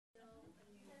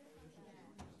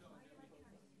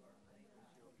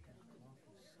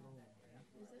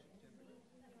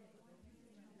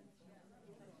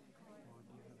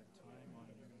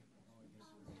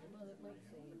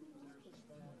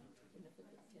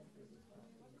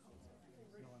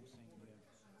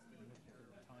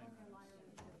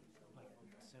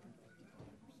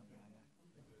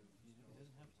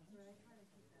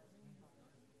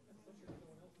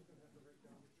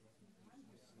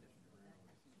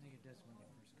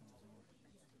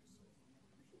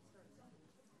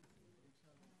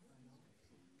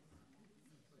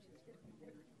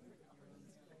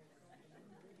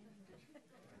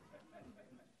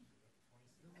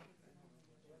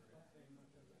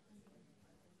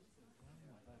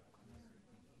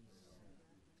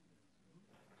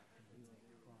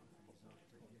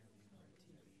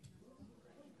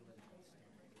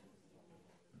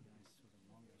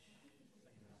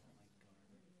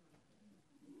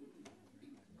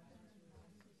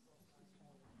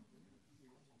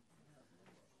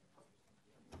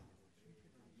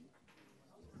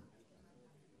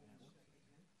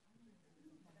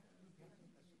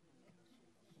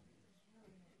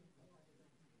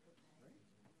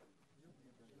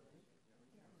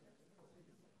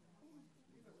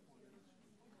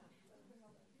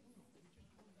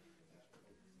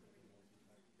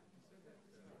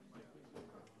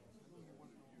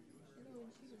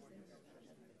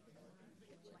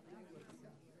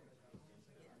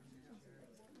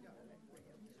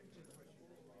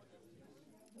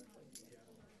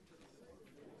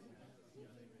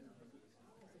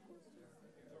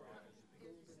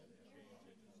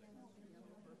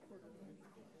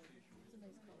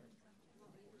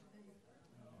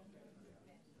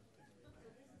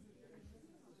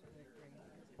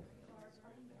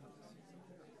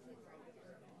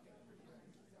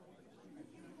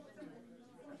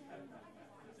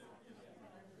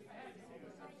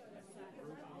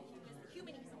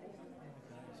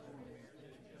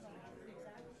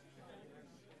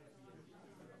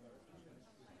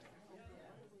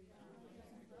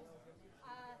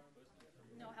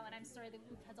No, Helen, I'm sorry. The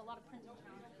booth has a lot of printed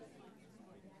challenges.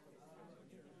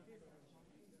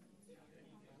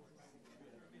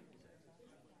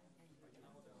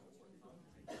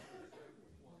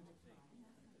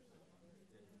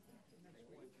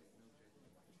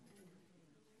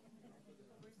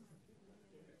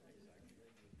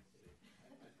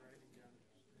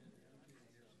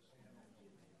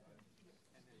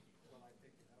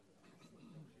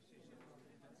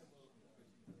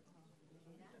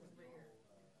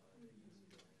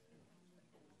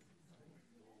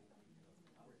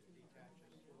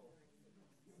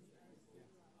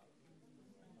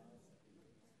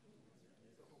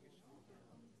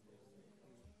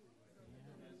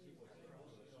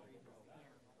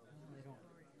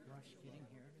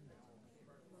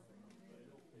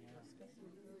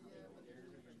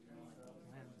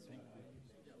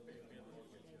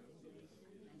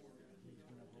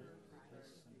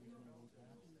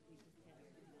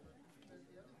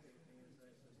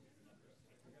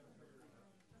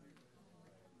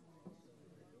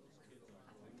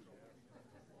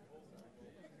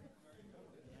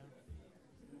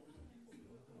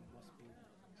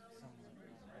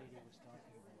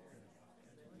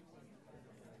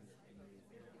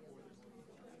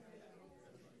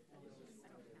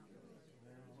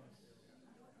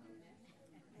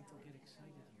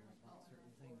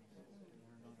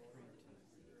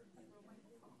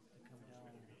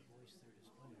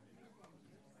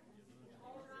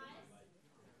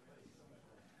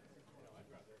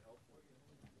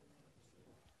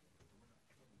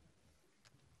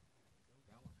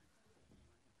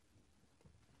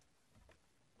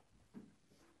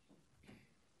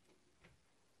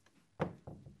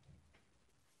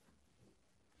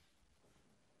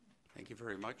 Thank you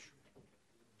very much.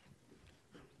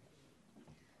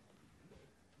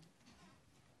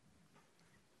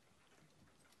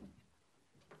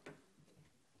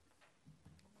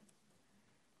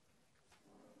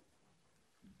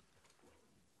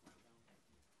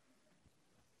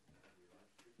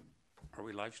 Are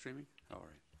we live streaming? All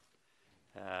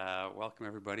right. Welcome,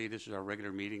 everybody. This is our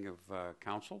regular meeting of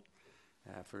Council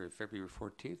for February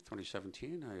 14th,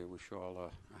 2017. I wish you all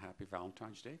a happy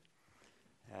Valentine's Day.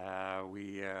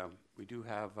 We do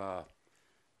have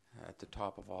at the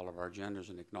top of all of our agendas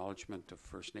an acknowledgement of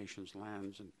First Nations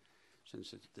lands, and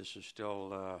since this is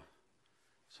still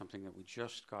something that we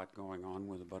just got going on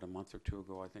with about a month or two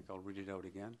ago, I think I'll read it out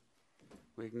again.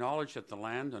 We acknowledge that the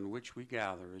land on which we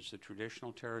gather is the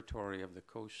traditional territory of the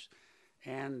Coast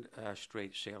and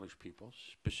Strait Salish peoples.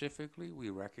 Specifically, we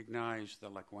recognize the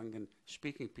Lekwungen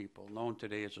speaking people, known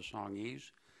today as the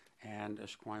Songhees and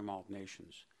Esquimalt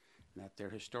nations, and that their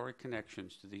historic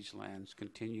connections to these lands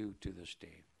continue to this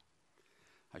day.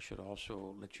 I should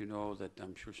also let you know that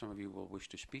I'm sure some of you will wish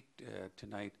to speak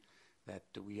tonight, that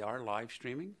we are live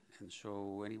streaming, and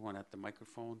so anyone at the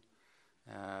microphone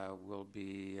will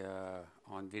be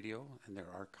on video, and they're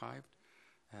archived,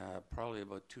 probably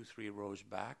about 2-3 rows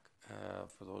back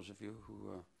for those of you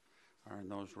who are in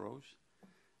those rows.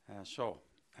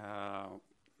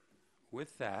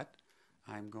 With that,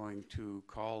 I'm going to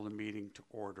call the meeting to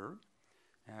order.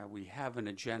 We have an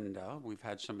agenda. We've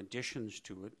had some additions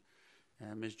to it.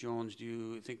 Ms. Jones, do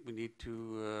you think we need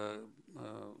to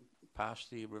pass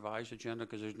the revised agenda?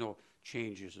 Because there's no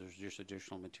changes, there's just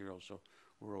additional material, so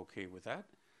we're okay with that.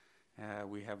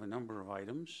 We have a number of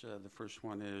items. The first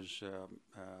one is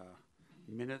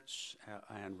minutes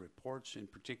and reports. In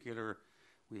particular,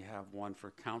 we have one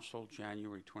for council,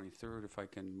 January 23rd. If I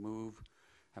can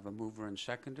have a mover and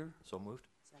seconder. So moved.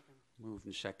 Second. Moved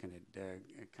and seconded.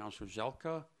 Councillor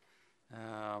Zelka,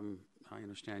 I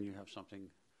understand you have something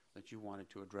that you wanted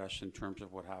to address in terms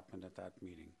of what happened at that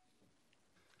meeting.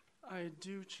 I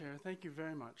do, Chair. Thank you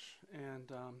very much.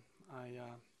 And I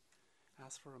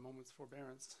ask for a moment's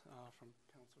forbearance from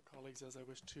council colleagues as I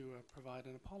wish to provide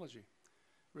an apology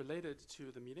related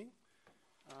to the meeting.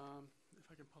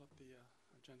 If I can pull up the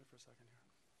agenda for a second here.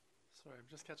 Sorry, I'm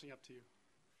just catching up to you.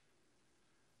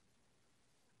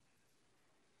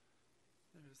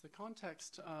 There it is. The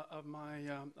context of my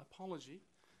apology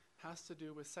has to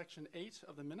do with Section 8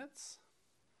 of the minutes.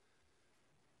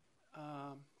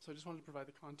 So I just wanted to provide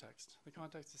the context. The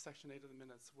context is Section 8 of the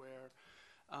minutes, where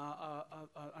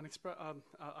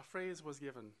a phrase was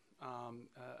given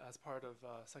as part of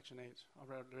Section 8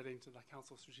 relating to the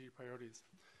Council's strategic priorities,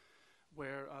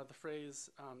 where the phrase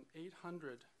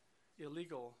 800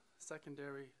 illegal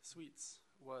secondary suites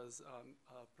was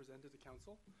presented to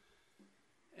Council.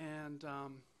 And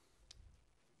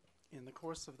in the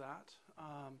course of that,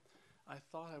 I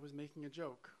thought I was making a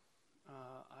joke.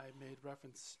 I made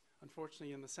reference,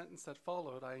 unfortunately, in the sentence that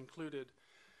followed, I included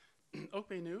Oak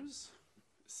Bay News,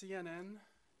 CNN,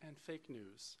 and fake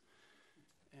news.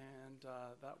 And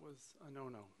that was a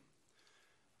no-no.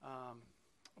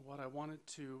 What I wanted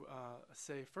to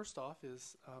say first off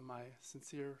is my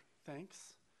sincere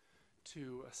thanks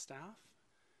to staff,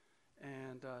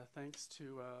 and thanks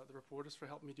to the reporters for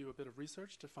helping me do a bit of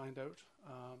research to find out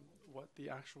what the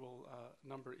actual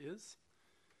number is.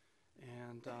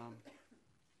 And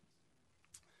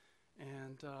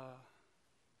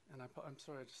I'm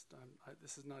sorry,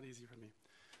 this is not easy for me.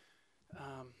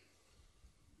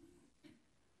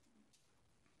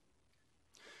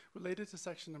 Related to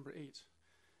section number 8,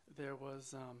 there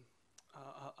was,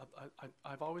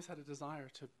 I've always had a desire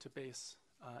to base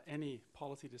any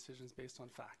policy decisions based on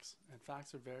facts, and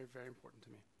facts are very, very important to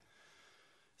me.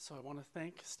 So I want to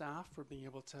thank staff for being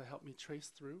able to help me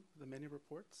trace through the many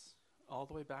reports all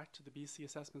the way back to the BC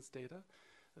assessments data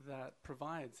that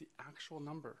provides the actual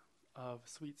number of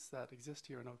suites that exist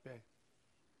here in Oak Bay.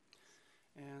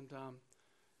 And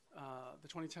the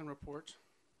 2010 report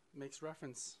makes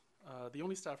reference, the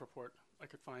only staff report I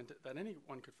could find that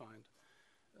anyone could find.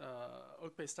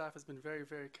 Oak Bay staff has been very,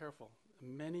 very careful.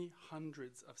 Many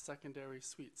hundreds of secondary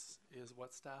suites is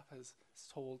what staff has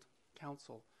told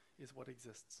Council is what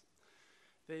exists.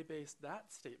 They based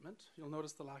that statement, you'll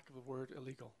notice the lack of the word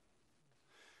illegal.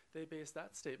 They based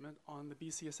that statement on the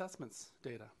BC assessments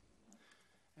data.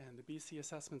 And the BC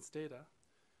assessments data,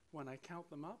 when I count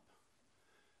them up,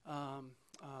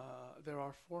 there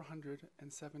are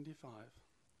 475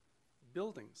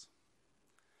 buildings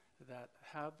that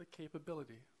have the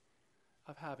capability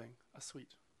of having a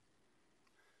suite.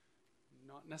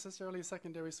 Not necessarily a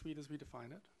secondary suite as we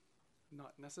define it,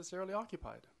 not necessarily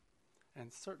occupied,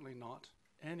 and certainly not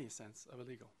any sense of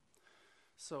illegal.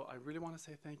 So I really want to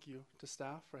say thank you to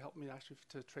staff for helping me actually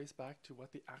to trace back to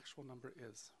what the actual number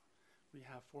is. We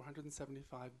have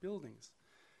 475 buildings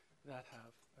that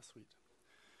have a suite.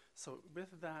 So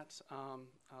with that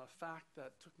fact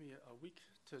that took me a week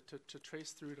to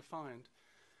trace through to find,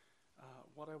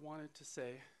 what I wanted to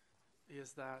say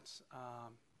is that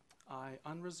I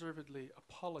unreservedly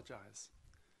apologize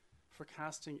for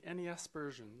casting any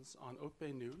aspersions on Oak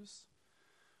Bay News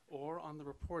or on the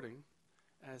reporting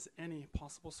as any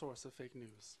possible source of fake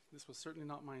news. This was certainly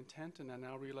not my intent, and I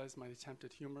now realize my attempt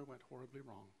at humor went horribly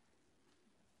wrong.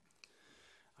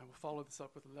 I will follow this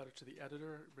up with a letter to the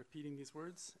editor repeating these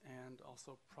words, and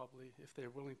also probably, if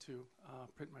they're willing to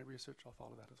print my research, I'll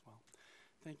follow that as well.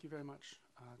 Thank you very much,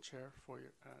 Chair, for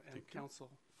your, and Council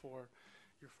for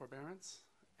your forbearance,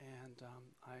 and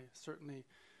I certainly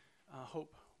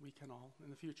hope we can all, in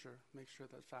the future, make sure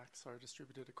that facts are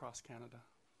distributed across Canada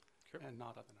and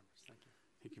not other numbers. Thank you.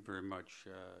 Thank you very much.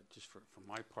 Just for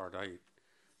my part,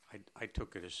 I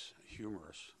took it as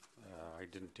humorous. I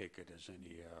didn't take it as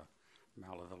any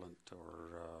malevolent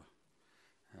or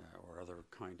other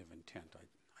kind of intent.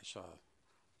 I saw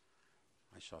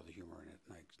the humor in it,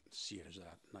 and I see it as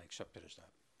that, and I accept it as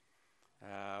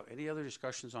that. Any other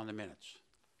discussions on the minutes?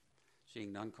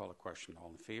 Seeing none, call a question.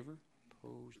 All in favor?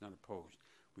 Opposed? None opposed.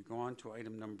 We go on to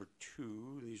item number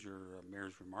 2. These are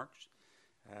mayor's remarks.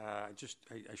 I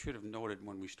should have noted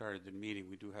when we started the meeting,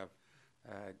 we do have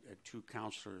 2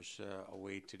 councillors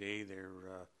away today.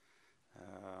 They're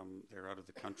out of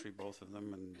the country, both of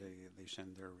them, and they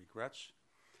send their regrets.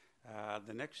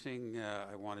 The next thing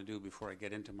I want to do before I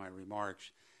get into my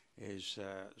remarks is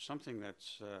something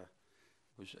that's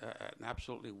was an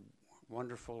absolutely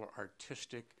wonderful,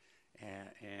 artistic,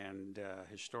 and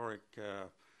historic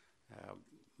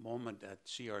moment at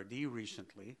CRD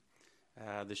recently.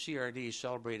 The CRD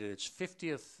celebrated its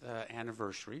 50th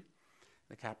anniversary,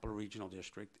 the Capital Regional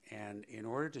District, and in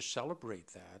order to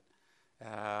celebrate that,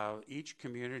 each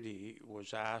community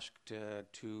was asked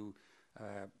to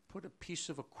put a piece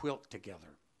of a quilt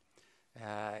together,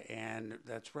 and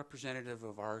that's representative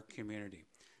of our community.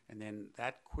 And then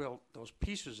that quilt, those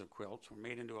pieces of quilts were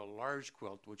made into a large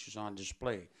quilt, which is on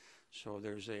display. So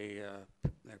there's a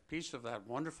piece of that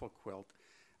wonderful quilt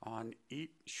on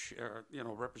each,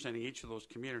 representing each of those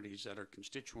communities that are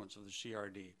constituents of the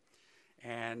CRD.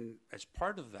 And as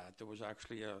part of that, there was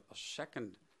actually a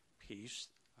second piece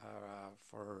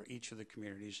for each of the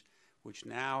communities, which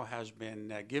now has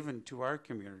been given to our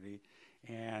community.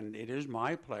 And it is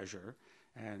my pleasure,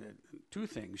 and 2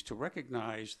 things, to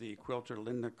recognize the quilter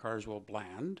Linda Carswell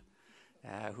Bland,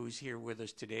 who's here with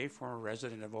us today, former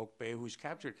resident of Oak Bay, who's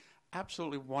captured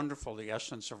absolutely wonderful the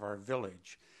essence of our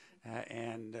village.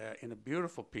 And in a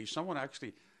beautiful piece, I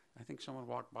think someone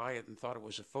walked by it and thought it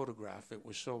was a photograph. It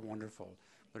was so wonderful,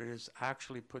 but it is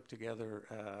actually put together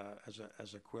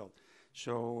as a quilt.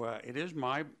 So it is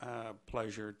my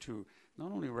pleasure to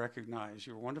not only recognize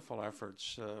your wonderful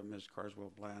efforts, Ms.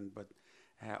 Carswell Bland, but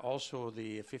also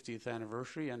the 50th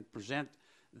anniversary, and present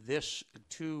this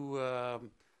to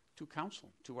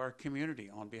council, to our community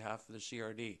on behalf of the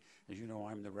CRD. As you know,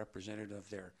 I'm the representative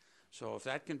there. So if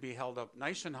that can be held up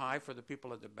nice and high for the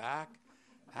people at the back,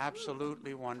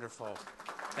 absolutely wonderful.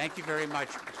 Thank you very much,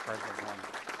 Ms. Carswell.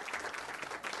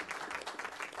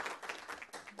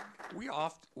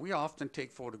 We often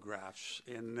take photographs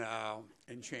in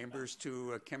chambers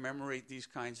to commemorate these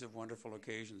kinds of wonderful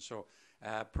occasions. So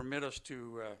permit us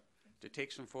to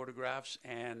take some photographs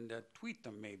and tweet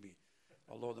them maybe,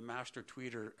 although the master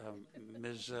tweeter,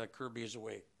 Ms. Kirby, is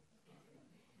away.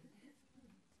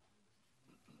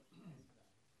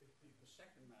 The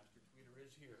second master tweeter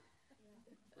is here.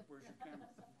 Where's your camera?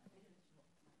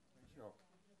 So,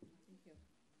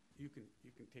 you can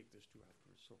take this too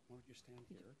afterwards. So why don't you stand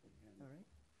here? And all right.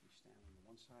 You stand on the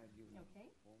one side. You Okay.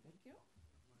 hold Thank you.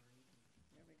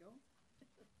 There we go.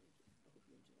 It's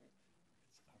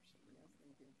absolutely. Yes,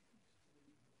 thank you.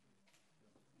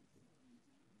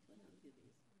 What do you do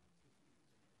these?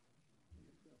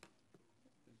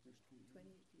 There's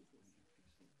 28 pieces.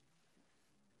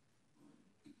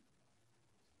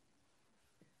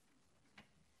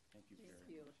 Thank you very Thank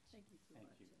you. much. Thank you so Thank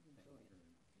much. you. I Thank enjoy you it. very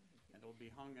much. And it'll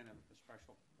be hung in a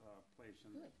special place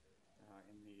in the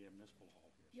municipal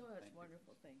hall here. Yeah, So that's thank you.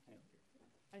 wonderful. Thank you. Thank you.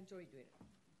 I enjoy doing it.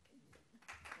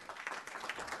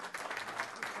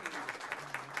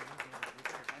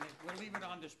 And we'll leave it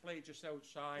on display just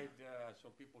outside so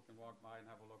people can walk by and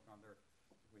have a look on their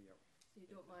way out. So you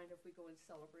don't mind if we go and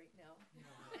celebrate now?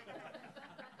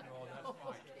 No, that's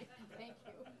fine. Okay, thank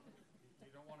you.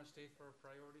 You don't want to stay for a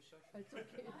priority session? It's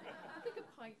okay. I think a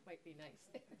pint might be nice.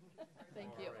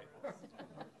 Thank you. All right.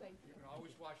 Thank you. You can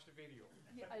always watch the video.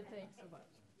 Yeah, thanks so much.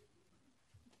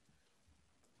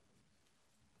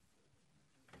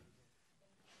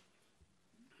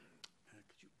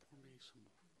 Could you pour me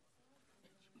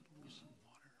some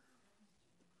water?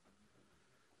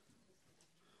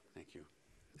 Thank you.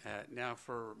 Now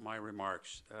for my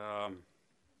remarks.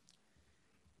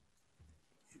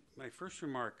 My first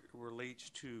remark relates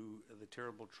to the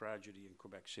terrible tragedy in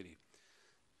Quebec City.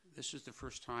 This is the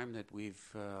first time that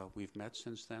we've met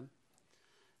since then,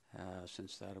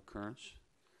 since that occurrence.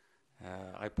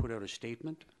 I put out a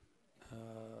statement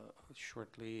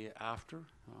shortly after,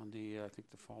 on I think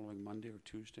the following Monday or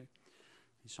Tuesday.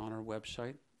 It's on our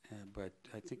website, but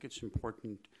I think it's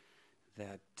important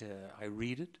that I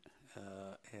read it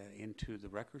into the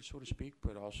record, so to speak,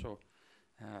 but also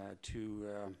to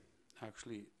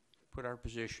actually put our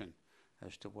position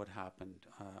as to what happened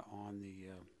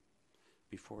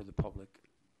before the public.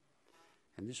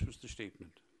 And this was the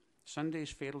statement. Sunday's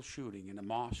fatal shooting in a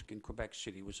mosque in Quebec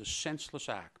City was a senseless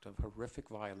act of horrific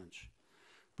violence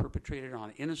perpetrated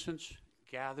on innocents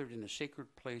gathered in a sacred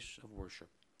place of worship.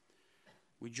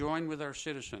 We join with our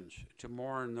citizens to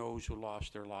mourn those who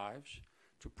lost their lives,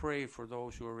 to pray for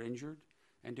those who are injured,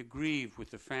 and to grieve with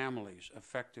the families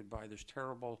affected by this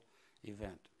terrible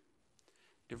event.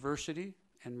 Diversity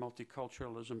and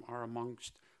multiculturalism are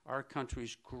amongst our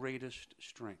country's greatest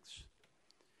strengths.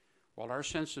 While our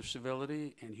sense of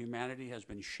civility and humanity has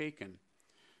been shaken,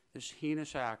 this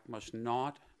heinous act must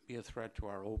not be a threat to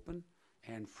our open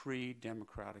and free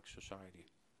democratic society.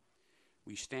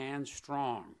 We stand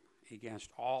strong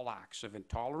against all acts of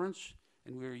intolerance,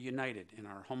 and we are united in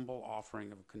our humble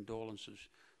offering of condolences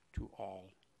to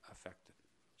all affected.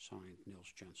 Signed,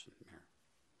 Nils Jensen, Mayor.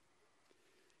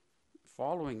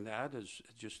 Following that, is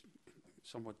just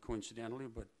somewhat coincidentally,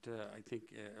 but I think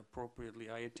appropriately,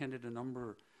 I attended a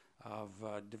number of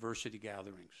diversity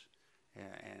gatherings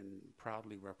and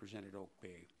proudly represented Oak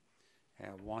Bay.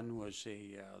 One was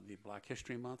the Black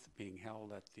History Month being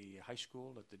held at the high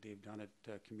school at the Dave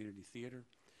Dunnett Community Theatre,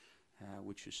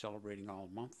 which is celebrating all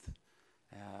month.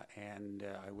 And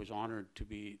I was honored to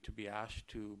be asked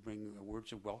to bring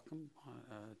words of welcome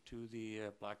to the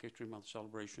Black History Month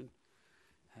celebration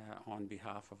on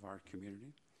behalf of our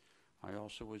community. I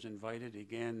also was invited,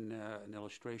 again, an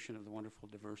illustration of the wonderful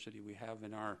diversity we have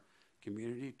in our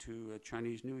community, to a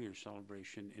Chinese New Year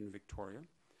celebration in Victoria.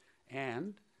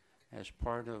 And as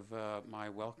part of my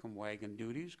welcome wagon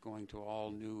duties, going to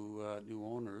all new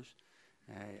owners,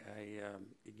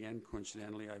 again,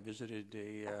 coincidentally, I visited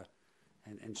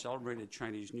and celebrated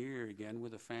Chinese New Year again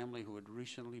with a family who had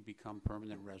recently become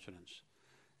permanent residents.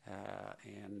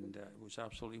 And it was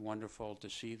absolutely wonderful to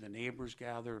see the neighbors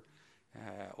gather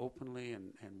openly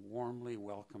and warmly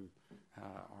welcome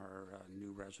our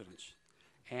new residents.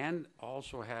 And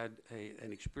also had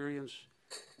an experience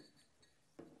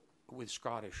with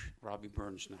Scottish Robbie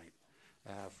Burns night.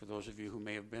 For those of you who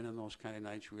may have been in those kind of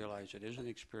nights, realize it is an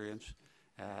experience,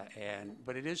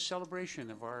 but it is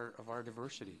celebration of our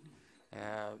diversity.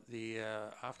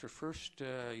 After first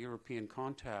European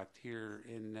contact here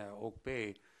in Oak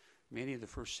Bay, many of the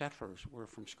first settlers were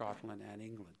from Scotland and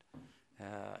England,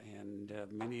 and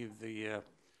many of the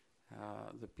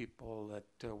people that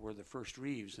were the first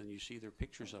Reeves, and you see their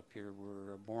pictures up here,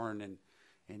 were born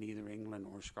in either England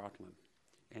or Scotland.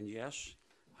 And yes,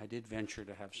 I did venture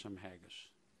to have some haggis.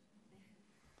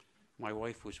 My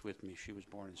wife was with me. She was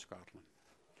born in Scotland.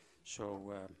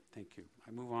 So thank you.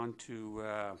 I move on to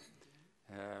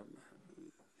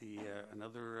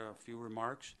another few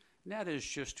remarks. And that is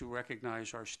just to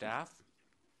recognize our staff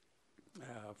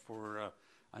for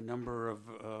a number of,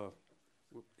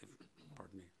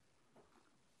 pardon me.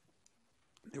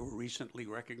 They were recently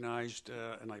recognized,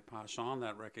 and I pass on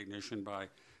that recognition by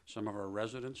some of our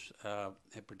residents,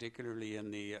 and particularly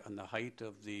in the height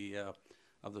of the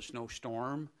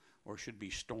snowstorm, or should be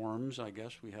storms, I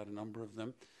guess. We had a number of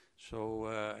them. So,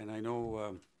 and I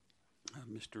know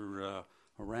Mr.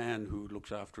 Horan, who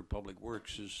looks after Public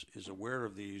Works, is aware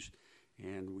of these,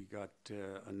 and we got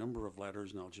a number of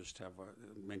letters, and I'll just have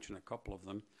mention a couple of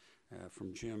them.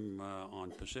 From Jim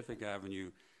on Pacific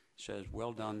Avenue, says,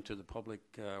 well done to the Public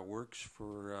Works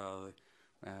for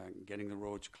getting the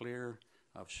roads clear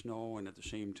of snow, and at the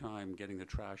same time getting the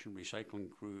trash and recycling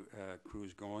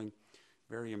crews going.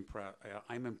 Very impressed.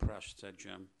 I'm impressed, said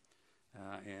Jim.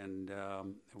 And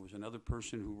there was another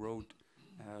person who wrote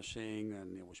saying,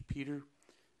 and it was Peter,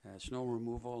 snow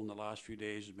removal in the last few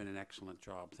days has been an excellent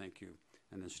job, thank you.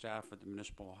 And the staff at the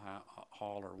Municipal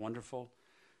Hall are wonderful.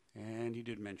 And he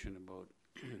did mention about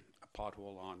a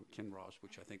pothole on Kinross,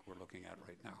 which I think we're looking at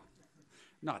right now.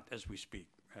 Not as we speak,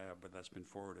 but that's been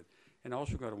forwarded. And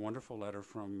also got a wonderful letter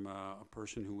from a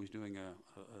person who was doing a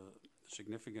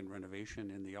significant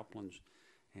renovation in the uplands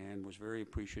and was very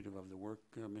appreciative of the work,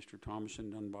 Mr.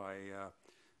 Thomason, done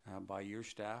by your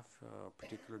staff,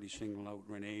 particularly single out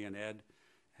Renee and Ed.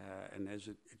 And as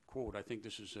it quote, I think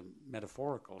this is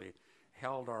metaphorically,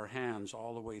 held our hands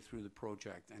all the way through the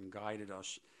project and guided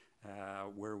us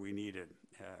where we needed.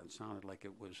 It sounded like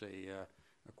it was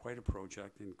quite a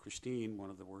project, and Christine,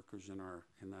 one of the workers in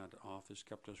that office,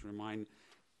 kept us reminded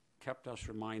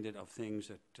of things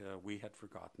that we had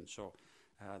forgotten. So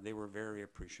they were very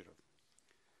appreciative.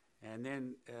 And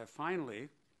then finally,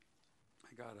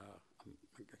 I got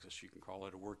I guess you can call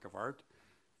it a work of art.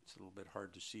 It's a little bit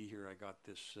hard to see here. I got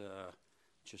this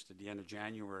just at the end of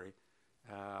January.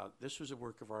 This was a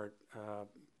work of art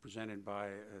presented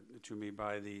to me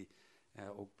by the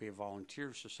Oak Bay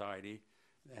Volunteer Society,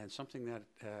 and something that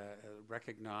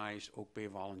recognized Oak Bay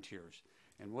volunteers.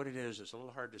 And what it is, it's a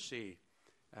little hard to see,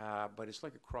 but it's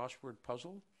like a crossword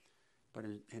puzzle. But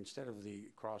instead of the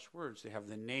crosswords, they have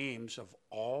the names of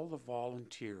all the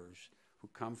volunteers who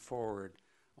come forward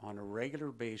on a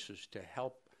regular basis to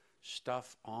help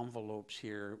stuff envelopes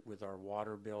here with our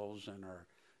water bills and our,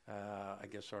 I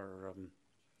guess our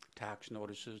tax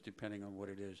notices, depending on what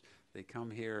it is. They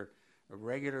come here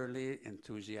regularly,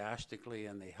 enthusiastically,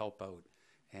 and they help out.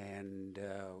 And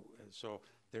so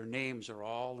their names are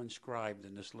all inscribed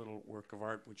in this little work of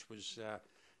art, which was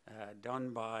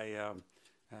done by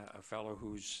a fellow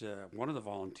who's one of the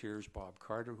volunteers, Bob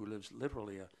Carter, who lives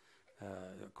literally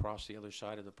across the other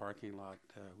side of the parking lot,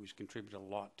 who's contributed a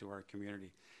lot to our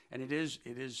community. And it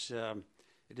is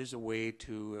a way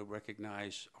to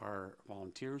recognize our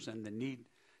volunteers and the need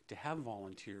to have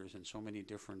volunteers in so many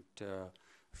different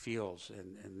fields.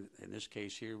 And in this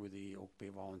case here with the Oak Bay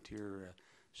Volunteer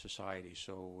Society.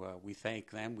 So we thank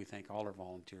them. We thank all our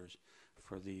volunteers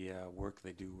for the work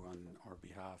they do on our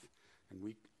behalf. And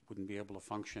we wouldn't be able to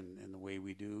function in the way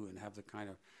we do and have the kind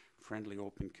of friendly,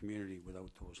 open community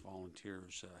without those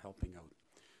volunteers helping out.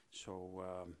 So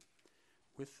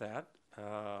with that,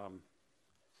 I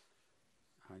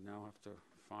now have to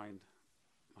find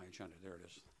my agenda. There it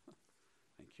is.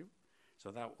 Thank you.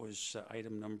 So that was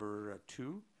item number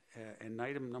 2. And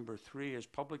item number 3 is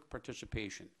public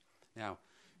participation. Now,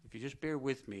 if you just bear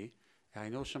with me, I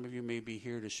know some of you may be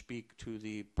here to speak to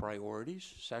the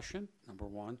priorities session, number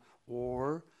 1,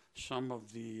 or some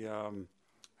of the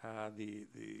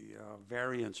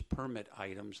variance permit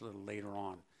items a little later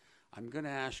on. I'm going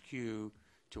to ask you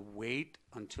to wait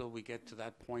until we get to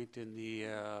that point in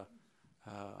the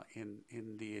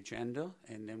agenda,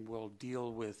 and then we'll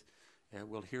deal with.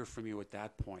 We'll hear from you at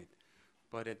that point.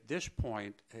 But at this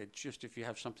point, just if you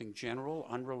have something general,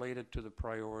 unrelated to the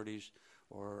priorities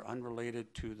or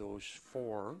unrelated to those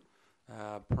 4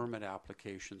 permit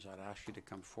applications, I'd ask you to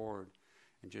come forward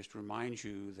and just remind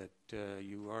you that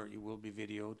you will be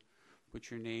videoed.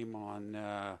 Put your name on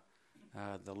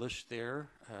the list there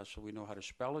so we know how to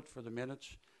spell it for the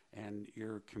minutes, and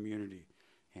your community.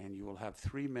 And you will have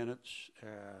 3 minutes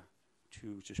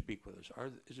to speak with us.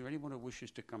 Is there anyone who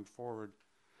wishes to come forward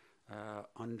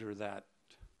under the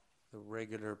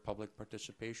regular public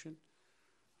participation?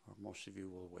 Or most of you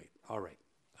will wait. All right,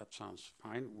 that sounds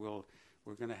fine.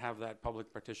 We're going to have that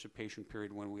public participation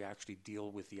period when we actually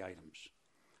deal with the items.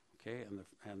 Okay,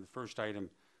 and the first item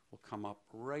will come up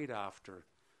right after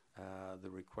the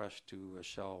request to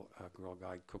sell Girl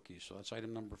Guide cookies. So that's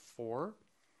item number 4.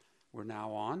 We're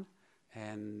now on.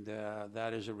 And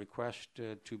that is a request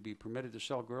to be permitted to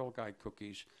sell Girl Guide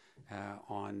cookies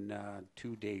on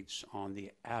 2 dates on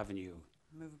the Avenue.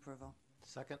 Move approval.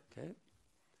 Second. Okay.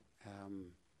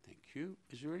 Thank you.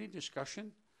 Is there any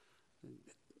discussion?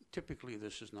 Typically,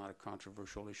 this is not a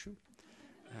controversial issue.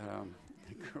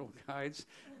 Girl Guides,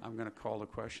 I'm going to call the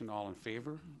question. All in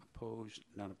favor? Opposed?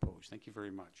 None opposed. Thank you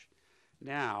very much.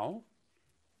 Now,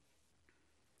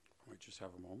 I might just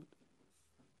have a moment.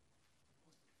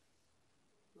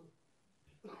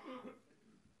 What happened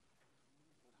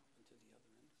to the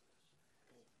other end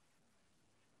of this?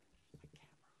 My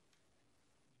camera.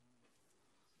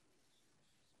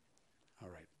 All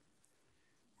right.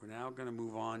 We're now going to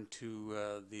move on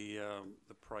to the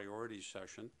priorities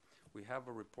session. We have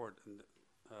a report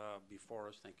before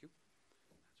us. Thank you.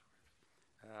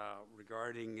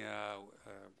 Regarding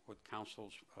what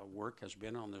Council's work has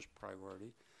been on this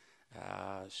priority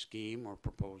scheme or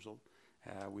proposal.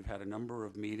 We've had a number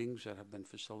of meetings that have been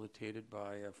facilitated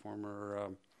by a former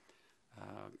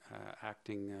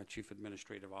acting Chief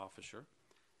Administrative Officer.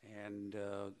 And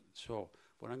so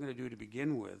what I'm going to do to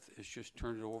begin with is just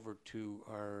turn it over to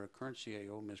our current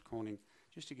CAO, Ms. Koning,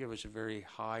 just to give us a very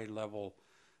high level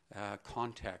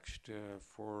context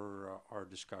for our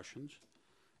discussions.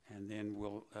 And then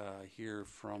we'll hear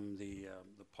from the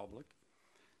public.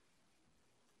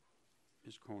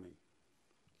 Ms. Koning.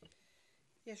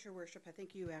 Yes, Your Worship. I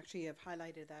think you actually have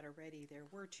highlighted that already. There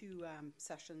were 2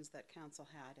 sessions that Council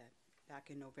had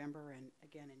back in November and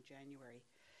again in January.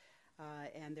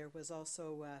 And there was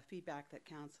also feedback that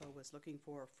Council was looking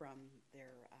for from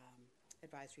their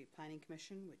Advisory Planning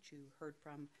Commission, which you heard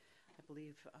from, I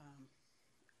believe,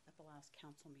 at the last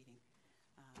Council meeting.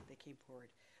 They came forward.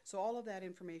 So all of that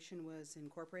information was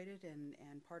incorporated, and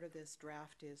part of this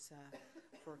draft is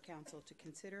for Council to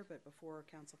consider, but before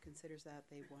Council considers that,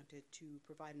 they wanted to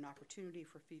provide an opportunity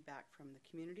for feedback from the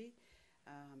community.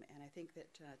 And I think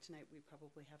that tonight we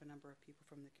probably have a number of people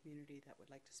from the community that would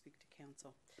like to speak to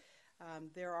Council.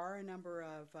 There are a number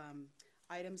of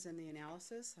items in the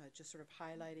analysis, just sort of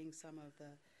highlighting some of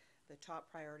the top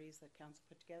priorities that Council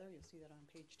put together. You'll see that on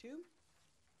page 2.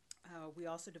 We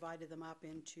also divided them up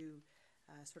into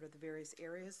sort of the various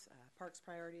areas, parks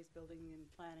priorities, building and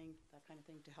planning, that kind of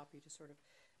thing, to help you to sort of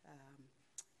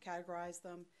categorize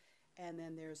them. And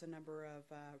then there's a number of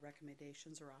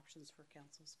recommendations or options for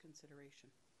council's consideration.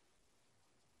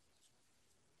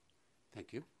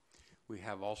 Thank you. We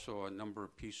have also a number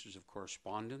of pieces of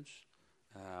correspondence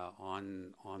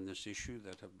on this issue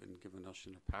that have been given us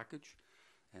in a package.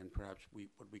 And perhaps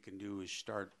what we can do is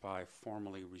start by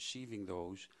formally receiving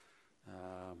those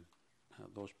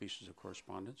pieces of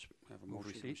correspondence. Have a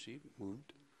motion to receive.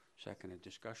 Moved. Seconded.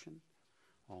 Discussion.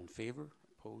 All in favor?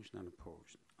 Opposed? None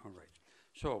opposed. All right.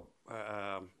 So,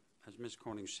 as Ms.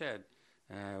 Koning said,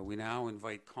 we now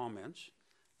invite comments.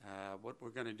 What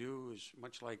we're going to do is,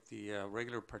 much like the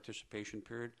regular participation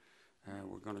period,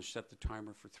 we're going to set the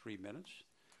timer for 3 minutes,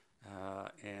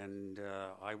 and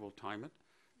I will time it.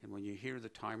 And when you hear the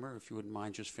timer, if you wouldn't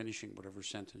mind just finishing whatever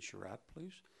sentence you're at,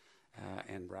 please,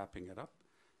 and wrapping it up.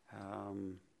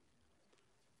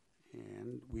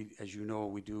 And we, as you know,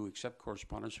 we do accept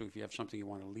correspondence, so if you have something you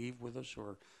want to leave with us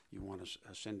or you want to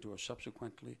send to us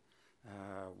subsequently,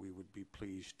 we would be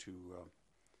pleased to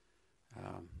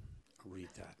read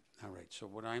that. All right, so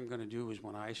what I'm going to do is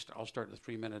when I'll start the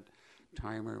 3-minute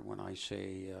timer when I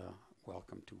say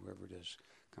welcome to whoever it is,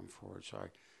 come forward. So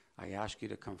I ask you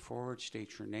to come forward,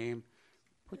 state your name,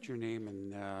 put your name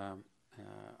in,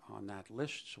 on that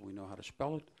list so we know how to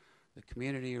spell it, the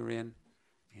community you're in,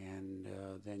 and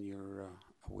then you're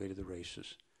away to the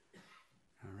races.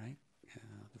 All right,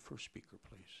 the first speaker,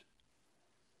 please.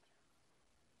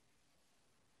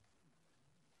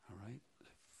 All right, the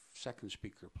second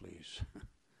speaker, please.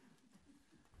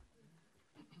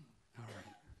 All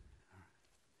right.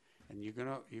 And you're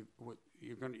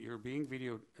being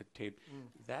videotaped.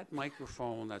 That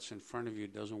microphone that's in front of you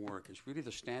doesn't work. It's really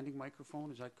the standing microphone.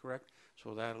 Is that correct?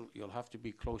 So you'll have to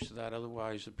be close to that.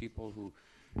 Otherwise, the people who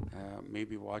may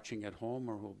be watching at home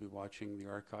or who will be watching the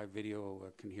archive video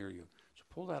can hear you. So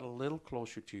pull that a little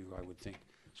closer to you, I would think.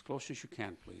 As close as you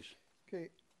can, please. Okay.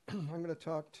 I'm going to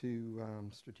talk to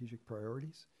strategic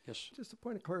priorities. Yes. Just a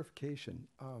point of clarification.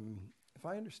 If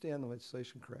I understand the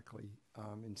legislation correctly,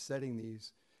 in setting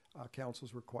these,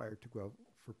 council's required to go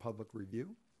for public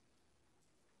review.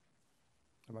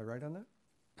 Am I right on that?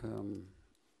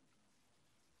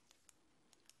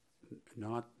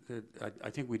 Not that I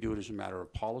think we do it as a matter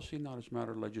of policy, not as a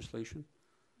matter of legislation.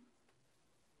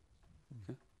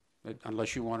 Okay.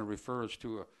 Unless you want to refer us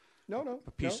to a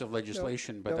piece of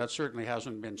legislation, but that certainly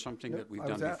hasn't been something that we've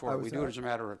done before. We do it as a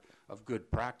matter of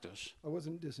good practice. I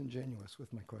wasn't disingenuous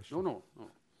with my question. No.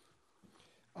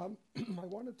 I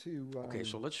wanted to... okay,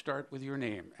 so let's start with your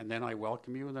name, and then I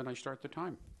welcome you, and then I start the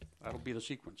time. That'll be the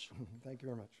sequence. Thank you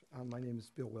very much. My name is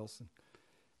Bill Wilson,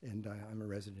 and I'm a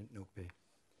resident in Oak Bay.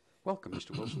 Welcome,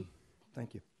 Mr. Wilson.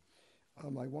 Thank you. I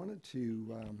wanted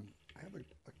to have a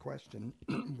question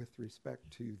with respect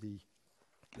to the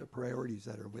priorities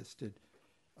that are listed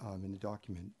in the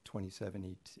document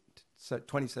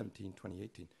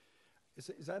 2017-2018.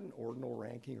 Is that an ordinal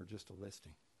ranking or just a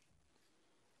listing?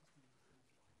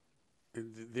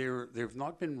 They've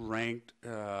not been ranked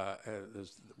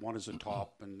as one is the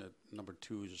top and the number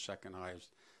 2 is the second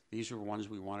highest. These are ones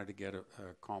we wanted to get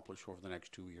accomplished over the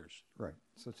next 2 years. Right.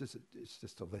 So it's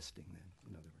just a listing then,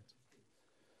 in other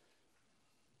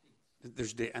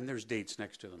words. There's dates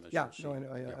next to them. Yeah, no,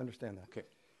 I understand that. Okay.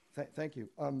 Thank you.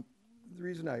 The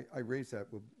reason I raised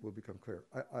that will become clear.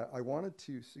 I wanted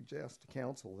to suggest to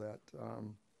council that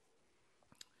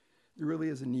there really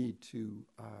is a need to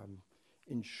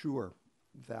ensure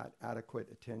that adequate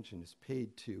attention is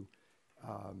paid to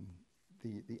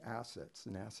the assets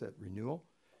and asset renewal.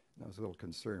 And I was a little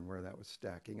concerned where that was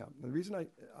stacking up. And the reason I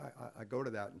go to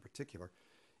that in particular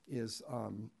is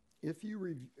if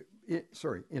you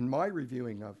in my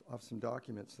reviewing of some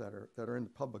documents that are in the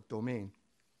public domain,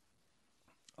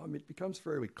 it becomes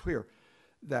fairly clear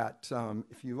that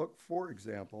if you look, for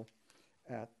example,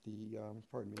 at the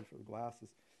pardon me for the glasses,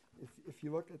 if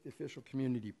you look at the official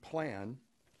community plan,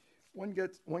 one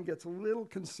gets a little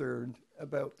concerned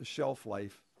about the shelf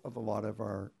life of a lot of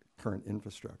our current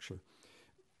infrastructure,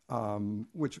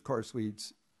 which of course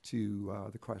leads to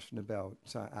the question about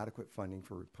adequate funding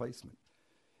for replacement.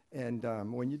 And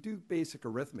when you do basic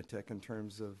arithmetic in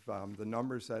terms of the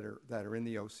numbers that are in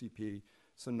the OCP,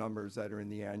 some numbers that are in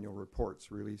the annual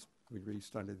reports released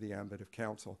under the ambit of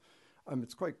council,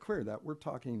 it's quite clear that we're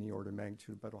talking in the order of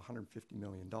magnitude about $150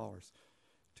 million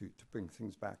to bring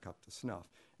things back up to snuff.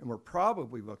 And we're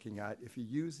probably looking at, if you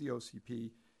use the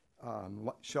OCP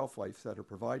shelf lives that are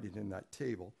provided in that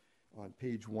table on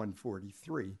page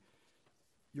 143,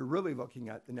 you're really looking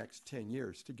at the next 10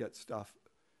 years to get stuff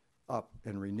up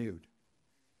and renewed.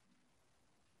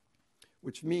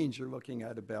 which means you're looking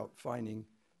at about finding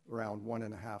around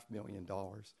 $1.5 million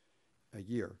a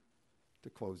year to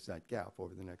close that gap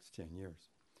over the next 10 years,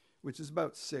 which is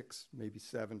about 6, maybe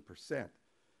 7%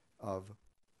 of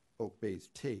Oak Bay's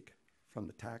take from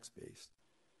the tax base,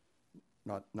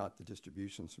 not the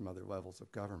distributions from other levels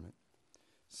of government.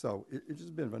 So it's just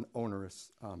a bit of an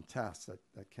onerous task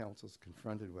that council's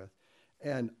confronted with.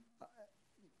 And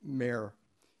Mayor,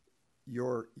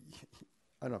 I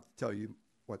don't have to tell you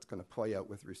what's going to play out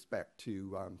with respect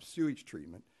to sewage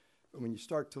treatment, but when you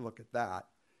start to look at that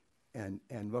and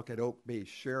look at Oak Bay's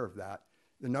share of that,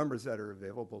 the numbers that are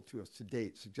available to us to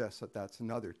date suggest that that's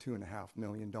another $2.5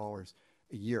 million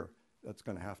a year that's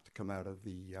going to have to come out of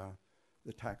the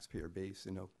taxpayer base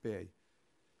in Oak Bay.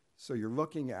 So you're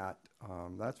looking at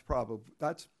that's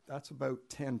about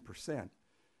 10%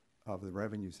 of the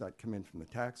revenues that come in from the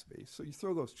tax base. So you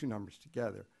throw those two numbers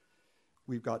together,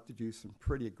 we've got to do some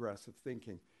pretty aggressive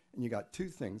thinking. And you got two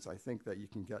things I think that you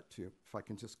can get to, if I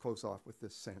can just close off with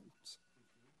this sentence.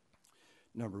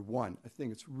 Number one, I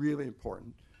think it's really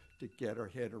important to get our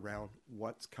head around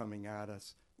what's coming at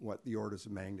us, what the orders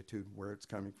of magnitude, where it's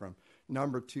coming from.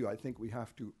 Number two, I think we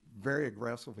have to very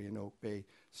aggressively in Oak Bay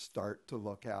start to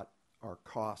look at our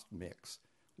cost mix.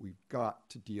 We've got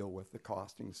to deal with the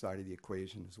costing side of the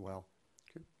equation as well.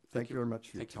 Okay. Thank you very much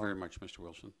for your time. Thank you very much, Mr.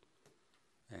 Wilson.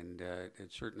 And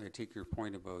it certainly, I take your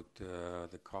point about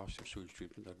the cost of sewage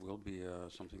treatment. That will be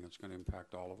something that's going to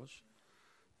impact all of us.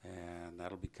 And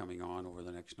that'll be coming on over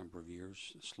the next number of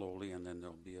years slowly, and then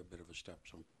there'll be a bit of a step.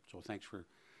 So thanks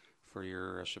for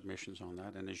your submissions on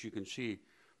that. And as you can see,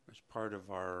 as part of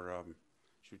our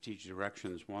strategic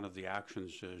directions, one of the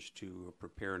actions is to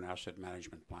prepare an asset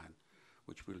management plan,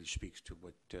 which really speaks to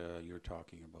what you're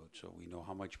talking about. So we know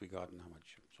how much we got and how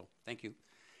much. So thank you.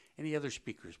 Any other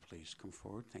speakers, please come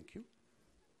forward. Thank you.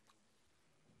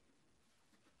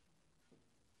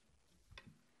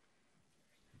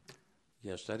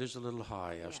 Yes, that is a little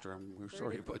high, Esther. We're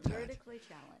sorry about that. Vertically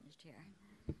challenged here.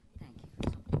 Thank you.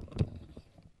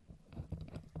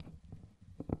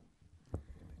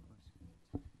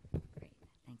 Great,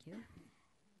 thank you.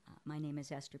 My name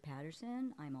is Esther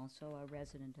Patterson. I'm also a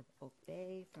resident of Oak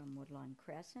Bay from Woodlawn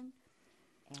Crescent.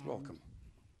 And Welcome.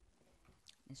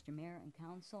 Mr. Mayor and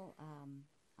Council,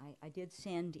 I did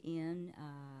send in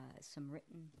some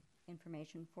written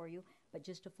information for you, but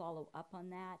just to follow up on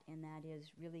that, and that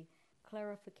is really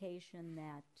clarification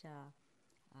that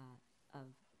of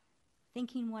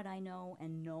thinking what I know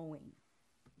and knowing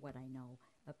what I know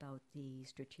about the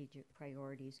strategic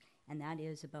priorities, and that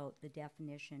is about the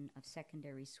definition of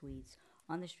secondary suites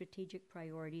on the strategic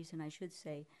priorities. And I should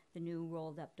say the new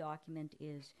rolled up document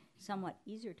is somewhat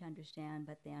easier to understand,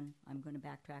 but then I'm going to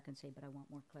backtrack and say, but I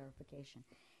want more clarification.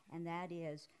 And that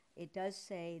is, it does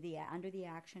say under the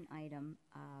action item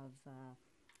of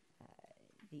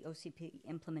the OCP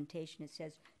implementation, it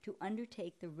says to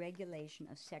undertake the regulation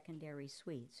of secondary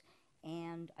suites.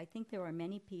 And I think there are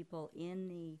many people in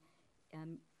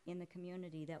the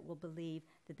community that will believe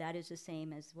that that is the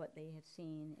same as what they have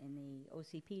seen in the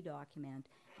OCP document,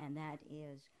 and that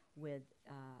is with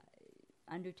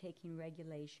undertaking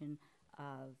regulation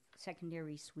of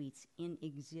secondary suites in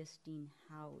existing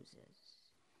houses.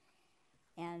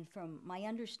 And from my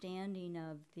understanding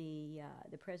of the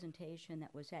presentation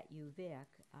that was at UVic,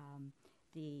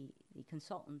 the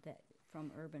consultant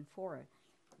from Urban Forest,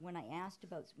 when I asked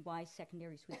about why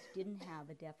secondary suites didn't have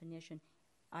a definition,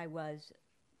 I was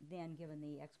then given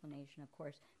the explanation, of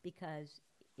course, because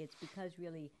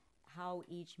really how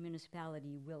each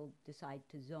municipality will decide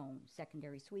to zone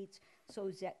secondary suites. So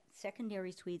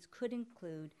secondary suites could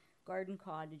include garden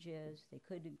cottages, they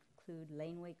could include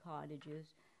laneway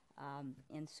cottages,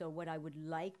 and so what I would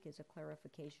like is a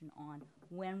clarification on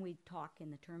when we talk in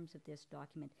the terms of this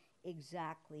document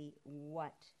exactly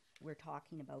what we're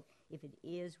talking about, if it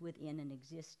is within an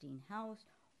existing house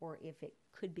or if it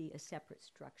could be a separate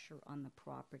structure on the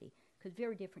property, because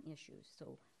very different issues.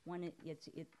 So one,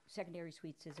 secondary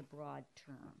suites is a broad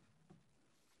term.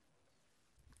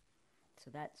 So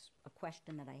that's a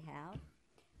question that I have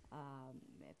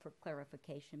for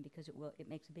clarification, because it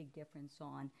makes a big difference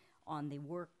on the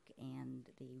work and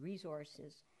the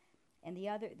resources. And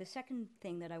the second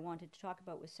thing that I wanted to talk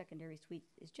about with secondary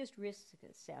suites is just risk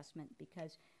assessment,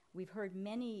 because we've heard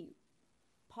many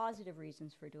positive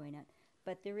reasons for doing it,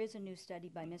 but there is a new study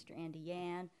by Mr. Andy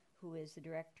Yan, who is the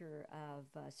director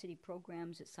of city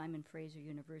programs at Simon Fraser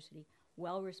University,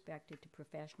 well respected to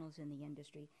professionals in the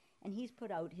industry, and he's put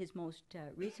out his most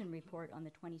recent report on the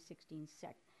 2016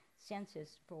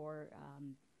 census for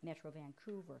Metro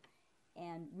Vancouver.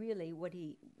 And really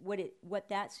what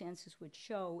that census would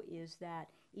show is that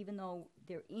even though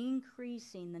they're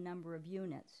increasing the number of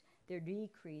units, they're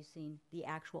decreasing the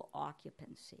actual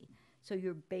occupancy. So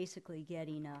you're basically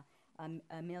getting a $1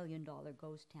 million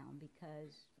ghost town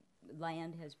because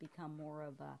land has become more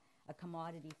of a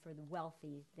commodity for the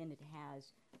wealthy than it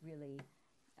has really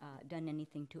done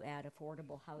anything to add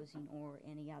affordable housing or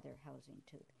any other housing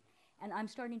to it. And I'm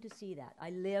starting to see that. I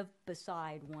live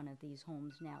beside one of these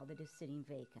homes now that is sitting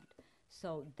vacant.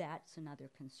 So that's another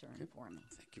concern for me.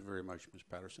 Thank you very much, Ms.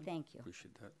 Patterson. Thank you.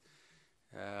 Appreciate that.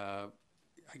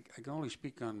 I can only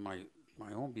speak on my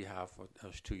own behalf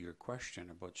as to your question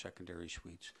about secondary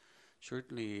suites.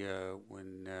 Certainly,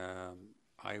 when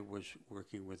I was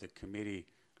working with a committee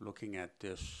looking at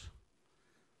this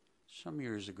some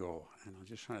years ago, and I'm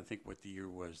just trying to think what the year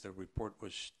was. The report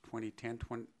was 2010.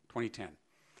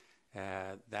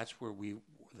 That's where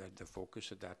the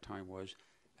focus at that time was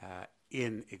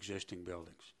in existing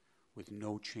buildings with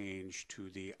no change to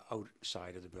the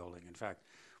outside of the building. In fact,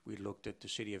 we looked at the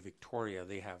city of Victoria.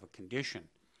 They have a condition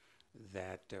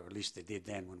that, or at least they did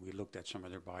then when we looked at some of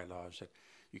their bylaws, that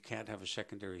you can't have a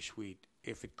secondary suite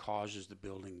if it causes the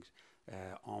building's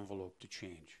envelope to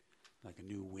change, like a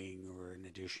new wing or an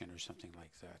addition or something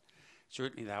like that.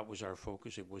 Certainly that was our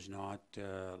focus. It was not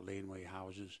laneway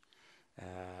houses.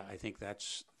 I think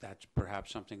that's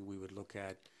perhaps something we would look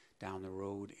at down the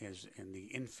road is in the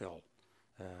infill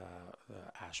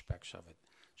aspects of it.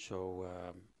 So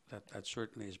that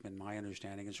certainly has been my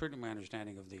understanding, and certainly my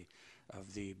understanding of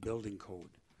the building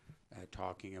code,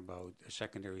 talking about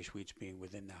secondary suites being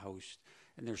within the house,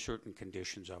 and there's certain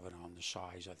conditions of it on the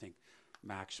size. I think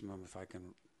maximum, if I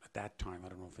can, at that time, I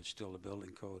don't know if it's still the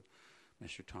building code,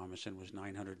 Mr. Thomason, was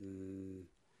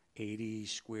 980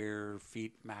 square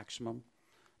feet maximum,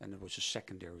 and it was a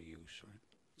secondary use, right?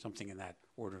 Something in that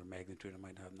order of magnitude. I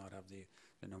might not have the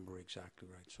number exactly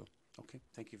right. So, okay,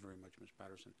 thank you very much, Ms.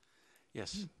 Patterson.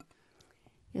 Yes.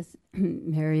 Yes,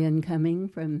 Marion Cumming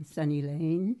from Sunny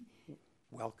Lane.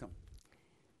 Welcome.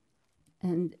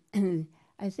 And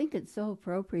I think it's so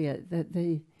appropriate that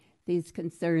these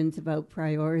concerns about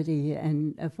priority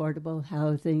and affordable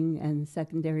housing and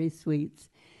secondary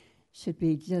suites should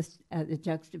be just at the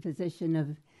juxtaposition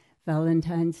of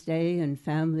Valentine's Day and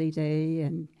Family Day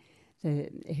and the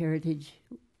Heritage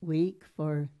Week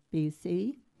for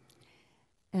BC.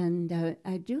 And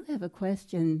I do have a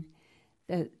question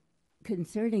that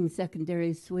concerning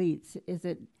secondary suites. Is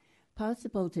it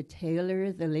possible to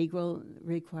tailor the legal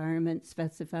requirements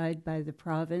specified by the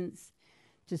province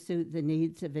to suit the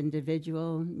needs of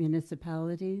individual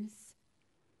municipalities?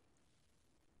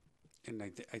 And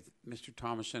Mr.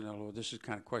 Thomason, although this is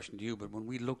kind of a question to you, but when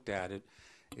we looked at it,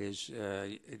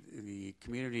 the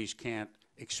communities can't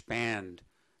expand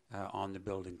on the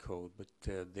building code, but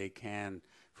they can,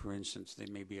 for instance, they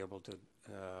may be able to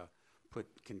put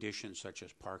conditions such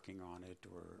as parking on it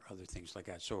or other things like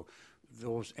that. So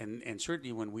those, and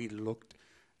certainly when we looked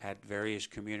at various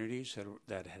communities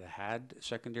that had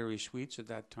secondary suites at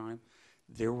that time,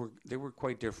 they were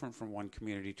quite different from one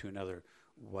community to another,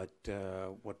 what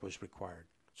was required.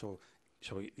 So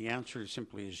the answer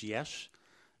simply is yes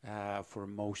for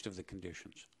most of the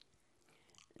conditions.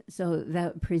 So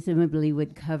that presumably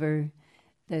would cover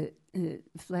the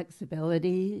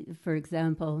flexibility. For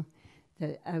example,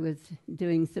 that I was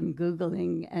doing some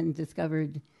Googling and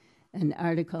discovered an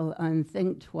article on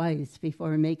think twice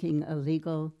before making a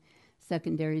legal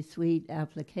secondary suite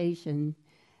application.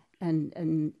 And a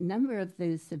number of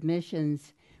the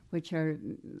submissions, which are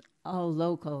all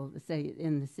local, say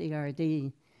in the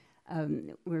CRD,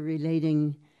 were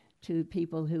relating to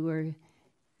people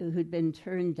who'd been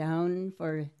turned down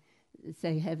for,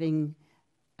 say, having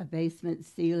a basement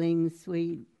ceiling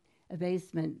suite, a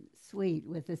basement suite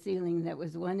with a ceiling that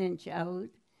was 1 inch out.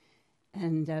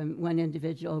 And one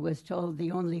individual was told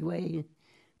the only way,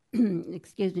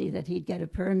 excuse me, that he'd get a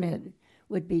permit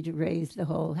would be to raise the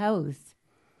whole house.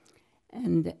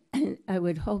 And I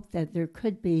would hope that there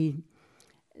could be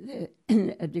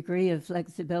a degree of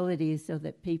flexibility so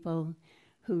that people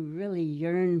who really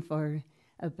yearn for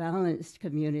a balanced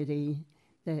community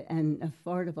and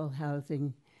affordable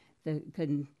housing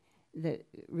that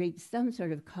reach some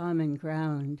sort of common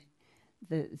ground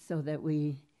so that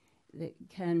we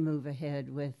can move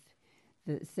ahead with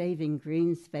the saving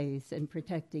green space and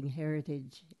protecting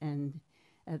heritage and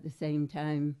at the same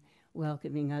time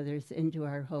welcoming others into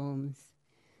our homes.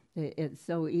 It's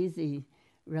so easy,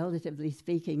 relatively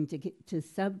speaking, to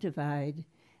subdivide,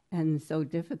 and so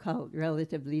difficult,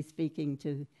 relatively speaking,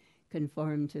 to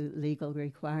conform to legal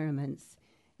requirements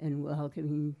and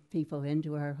welcoming people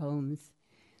into our homes.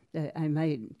 I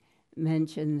might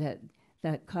mention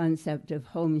that concept of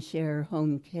home share,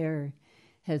 home care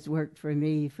has worked for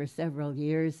me for several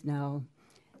years now.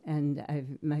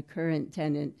 And my current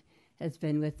tenant has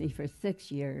been with me for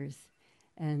 6 years.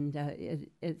 And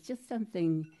it's just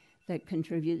something that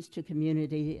contributes to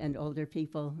community and older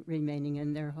people remaining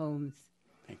in their homes.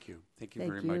 Thank you. Thank you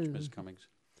Thank very much, you. Ms. Cummings.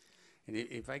 And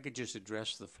if I could just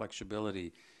address the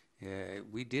flexibility,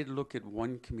 we did look at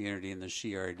one community in the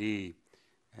CRD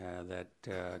that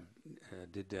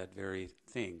did that very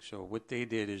thing. So what they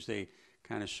did is they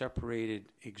kind of separated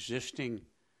existing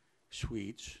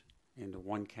suites into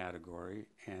one category,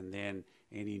 and then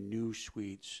any new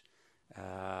suites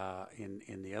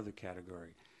in the other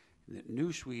category. The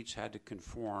new suites had to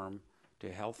conform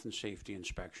to health and safety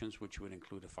inspections, which would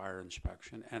include a fire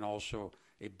inspection, and also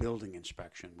a building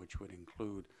inspection, which would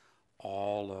include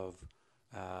all of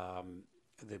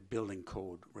the building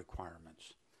code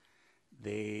requirements.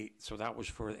 So that was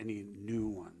for any new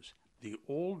ones. The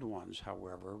old ones,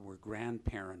 however, were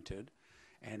grandparented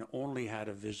and only had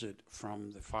a visit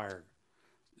from the fire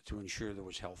to ensure there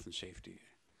was health and safety.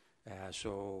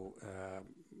 So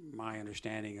my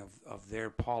understanding of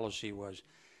their policy was,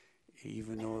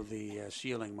 even though the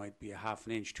ceiling might be a half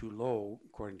an inch too low,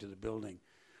 according to the building,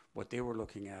 what they were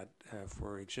looking at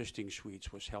for existing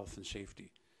suites was health and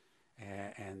safety.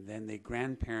 And then they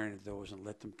grandparented those and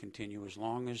let them continue as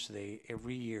long as they,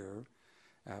 every year,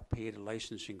 paid a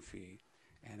licensing fee.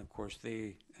 And of course,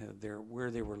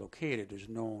 where they were located is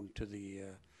known to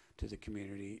the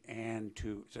community and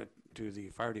to the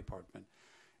fire department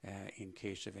in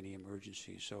case of any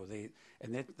emergency. So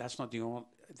that's not the only.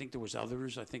 I think there was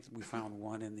others. I think we found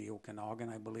one in the Okanagan,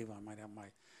 I believe. I might have my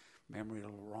memory a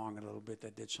little wrong a little bit,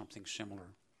 that did something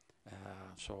similar.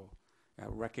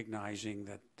 Recognizing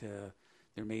that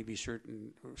there may be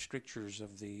certain strictures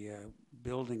of the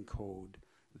building code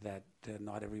that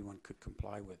not everyone could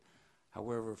comply with.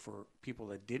 However, for people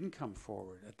that didn't come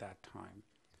forward at that time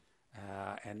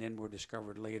and then were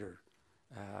discovered later,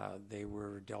 they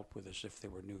were dealt with as if they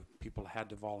were new. People had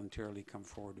to voluntarily come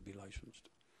forward to be licensed.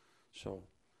 So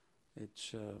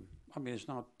it's, it's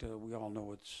not, we all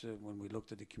know it's, when we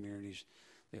looked at the communities,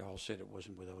 they all said it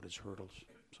wasn't without its hurdles.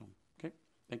 So, okay,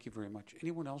 thank you very much.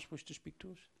 Anyone else wish to speak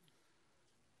to us?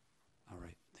 All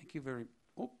right, thank you very,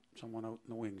 someone out in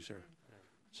the wings there.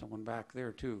 Someone back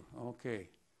there too, okay.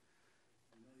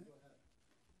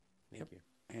 Thank you.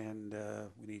 And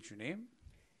we need your name.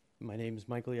 My name is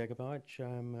Michael Yakubowicz.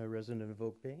 I'm a resident of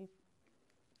Oak Bay.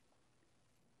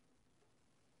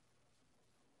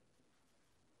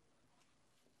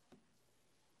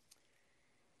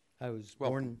 I was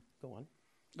born. Go on.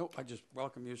 No, I just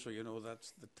welcome you so you know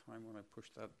that's the time when I push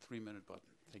that 3-minute button.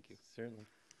 Thank you. Certainly.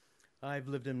 I've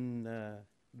lived in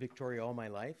Victoria all my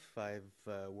life.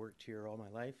 I've worked here all my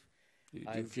life.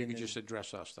 If you could just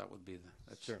address us, that would be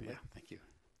certainly. Yeah, thank you.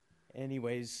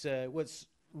 Anyways, what's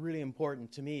really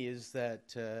important to me is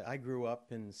that I grew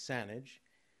up in Saanich.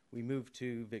 We moved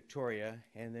to Victoria,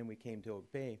 and then we came to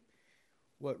Oak Bay.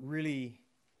 What really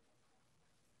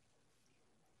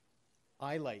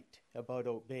I liked about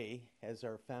Oak Bay as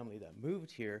our family that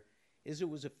moved here is it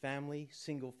was a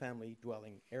single-family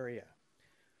dwelling area.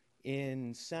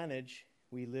 In Saanich,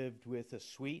 we lived with a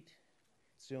suite.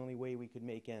 It's the only way we could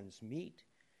make ends meet.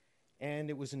 And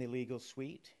it was an illegal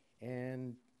suite,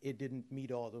 and it didn't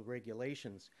meet all the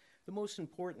regulations. The most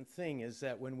important thing is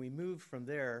that when we moved from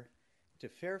there to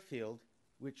Fairfield,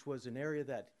 which was an area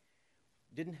that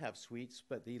didn't have suites,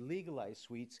 but the legalized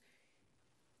suites,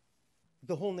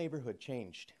 the whole neighborhood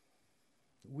changed.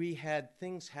 We had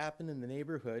things happen in the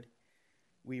neighborhood.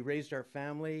 We raised our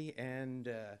family, and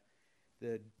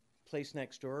the place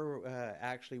next door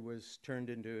actually was turned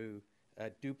into a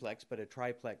duplex, but a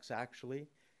triplex actually.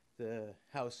 The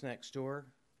house next door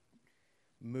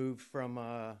moved from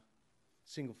a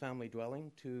single-family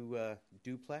dwelling to a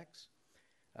duplex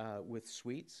with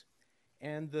suites.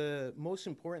 And the most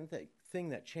important thing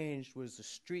that changed was the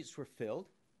streets were filled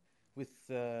with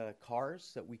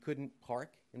cars that we couldn't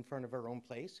park in front of our own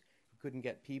place. We couldn't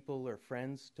get people or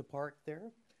friends to park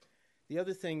there. The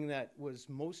other thing that was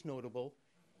most notable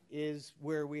is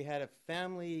where we had a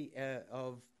family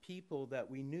of people that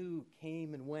we knew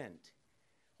came and went.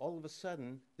 All of a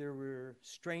sudden, there were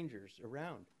strangers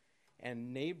around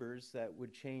and neighbors that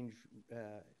would change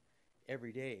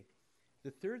every day.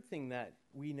 The third thing that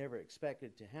we never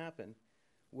expected to happen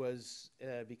was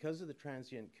because of the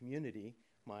transient community,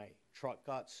 my truck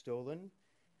got stolen,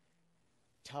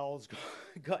 towels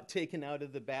got taken out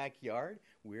of the backyard,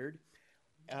 weird.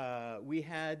 We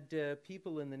had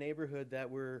people in the neighborhood that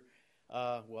were,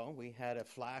 we had a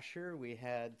flasher, we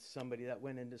had somebody that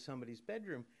went into somebody's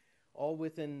bedroom, all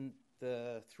within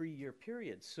the 3-year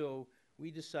period. So we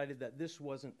decided that this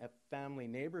wasn't a family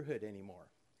neighborhood anymore.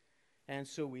 And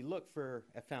so we looked for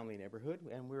a family neighborhood,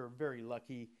 and we were very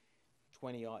lucky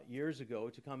 20-odd years ago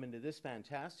to come into this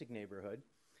fantastic neighborhood.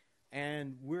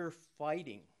 And we're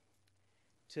fighting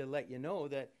to let you know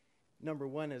that, number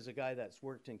one, as a guy that's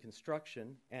worked in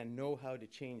construction and know how to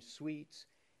change suites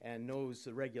and knows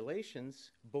the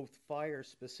regulations, both fire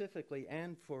specifically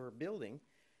and for building,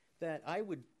 that I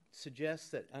would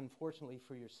suggest that, unfortunately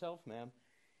for yourself, ma'am,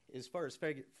 as far as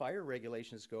fire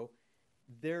regulations go,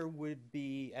 there would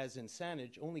be, as in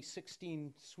Saanich, only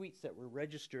 16 suites that were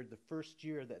registered the first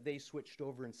year that they switched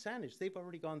over in Saanich. They've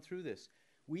already gone through this.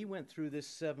 We went through this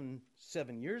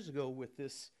seven years ago with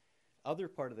this other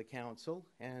part of the council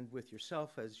and with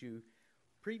yourself, as you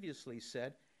previously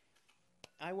said.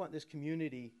 I want this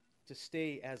community to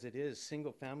stay as it is,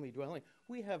 single-family dwelling.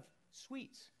 We have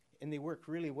suites, and they work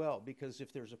really well because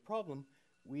if there's a problem,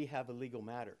 we have a legal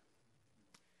matter.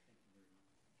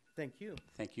 Thank you.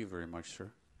 Thank you very much,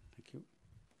 sir. Thank you.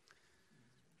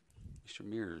 Mr.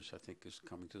 Mears, I think, is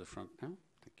coming to the front now.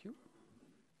 Thank you.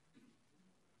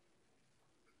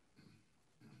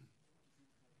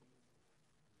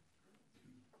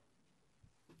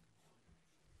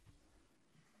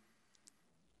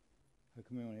 How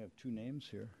come we only have two names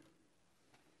here?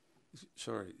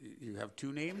 Sorry, you have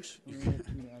two names? We only have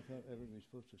two, I thought everybody was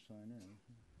supposed to sign in.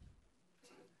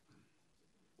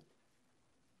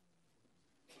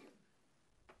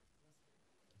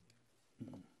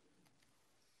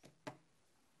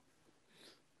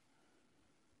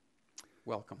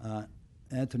 Welcome.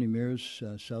 Anthony Mears,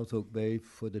 South Oak Bay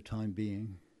for the time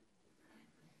being.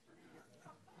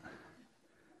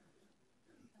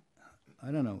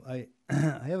 I don't know. I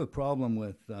have a problem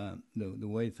with the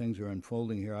way things are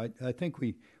unfolding here. I think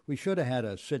we should have had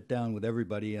a sit down with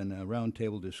everybody and a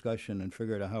roundtable discussion and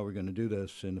figure out how we're going to do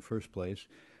this in the first place.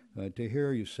 To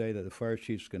hear you say that the fire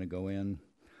chief's going to go in,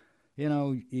 you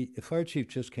know, the fire chief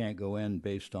just can't go in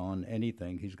based on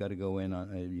anything. He's got to go in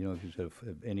on, you know, if he's got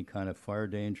any kind of fire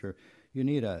danger. You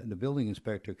need the building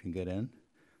inspector can get in.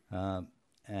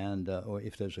 And or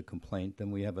if there's a complaint,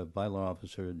 then we have a bylaw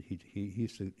officer.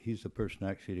 He's the person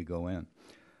actually to go in.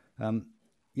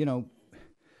 You know,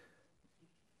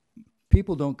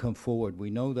 people don't come forward.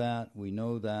 We know that. We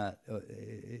know that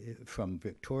from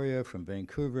Victoria, from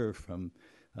Vancouver, from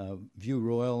View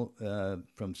Royal,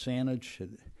 from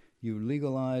Saanich. You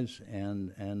legalize,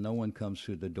 and no one comes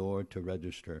through the door to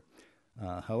register.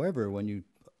 However, when you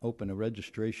open a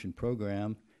registration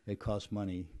program, it costs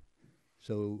money.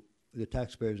 So the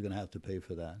taxpayer is going to have to pay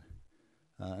for that.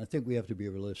 I think we have to be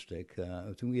realistic.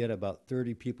 I think we had about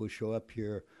 30 people show up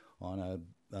here on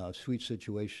a suite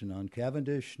situation on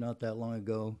Cavendish not that long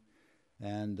ago,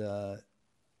 and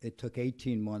it took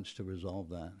 18 months to resolve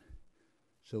that.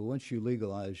 So once you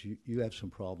legalize, you have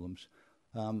some problems.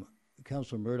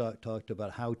 Councillor Murdoch talked about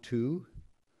how to.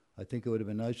 I think it would have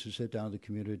been nice to sit down with the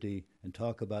community and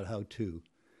talk about how to,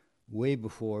 way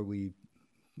before we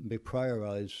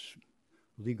prioritize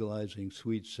legalizing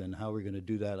suites and how we're going to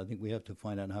do that. I think we have to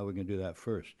find out how we're going to do that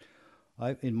first.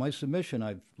 In my submission,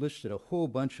 I've listed a whole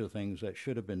bunch of things that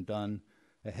should have been done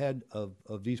ahead of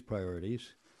these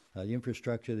priorities. The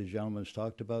infrastructure, the gentleman's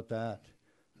talked about that.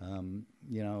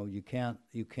 You know, you can't,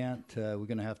 we're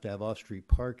going to have off-street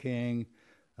parking.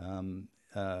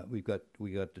 We got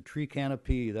the tree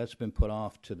canopy that's been put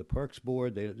off to the Parks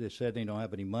Board. They said they don't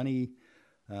have any money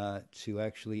to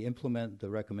actually implement the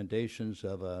recommendations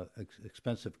of a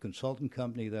expensive consultant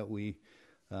company that we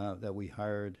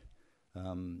hired.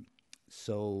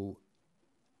 So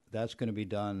that's going to be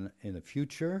done in the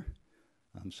future.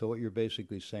 So what you're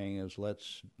basically saying is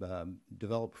let's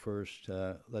develop first,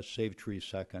 let's save trees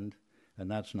second, and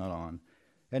that's not on.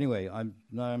 Anyway, I'm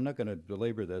not going to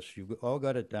belabor this. You've all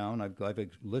got it down. I've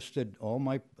listed all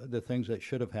the things that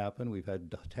should have happened. We've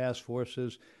had task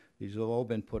forces. These have all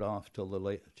been put off till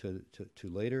to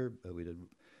later. We did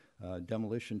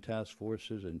demolition task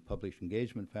forces and public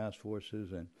engagement task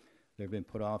forces, and they've been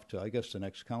put off to, I guess, the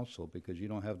next council because you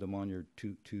don't have them on your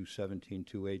 217,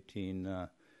 218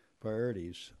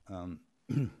 priorities.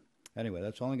 Anyway,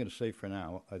 that's all I'm going to say for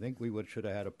now. I think we should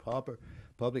have had a proper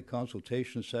public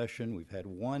consultation session. We've had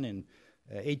one in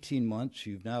 18 months.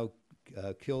 You've now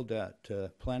killed that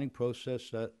planning process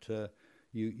that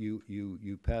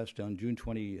you passed on June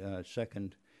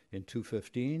 22nd in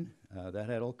 2015. That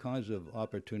had all kinds of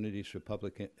opportunities for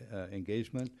public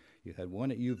engagement. You had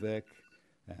one at UVic,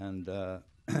 and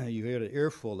you had an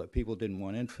earful that people didn't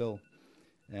want infill,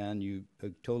 and you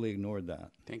totally ignored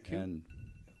that. Thank you. And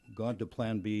gone to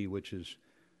Plan B, which is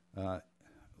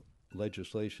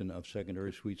legislation of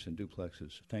secondary suites and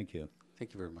duplexes. Thank you.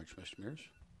 Thank you very much, Mr. Mears.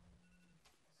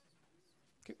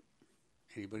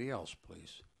 Anybody else,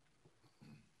 please?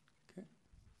 Okay.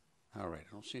 All right.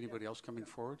 I don't see anybody else coming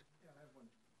forward.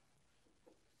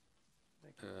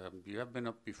 You have been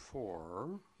up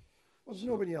before. Well, there's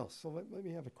nobody else, so let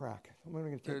me have a crack. I'm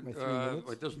only going to take my 3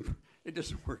 minutes. It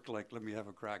doesn't work like let me have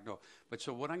a crack. No. But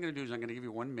so what I'm going to do is I'm going to give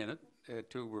you 1 minute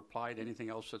to reply to anything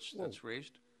else that's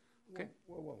raised. Okay.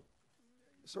 Whoa.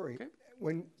 Sorry. Okay.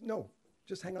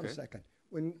 Just hang on a Okay. second.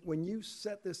 When you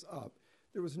set this up,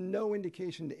 there was no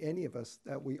indication to any of us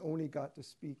that we only got to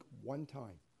speak one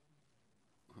time.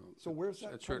 So where's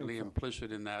that It's certainly coming from?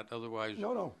 implicit in that. Otherwise,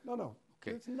 No.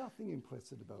 Okay. There's nothing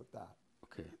implicit about that.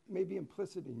 okay. It may be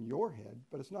implicit in your head,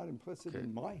 but it's not implicit Okay.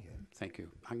 in my head. Thank you.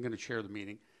 I'm going to chair the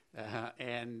meeting.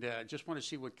 And just want to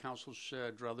see what council's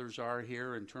druthers are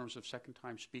here in terms of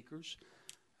second-time speakers.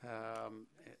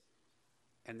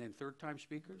 And then third-time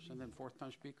speakers, and then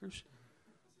fourth-time speakers.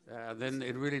 Then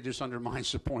it really just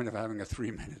undermines the point of having a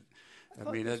 3 minute. I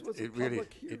mean, this was a it really,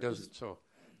 public hearing. it doesn't. So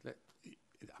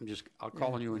I'll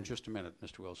call on you in just a minute,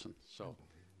 Mr. Wilson. So,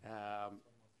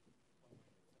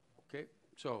 okay.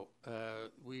 So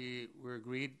we're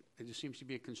agreed. There seems to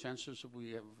be a consensus that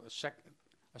we have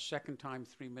a second time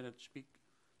 3 minute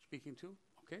speaking to.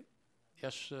 Okay.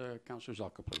 Yes, Councillor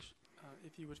Zalka, please.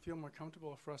 If you would feel more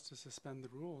comfortable for us to suspend the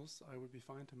rules, I would be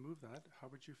fine to move that. How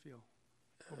would you feel?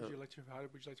 How would you like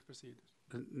to proceed?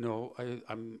 No,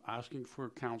 I'm asking for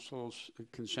council's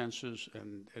consensus,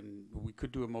 and we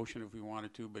could do a motion if we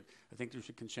wanted to, but I think there's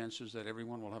a consensus that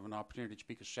everyone will have an opportunity to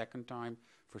speak a second time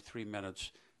for 3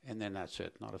 minutes, and then that's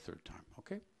it, not a third time.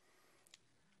 Okay?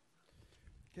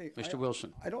 Okay, Mr.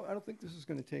 Wilson. I don't think this is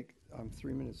going to take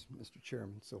 3 minutes, Mr.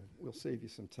 Chairman, so we'll save you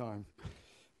some time.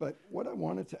 But what I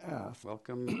wanted to ask...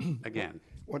 Welcome again.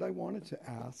 What I wanted to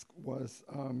ask was,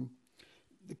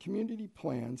 the community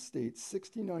plan states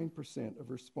 69% of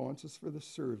responses for the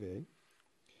survey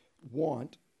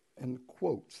want, and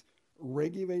quotes,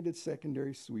 regulated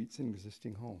secondary suites in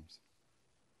existing homes.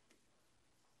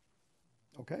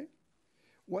 Okay?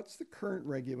 What's the current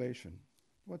regulation?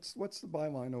 What's the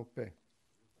bylaw in Oak Bay?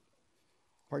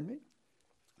 Pardon me?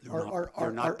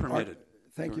 They're not permitted.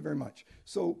 Thank you very much.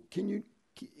 So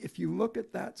if you look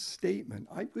at that statement,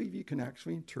 I believe you can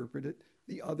actually interpret it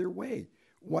the other way.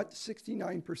 What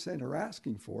 69% are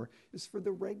asking for is for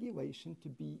the regulation to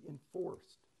be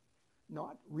enforced,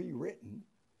 not rewritten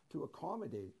to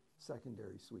accommodate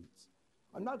secondary suites.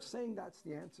 I'm not saying that's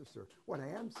the answer, sir. What I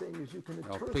am saying is you can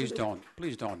interpret it.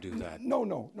 Please don't do that.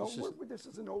 No. This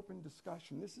is an open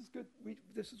discussion. This is good.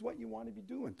 This is what you want to be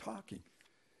doing, talking.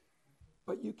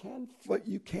 But you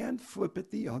can flip it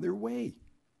the other way.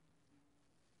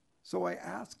 So I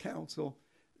ask council,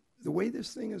 the way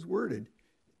this thing is worded,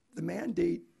 the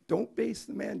mandate, don't base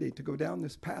the mandate to go down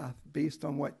this path based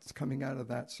on what's coming out of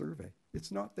that survey.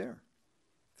 It's not there.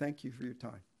 Thank you for your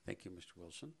time. Thank you, Mr.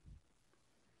 Wilson.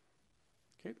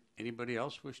 Okay. Anybody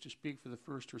else wish to speak for the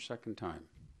first or second time?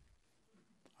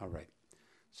 All right.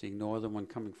 Seeing no other one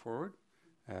coming forward,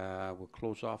 we'll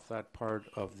close off that part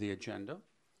of the agenda.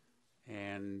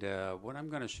 And what I'm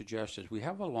going to suggest is we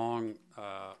have a long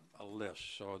a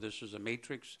list. So this is a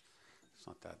matrix. It's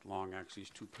not that long, actually.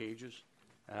 It's 2 pages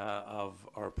of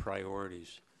our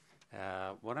priorities.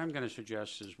 What I'm going to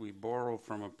suggest is we borrow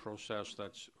from a process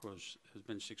that has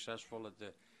been successful at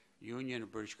the Union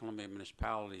of British Columbia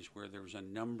Municipalities, where there was a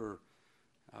number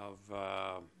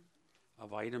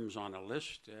of items on a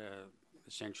list,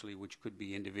 essentially, which could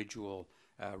be individual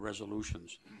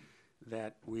resolutions,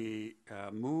 that we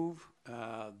move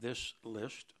this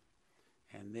list,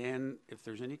 and then if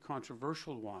there's any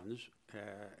controversial ones,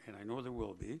 and I know there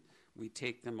will be, we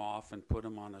take them off and put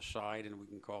them on a side, and we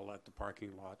can call that the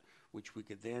parking lot, which we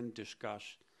could then discuss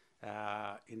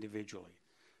individually.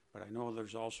 But I know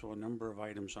there's also a number of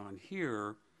items on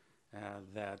here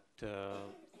that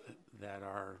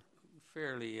are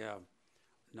fairly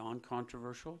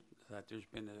non-controversial, that there's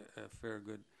been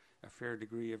a fair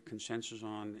degree of consensus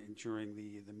on during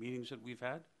the meetings that we've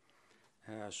had.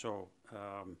 So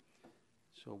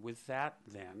with that,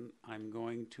 then, I'm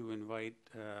going to invite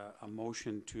a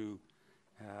motion to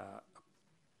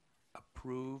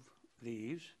approve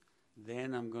these.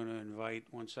 Then I'm going to invite,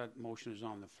 once that motion is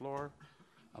on the floor,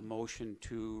 a motion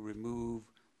to remove,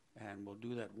 and we'll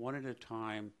do that one at a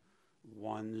time,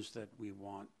 ones that we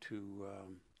want to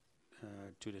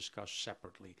discuss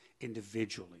separately,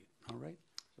 individually. All right?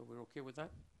 So we're okay with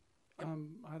that? Yep.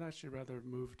 I'd actually rather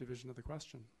move division of the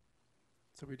question,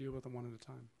 so we deal with them one at a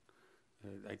time.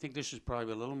 I think this is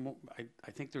probably a little more,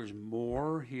 I think there's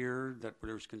more here that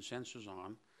there's consensus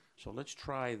on. So let's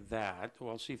try that.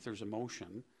 Well, I'll see if there's a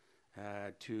motion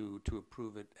to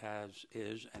approve it as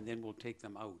is, and then we'll take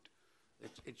them out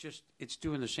it's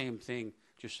doing the same thing,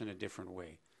 just in a different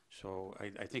way. So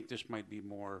I think this might be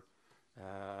more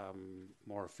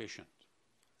efficient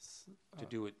to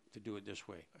do it this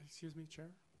way. Excuse me, Chair?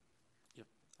 Yep.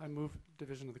 I move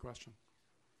division of the question.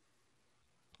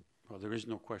 Well, there is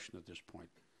no question at this point.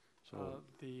 So,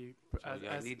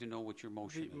 I need to know what your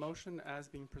motion is. The motion as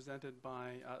being presented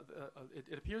by,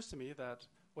 it appears to me that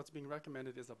what's being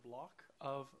recommended is a block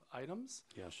of items.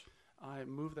 Yes. I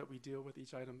move that we deal with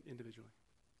each item individually.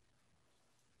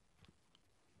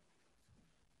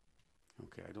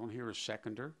 Okay, I don't hear a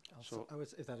seconder.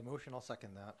 If that a motion, I'll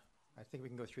second that. I think we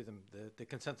can go through them, the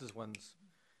consensus ones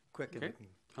quick, and Okay.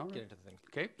 we can get into the things.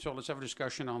 Okay, so let's have a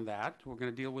discussion on that. We're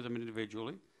going to deal with them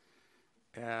individually,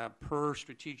 per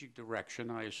strategic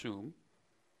direction, I assume,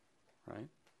 right?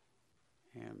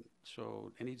 And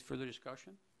so, any further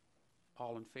discussion?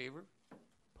 All in favor?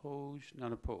 Opposed?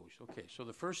 None opposed. Okay, so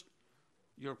the first,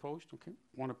 you're opposed? Okay,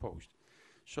 one opposed.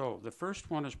 So the first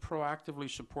one is proactively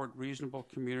support reasonable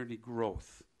community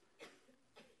growth.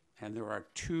 And there are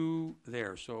two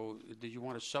there. So did you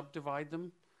want to subdivide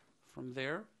them from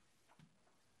there?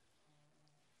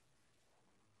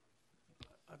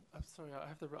 I'm sorry, I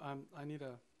have to,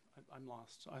 I'm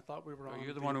lost. I thought we were on.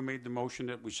 You're the one who made the motion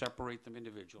that we separate them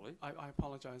individually. I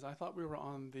apologize. I thought we were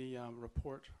on the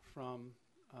report from,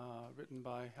 written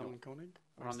by Helen Koenig.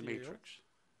 We're our on the CEO, matrix.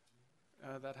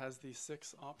 that has the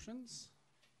 6 options.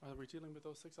 Are we dealing with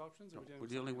those 6 options? Or No, are we we're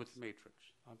dealing dealing with with the matrix.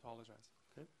 I apologize.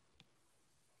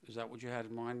 Is that what you had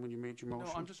in mind when you made your motion?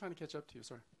 No, I'm just trying to catch up to you.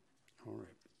 Sorry. All right.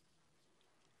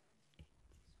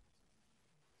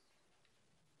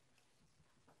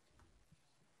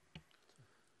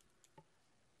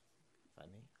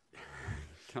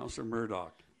 Councillor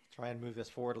Murdoch. Try and move this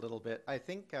forward a little bit. I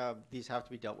think these have to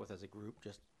be dealt with as a group,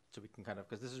 just so we can kind of,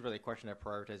 because this is really a question of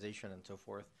prioritization and so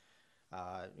forth,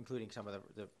 including some of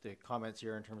the comments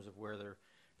here in terms of where their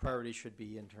priorities should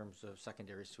be in terms of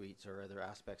secondary suites or other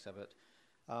aspects of it.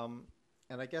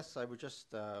 And I guess I would just,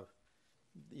 the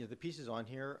pieces on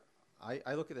here,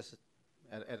 I look at this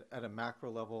at a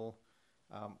macro level.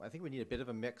 I think we need a bit of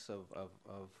a mix of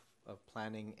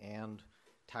planning and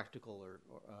tactical or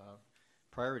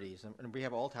priorities. And we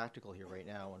have all tactical here right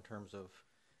now in terms of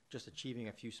just achieving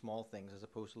a few small things as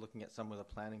opposed to looking at some of the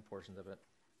planning portions of it.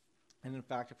 And in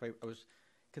fact, if I was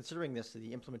considering this,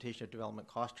 the implementation of development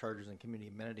cost charges and community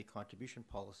amenity contribution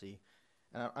policy,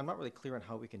 and I'm not really clear on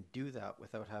how we can do that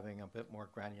without having a bit more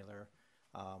granular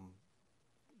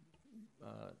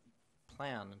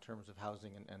plan in terms of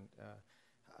housing and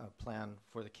plan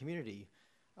for the community.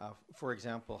 For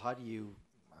example, how do you,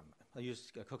 I'll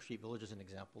use Cook Street Village as an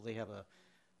example. They have a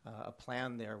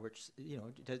plan there which,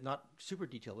 does not super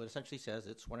detailed, but essentially says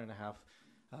it's 1.5,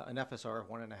 an FSR of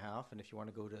 1.5, and if you want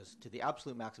to go to the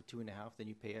absolute max of 2.5, then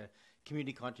you pay a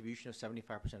community contribution of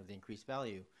 75% of the increased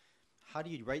value. How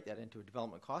do you write that into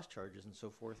development cost charges and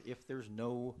so forth if there's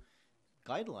no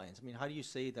guidelines? I mean, how do you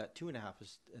say that 2.5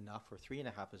 is enough or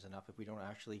 3.5 is enough if we don't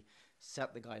actually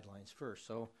set the guidelines first?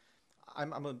 So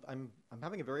I'm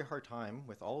having a very hard time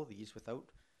with all of these without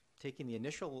taking the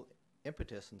initial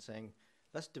impetus and saying,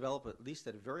 let's develop at least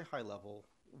at a very high level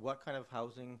what kind of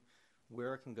housing,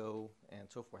 where it can go, and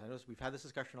so forth. I know we've had this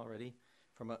discussion already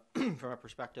from a from a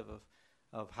perspective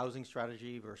of housing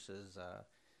strategy versus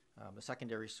the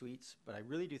secondary suites, but I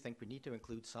really do think we need to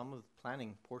include some of the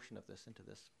planning portion of this into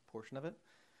this portion of it.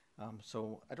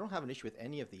 So I don't have an issue with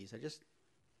any of these.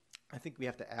 I think we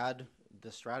have to add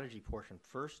the strategy portion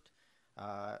first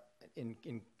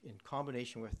in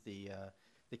combination with the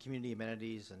community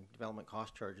amenities and development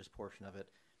cost charges portion of it,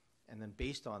 and then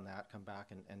based on that come back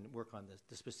and work on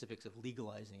the specifics of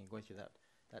legalizing and going through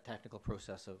that technical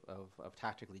process of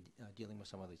tactically dealing with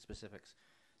some of the specifics.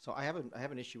 So I have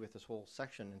an issue with this whole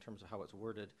section in terms of how it's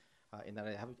worded, in that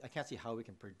I can't see how we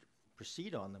can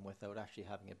proceed on them without actually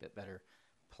having a bit better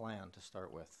plan to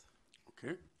start with.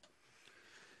 Okay.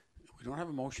 We don't have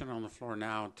a motion on the floor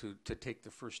now to take the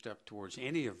first step towards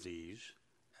any of these.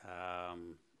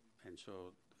 And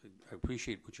so I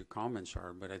appreciate what your comments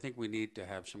are, but I think we need to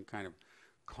have some kind of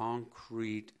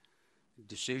concrete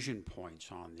decision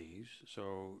points on these.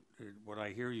 So what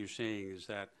I hear you saying is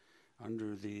that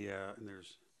under the, and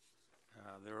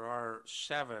there are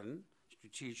 7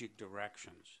 strategic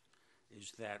directions,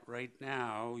 is that right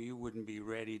now you wouldn't be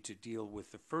ready to deal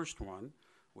with the first one,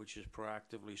 which is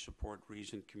proactively support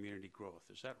reasoned community growth.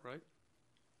 Is that right?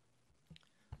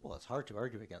 Well, it's hard to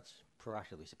argue against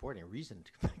proactively supporting reasoned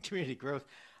community growth.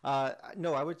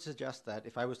 No, I would suggest that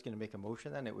if I was going to make a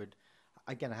motion, then it would,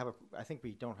 again, I think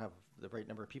we don't have the right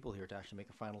number of people here to actually make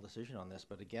a final decision on this.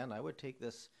 But again, I would take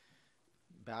this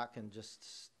back and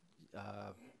just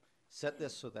set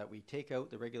this so that we take out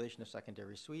the regulation of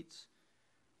secondary suites.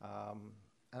 I'll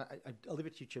leave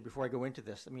it to you, Chair, before I go into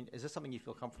this. I mean, is this something you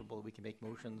feel comfortable that we can make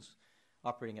motions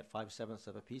operating at 5/7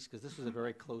 of a piece? Because this was a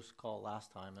very close call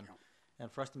last time,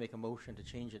 and for us to make a motion to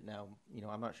change it now,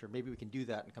 I'm not sure. Maybe we can do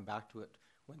that and come back to it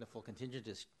when the full contingent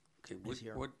is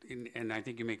here. And I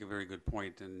think you make a very good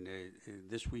point. And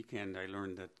this weekend, I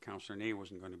learned that Councillor Ney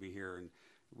wasn't going to be here, and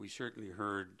we certainly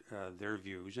heard their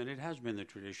views. And it has been the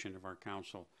tradition of our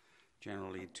council,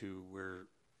 generally, to where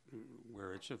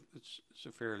it's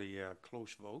a fairly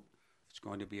close vote. It's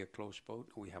going to be a close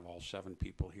vote. We have all 7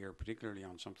 people here, particularly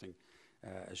on something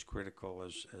as critical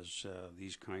as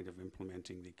these kind of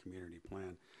implementing the community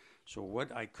plan. So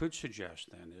what I could suggest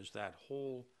then is that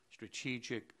whole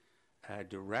strategic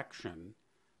direction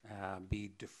be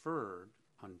deferred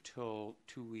until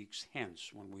 2 weeks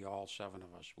hence, when we all 7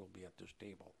 of us will be at this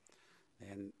table.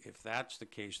 And if that's the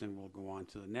case, then we'll go on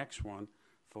to the next one,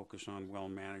 focus on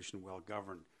well-managed and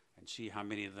well-governed, and see how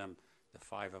many of them the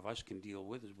 5 of us can deal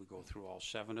with as we go through all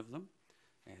 7 of them.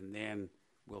 And then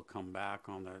we'll come back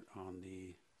on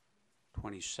the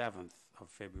 27th of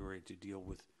February to deal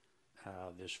with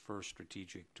this first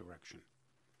strategic direction.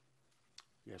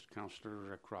 Yes,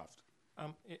 Councillor Croft.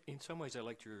 In some ways, I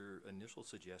liked your initial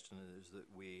suggestion is that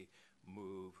we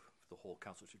move the whole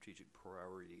council strategic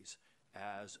priorities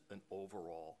as an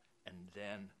overall, and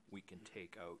then we can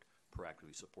take out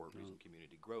proactively support recent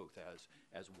community growth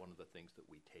as one of the things that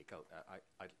we take out.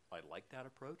 I like that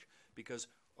approach, because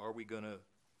are we going to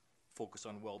focus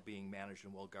on well-being managed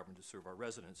and well-governed to serve our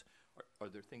residents? Are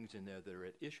there things in there that are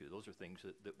at issue? Those are things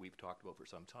that we've talked about for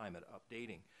some time at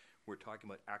updating. We're talking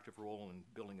about active role in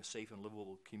building a safe and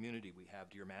livable community. We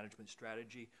have deer management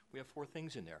strategy. We have 4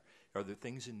 things in there. Are there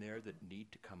things in there that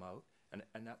need to come out?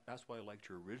 And that's why I liked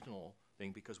your original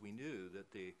thing, because we knew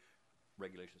that the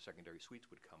regulation of secondary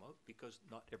suites would come out, because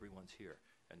not everyone's here,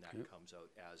 and that comes out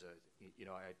as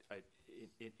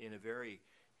in a very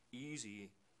easy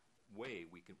way.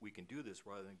 We can do this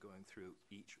rather than going through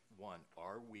each one.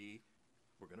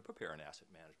 We're going to prepare an asset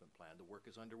management plan. The work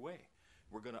is underway.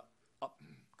 We're going to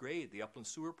upgrade the upland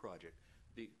sewer project,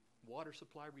 the water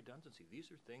supply redundancy.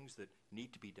 These are things that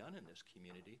need to be done in this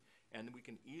community, and we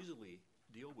can easily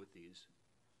deal with these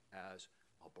as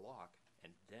a block.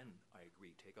 And then, I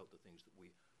agree, take out the things that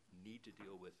we need to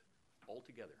deal with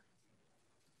altogether.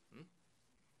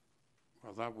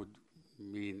 Well, that would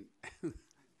mean,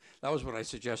 that was what I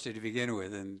suggested to begin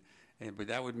with, but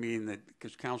that would mean that,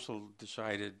 because council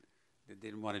decided that they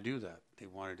didn't want to do that. They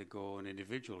wanted to go in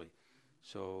individually.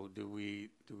 So do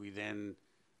we then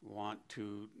want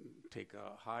to take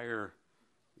a higher,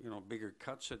 bigger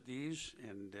cuts at these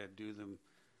and do them,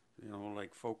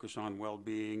 like focus on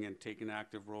well-being and take an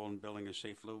active role in building a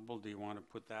safe, livable? Do you want to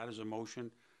put that as a motion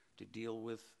to deal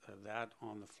with that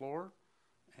on the floor?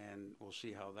 And we'll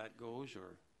see how that goes,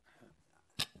 or?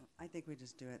 I think we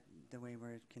just do it the way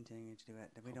we're continuing to do it,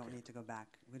 that we don't need to go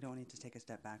back. We don't need to take a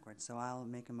step backwards. So I'll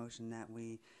make a motion that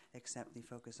we accept the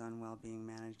focus on well-being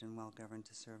managed and well-governed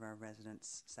to serve our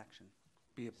residents section.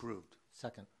 Be approved.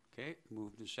 Second. Okay,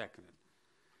 moved and seconded.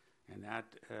 And that,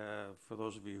 for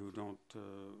those of you who don't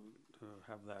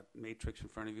have that matrix in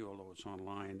front of you, although it's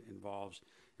online, involves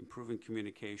improving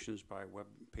communications by web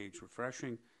page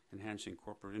refreshing, enhancing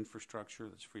corporate infrastructure,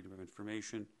 that's freedom of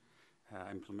information,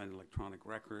 implement electronic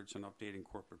records, and updating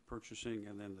corporate purchasing.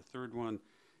 And then the third one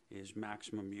is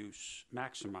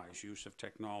maximize use of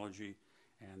technology,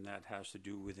 and that has to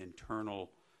do with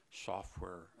internal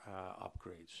software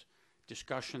upgrades.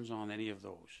 Discussions on any of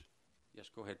those? Yes,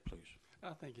 go ahead, please.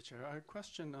 Thank you, Chair. A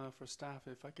question for staff,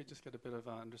 if I could just get a bit of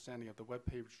understanding of the web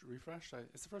page refresh.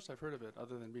 It's the first I've heard of it,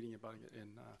 other than reading about it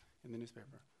in the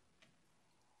newspaper.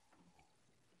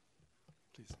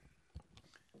 Please.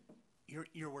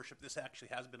 Your Worship, this actually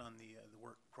has been on the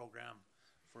work program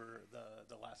for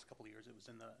the last couple of years. It was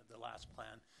in the last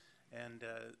plan, and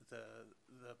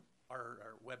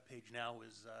our web page now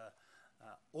is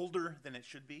older than it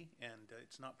should be, and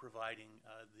it's not providing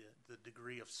the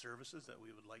degree of services that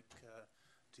we would like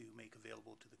to make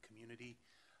available to the community.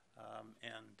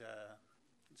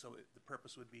 So the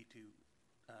purpose would be to,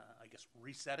 I guess,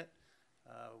 reset it.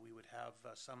 We would have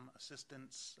some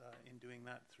assistance in doing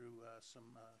that through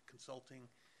some consulting,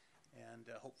 and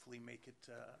hopefully make it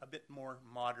a bit more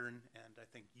modern and, I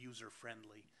think,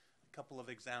 user-friendly. A couple of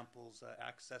examples: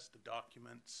 access to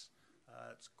documents.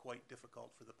 It's quite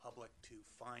difficult for the public to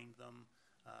find them.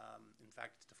 In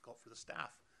fact, it's difficult for the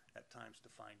staff at times to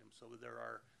find them. So there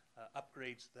are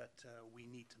upgrades that we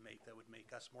need to make that would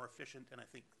make us more efficient, and I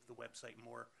think the website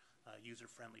more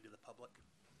user-friendly to the public.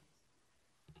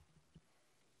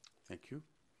 Thank you.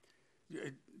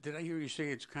 Did I hear you say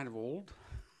it's kind of old?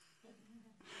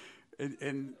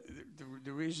 And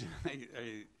the reason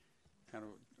I kind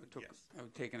of took, Yes. I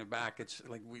was taken aback, it's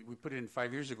like we put it in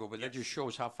 5 years ago, but that just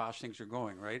shows how fast things are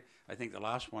going, right? I think the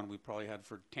last one we probably had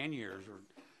for 10 years,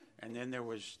 and then there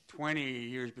was 20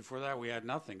 years before that we had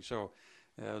nothing. So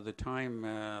the time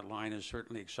line is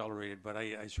certainly accelerated, but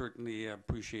I certainly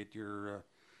appreciate your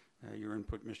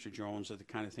input, Mr. Jones, of the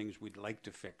kind of things we'd like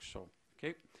to fix. So,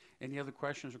 okay. Any other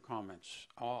questions or comments?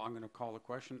 I'm going to call the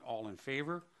question. All in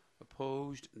favor?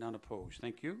 Opposed? None opposed.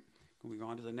 Thank you. Can we go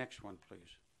on to the next one,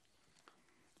 please?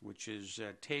 Which is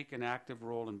take an active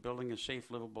role in building a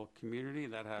safe, livable community.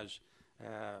 That has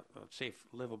safe,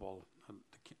 livable.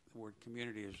 The word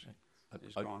community is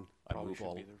gone. I Probably move should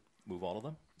all, be there. move all of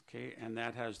them. Okay, and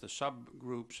that has the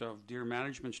subgroups of deer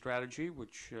management strategy,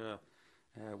 which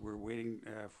we're waiting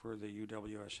for the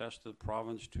UWSS, the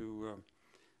province, to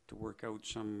work out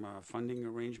some funding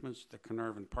arrangements. The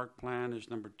Carnarvon Park Plan is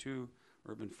number 2,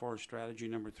 Urban Forest Strategy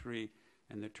number 3,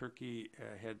 and the Turkey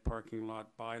Head Parking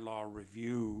Lot Bylaw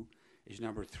Review is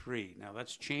number 3. Now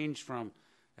that's changed from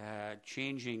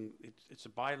changing, it's a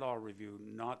bylaw review,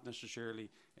 not necessarily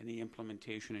any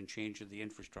implementation and change of the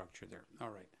infrastructure there. All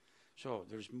right. So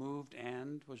there's moved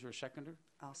and, was there a seconder?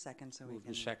 I'll second so Moved we can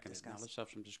and seconded. Now discuss. let's have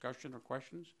some discussion or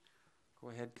questions. Go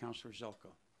ahead, Councillor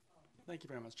Zelko. Thank you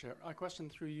very much, Chair. A question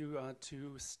through you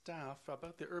to staff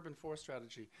about the urban forest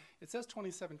strategy. It says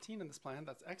 2017 in this plan.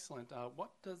 That's excellent. What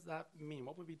does that mean?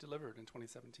 What will be delivered in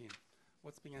 2017?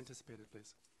 What's being anticipated,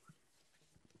 please?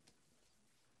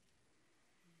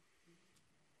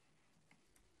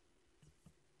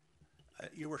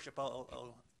 Your Worship,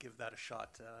 I'll give that a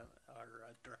shot.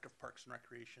 Our Director of Parks and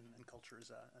Recreation and Culture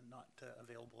is not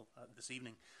available this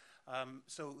evening.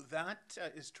 So that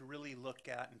is to really look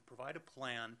at and provide a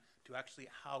plan to actually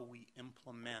how we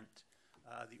implement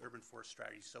the urban forest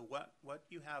strategy. So what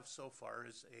you have so far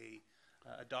is a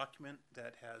document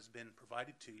that has been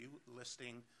provided to you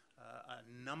listing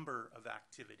a number of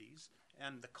activities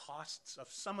and the costs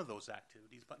of some of those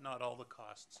activities, but not all the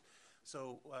costs.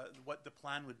 So what the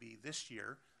plan would be this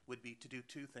year would be to do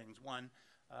 2 things. One,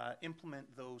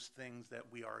 implement those things that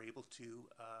we are able to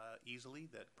easily,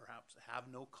 that perhaps have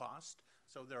no cost.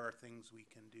 So there are things we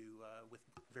can do with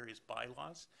various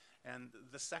bylaws. And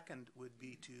the second would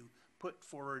be to put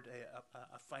forward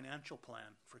a financial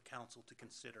plan for council to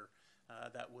consider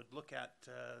that would look at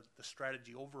the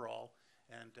strategy overall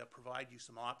and provide you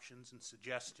some options and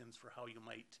suggestions for how you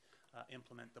might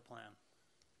implement the plan.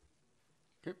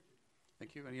 Okay.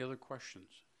 Thank you. Any other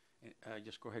questions?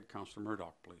 Just go ahead, Councillor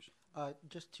Murdoch, please.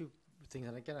 Just 2 things,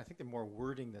 and again, I think they're more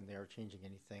wording than they are changing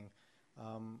anything.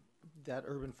 That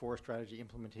urban forest strategy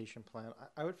implementation plan,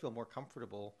 I would feel more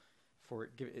comfortable for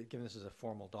it, given this is a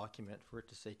formal document, for it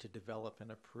to say to develop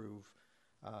and approve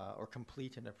or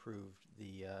complete and approve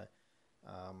the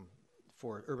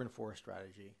for urban forest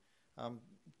strategy.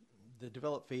 The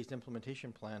develop phased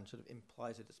implementation plan sort of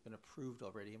implies that it's been approved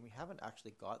already, and we haven't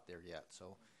actually got there yet.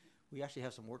 So we actually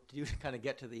have some work to do to kind of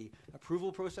get to the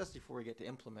approval process before we get to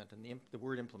implement. And the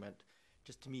word implement,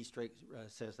 just to me,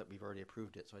 says that we've already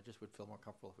approved it. So I just would feel more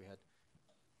comfortable if we had.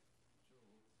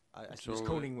 I see Ms.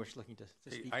 Koning was looking to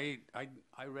speak. I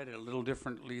read it a little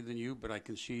differently than you, but I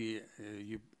can see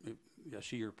I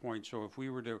see your point. So if we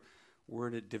were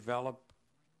to develop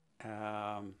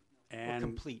and or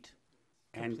complete.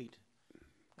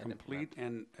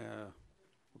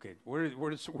 Okay, where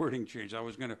does the wording change? I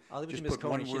was going to I'll leave it to just Ms. put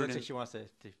one Koning. She word looks in. like she wants to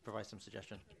provide some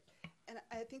suggestion. And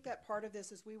I think that part of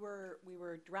this is we were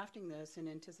drafting this in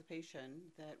anticipation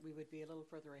that we would be a little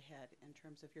further ahead in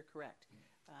terms of, you're correct,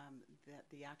 that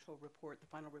the actual report, the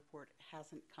final report,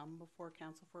 hasn't come before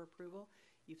council for approval.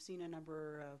 You've seen a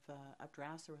number of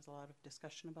drafts. There was a lot of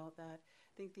discussion about that.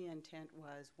 I think the intent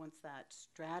was once that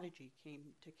strategy came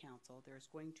to council, there's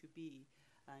going to be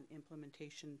an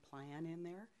implementation plan in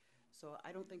there. So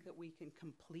I don't think that we can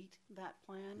complete that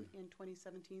plan in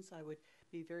 2017. So I would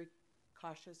be very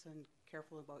cautious and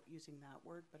careful about using that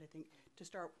word. But I think to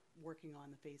start working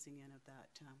on the phasing in of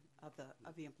that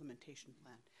of the implementation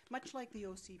plan, much like the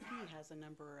OCP has a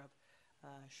number of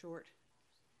short,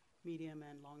 medium,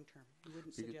 and long term. You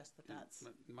wouldn't suggest that that's.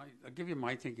 I'll give you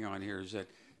my thinking on here is that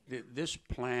this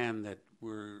plan that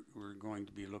we're going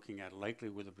to be looking at likely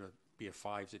would be a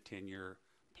 5 to 10 year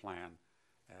plan.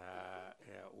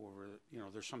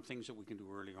 There's some things that we can do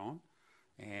early on,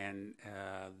 and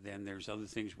then there's other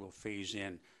things we'll phase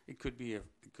in. It could be a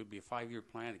 5-year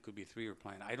plan. It could be a 3-year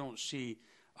plan. I don't see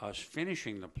us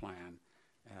finishing the plan,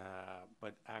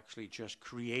 but actually just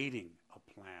creating a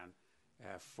plan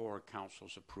for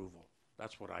council's approval.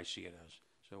 That's what I see it as.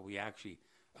 So we actually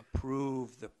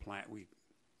approve the plan. We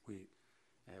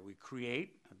We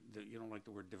create, you don't like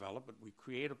the word develop, but we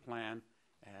create a plan,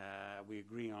 we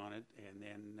agree on it, and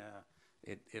then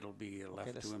it'll be left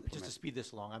to implement. Just to speed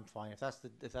this along, I'm fine. If that's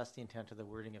the intent of the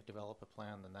wording of develop a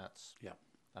plan, then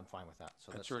I'm fine with that.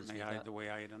 So That's certainly the way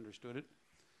I had understood it.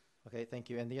 Okay, thank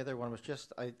you. And the other one was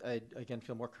just, I again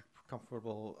feel more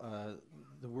comfortable,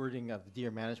 the wording of the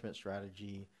deer management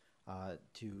strategy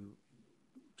to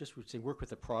just would say work with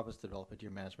the province to develop a deer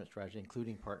management strategy,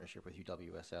 including partnership with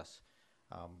UWSS.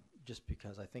 Just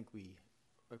because I think we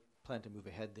plan to move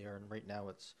ahead there, and right now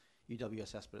it's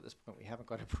UWSS, but at this point we haven't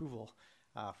got approval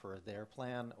for their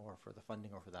plan or for the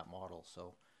funding or for that model.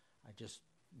 So I just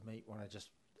might want to just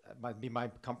might be my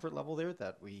comfort level there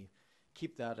that we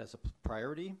keep that as a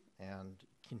priority and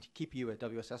can keep you at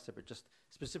WSS, but just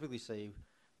specifically say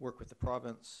work with the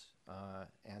province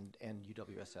and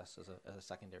UWSS as a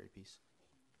secondary piece.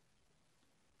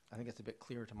 I think it's a bit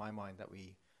clearer to my mind that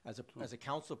we, as a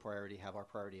council priority, have our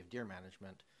priority of deer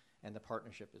management, and the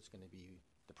partnership is going to be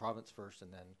the province first,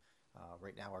 and then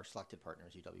right now our selected partner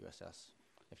is UWSS.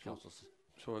 If council's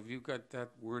So have you got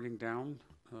that wording down?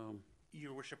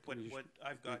 Your Worship, what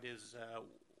I've got is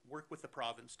work with the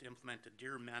province to implement a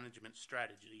deer management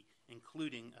strategy,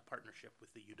 including a partnership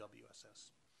with the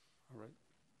UWSS. All right.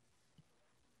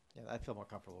 Yeah, I feel more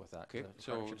comfortable with that. Okay,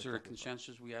 so is there a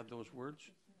consensus we add those words?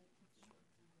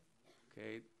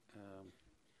 Okay,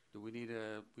 do we need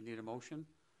a motion?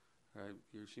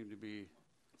 You seem to be...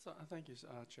 So, thank you,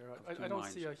 Chair. Of two I don't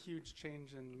minds. see a huge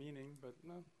change in meaning, but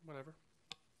no, whatever.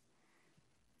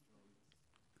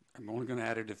 I'm only going to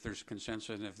add it if there's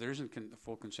consensus, and if there isn't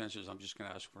full consensus, I'm just going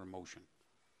to ask for a motion.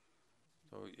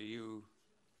 So are you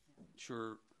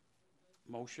sure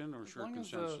motion or sure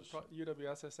consensus? As long as the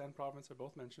UWSS and province are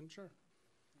both mentioned, sure.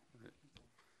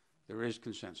 There is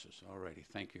consensus. All righty,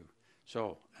 thank you.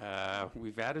 So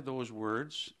we've added those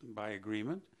words by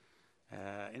agreement.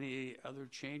 Any other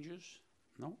changes?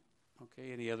 No?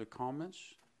 Okay, any other comments?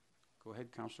 Go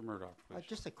ahead, Councillor Murdoch, please.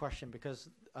 Just a question, because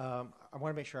I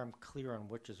want to make sure I'm clear on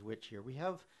which is which here. We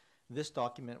have this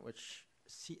document, which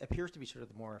appears to be sort of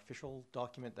the more official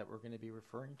document that we're going to be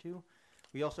referring to.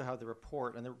 We also have the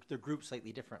report, and they're grouped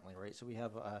slightly differently, right? So we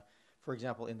have, for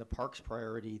example, in the parks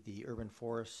priority, the urban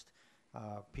forest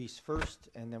piece first,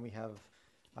 and then we have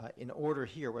in order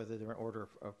here, whether they're in order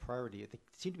of priority, they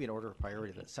seem to be in order of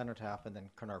priority, that's Cenotaph and then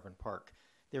Carnarvon Park.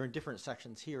 They're in different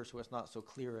sections here, so it's not so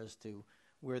clear as to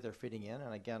where they're fitting in.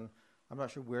 And again, I'm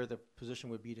not sure where the position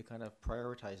would be to kind of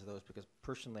prioritize those, because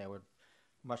personally I would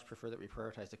much prefer that we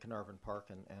prioritize the Carnarvon Park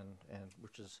and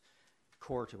which is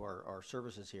core to our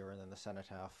services here, and then the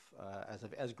Cenotaph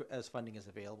as funding is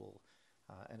available,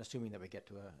 and assuming that we get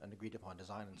to an agreed upon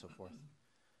design and so forth.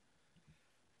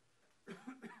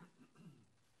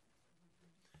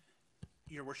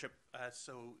 Your Worship,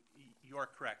 so you are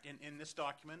correct. In this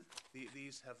document,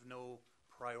 these have no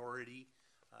priority.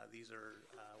 These are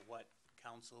what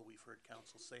we've heard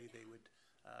council say they would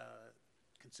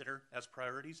consider as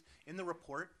priorities. In the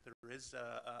report, there is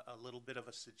a little bit of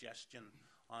a suggestion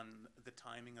on the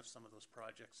timing of some of those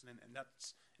projects, and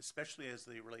that's especially as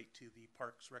they relate to the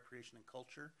Parks, Recreation and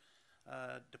Culture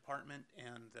Department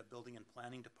and the Building and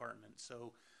Planning Department.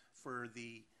 So for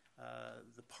the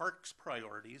parks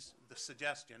priorities, the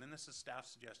suggestion, and this is staff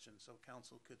suggestion, so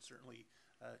council could certainly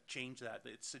change that.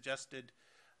 It's suggested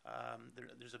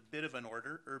there's a bit of an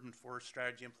order: urban forest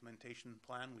strategy implementation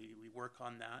plan. We work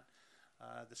on that.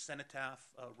 The Cenotaph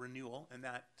renewal, and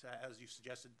that, as you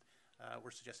suggested,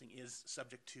 we're suggesting is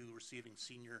subject to receiving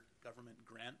senior government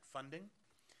grant funding.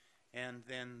 And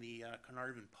then the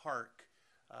Carnarvon Park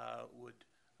would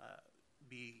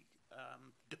be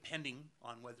depending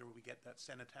on whether we get that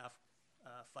Cenotaph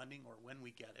funding or when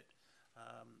we get it.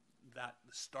 The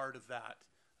start of that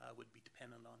would be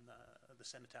dependent on the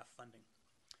Cenotaph funding.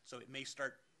 So it may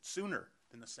start sooner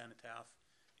than the Cenotaph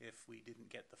if we didn't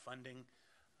get the funding.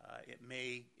 It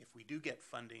may, if we do get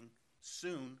funding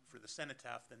soon for the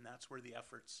Cenotaph, then that's where the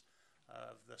efforts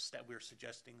of we're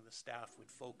suggesting the staff would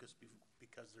focus,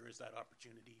 because there is that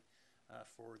opportunity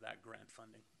for that grant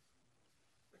funding.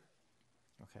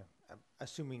 Okay.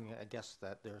 Assuming, I guess,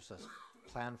 that there's a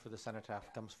plan for the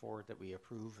Cenotaph comes forward that we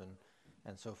approve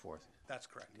and so forth. That's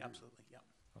correct. Absolutely. Yeah.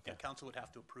 Okay. Yeah, council would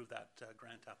have to approve that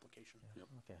grant application. Yeah.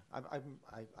 Yep. Okay.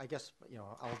 I guess,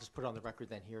 I'll just put on the record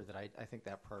then here that I think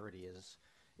that priority is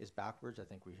backwards. I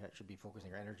think we should be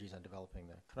focusing our energies on developing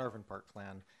the Carnarvon Park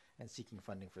plan and seeking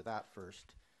funding for that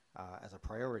first as a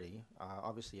priority.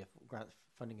 Obviously, if grant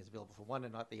funding is available for one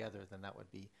and not the other, then that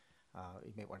would be,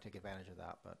 you may want to take advantage of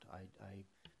that. But I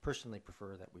personally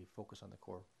prefer that we focus on the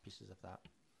core pieces of that.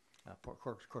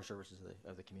 core services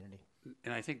of the community.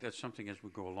 And I think that's something as we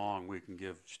go along, we can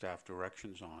give staff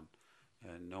directions on,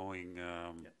 and knowing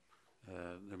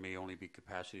there may only be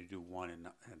capacity to do one,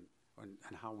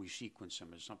 and how we sequence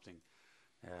them is something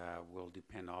will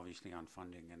depend obviously on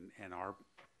funding and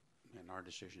our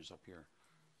decisions up here.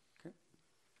 Okay.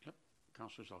 Yep.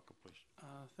 Councillor Zelka, please.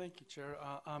 Thank you, Chair.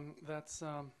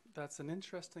 That's an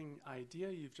interesting idea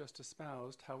you've just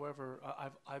espoused. However,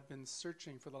 I've been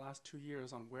searching for the last 2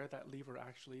 years on where that lever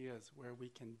actually is, where we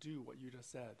can do what you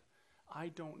just said. I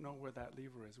don't know where that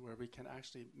lever is, where we can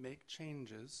actually make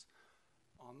changes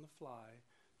on the fly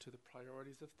to the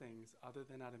priorities of things other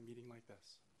than at a meeting like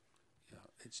this. Yeah,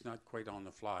 it's not quite on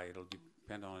the fly. It'll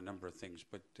depend on a number of things,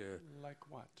 but like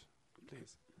what,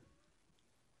 please?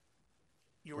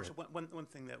 Your Worship, one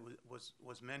thing that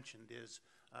was mentioned is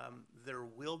there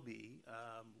will be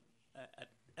at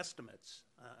estimates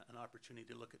an opportunity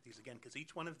to look at these again, because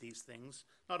each one of these things,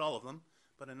 not all of them,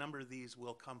 but a number of these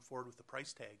will come forward with a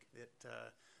price tag.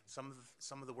 That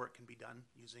some of the work can be done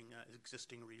using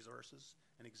existing resources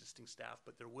and existing staff,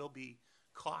 but there will be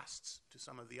costs to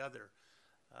some of the other.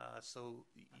 So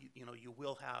you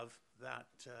will have that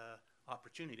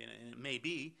opportunity, and it may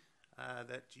be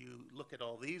that you look at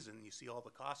all these and you see all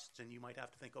the costs, and you might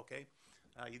have to think, okay,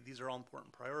 these are all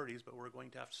important priorities, but we're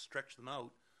going to have to stretch them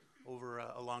out over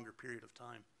a longer period of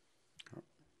time.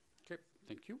 okay,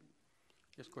 thank you.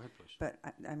 Yes, go ahead, please. But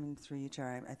I mean, through you,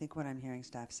 Chair, I think what I'm hearing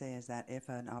staff say is that if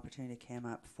an opportunity came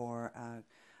up for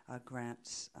a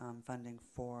grant funding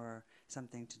for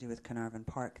something to do with Carnarvon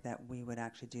Park, that we would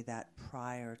actually do that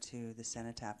prior to the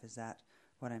cenotaph. Is that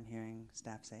what I'm hearing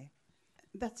staff say?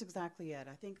 That's exactly it.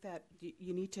 I think that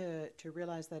you need to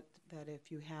realize that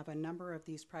if you have a number of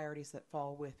these priorities that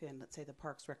fall within, let's say, the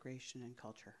Parks, Recreation, and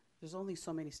Culture, there's only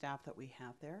so many staff that we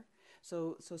have there.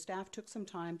 So staff took some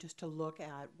time just to look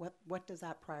at what does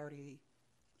that priority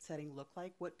setting look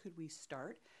like? What could we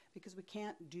start? Because we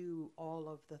can't do all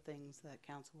of the things that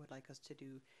council would like us to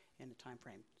do in a time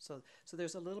frame. So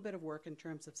there's a little bit of work in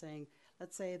terms of saying,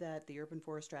 let's say that the urban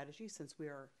forest strategy, since we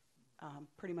are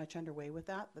pretty much underway with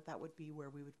that would be where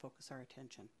we would focus our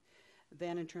attention.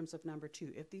 Then in terms of number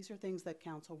 2, if these are things that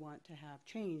council want to have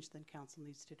changed, then council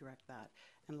needs to direct that.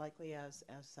 And likely, as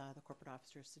the corporate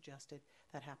officer suggested,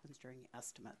 that happens during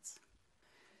estimates.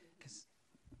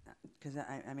 Because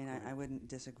I mean, I wouldn't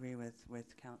disagree with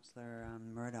Councillor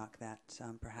Murdoch that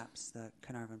perhaps the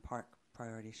Carnarvon Park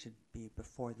priority should be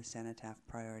before the cenotaph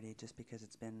priority, just because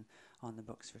it's been on the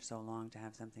books for so long to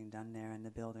have something done there, and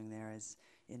the building there is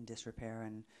in disrepair,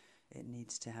 and it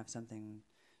needs to have something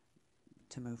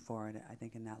to move forward, I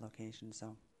think, in that location.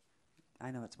 So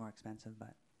I know it's more expensive,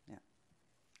 but yeah.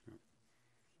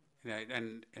 Yeah,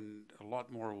 and a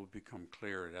lot more will become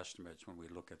clear at estimates when we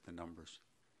look at the numbers.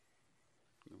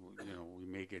 We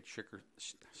may get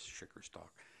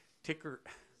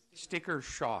sticker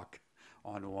shock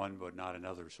on one, but not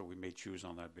another, so we may choose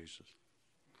on that basis.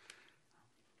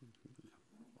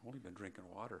 I've only been drinking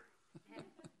water.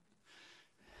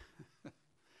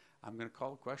 I'm going to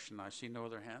call a question. I see no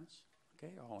other hands.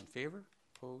 Okay, all in favor?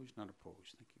 Opposed? None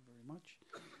opposed. Thank you very much.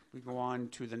 We go on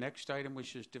to the next item,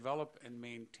 which is develop,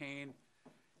 maintain,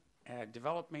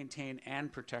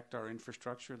 and protect our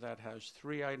infrastructure. That has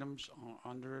 3 items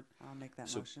under it. I'll make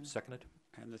that motion. Seconded.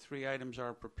 And the 3 items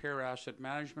are prepare asset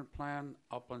management plan,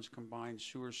 uplands combined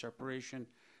sewer separation,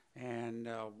 and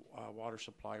water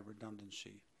supply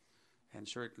redundancy. And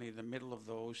certainly the middle of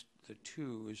those, the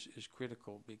 2 is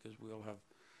critical, because we'll have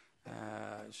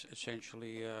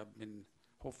essentially been,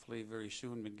 hopefully very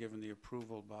soon, been given the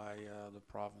approval by the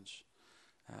province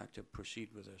to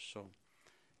proceed with this. So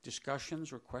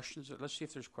discussions or questions? Let's see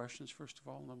if there's questions first of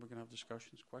all, and then we're going to have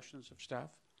discussions. Questions of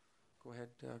staff? Go ahead,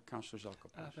 Councillor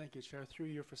Zelka, please. Thank you, Chair. Through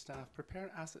you for staff.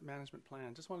 Prepare asset management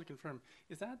plan. Just want to confirm,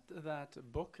 is that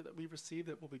book that we received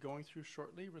that we'll be going through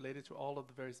shortly related to all of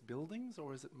the various buildings,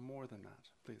 or is it more than that,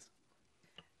 please?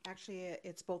 Actually,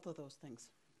 it's both of those things.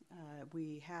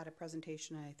 We had a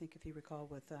presentation, I think, if you recall,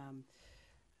 with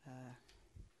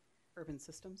Urban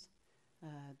Systems.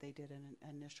 They did an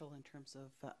initial in terms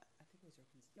of, I think it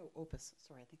was Opus.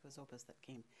 Sorry, I think it was Opus that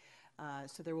came.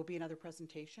 So there will be another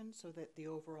presentation, so that the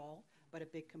overall, but a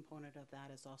big component of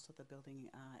that is also the building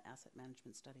asset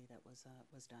management study that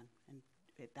was done, and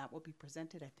that will be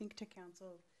presented, I think, to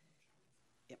council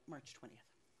March 20th.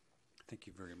 Thank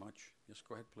you very much. Yes,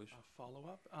 go ahead, please. Follow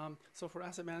up. So for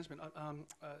asset management,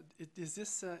 is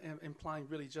this implying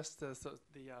really just the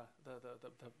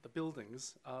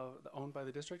buildings owned by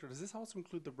the district, or does this also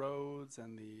include the roads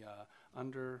and the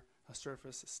under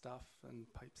surface stuff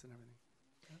and pipes and everything?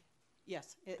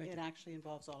 Yes, it actually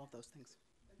involves all of those things.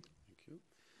 Thank you.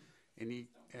 Any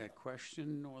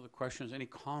question? No other questions? Any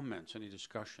comments? Any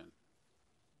discussion?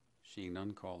 Seeing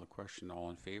none, call the question. All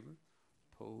in favor?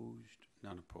 Opposed?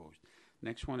 None opposed.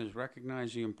 Next one is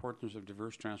recognize the importance of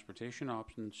diverse transportation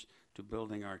options to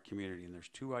building our community. And there's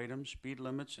two items, speed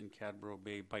limits and Cadboro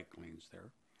Bay bike lanes there.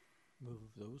 Move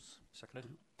those. Seconded.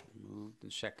 Moved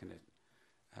and seconded.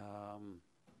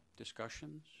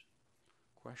 Discussions?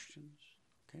 Questions?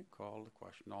 Okay, call the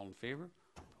question. All in favor?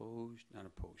 Opposed? None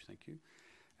opposed. Thank you.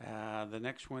 The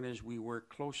next one is we work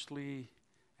closely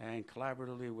and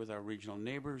collaboratively with our regional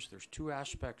neighbors. There's two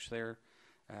aspects there.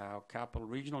 Capital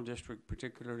Regional District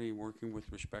particularly working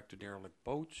with respect to derelict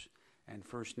boats, and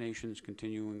First Nations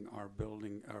continuing our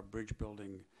bridge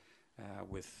building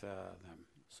with them.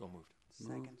 So moved.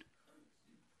 Second. Moved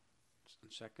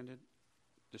and seconded.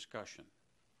 Discussion.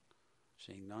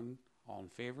 Seeing none, all in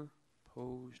favor?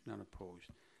 Opposed? None opposed.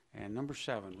 And number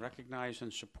 7, recognize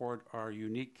and support our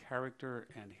unique character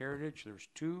and heritage. There's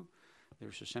two.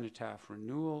 There's a cenotaph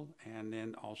renewal, and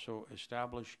then also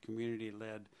establish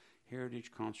community-led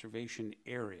heritage conservation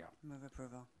area. Move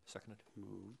approval. Seconded.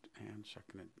 Moved and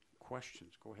seconded.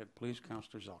 Questions? Go ahead, please,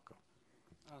 Councillor Zelko.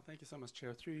 Thank you so much,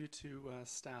 Chair. Through you to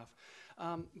staff.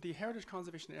 The Heritage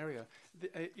Conservation Area,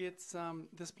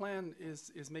 this plan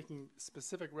is making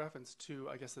specific reference to,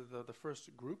 I guess, the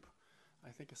first group. I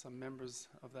think some members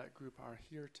of that group are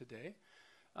here today.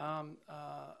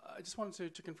 I just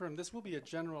wanted to confirm, this will be a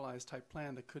generalized type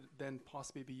plan that could then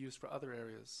possibly be used for other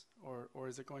areas, or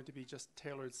is it going to be just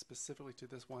tailored specifically to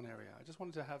this one area? I just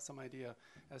wanted to have some idea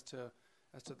as to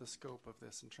the scope of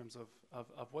this in terms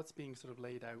of what's being sort of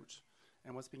laid out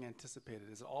and what's being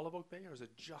anticipated. Is it all of Oak Bay, or is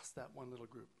it just that one little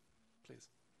group? Please.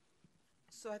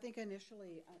 So I think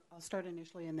initially, I'll start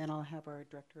initially, and then I'll have our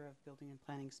Director of Building and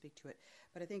Planning speak to it.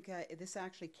 But I think this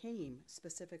actually came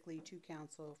specifically to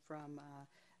Council from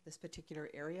this particular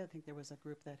area. I think there was a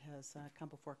group that has come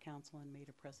before Council and made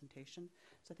a presentation.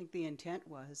 So I think the intent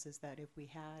is that if we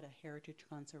had a heritage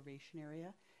conservation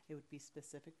area, it would be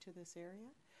specific to this area.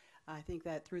 I think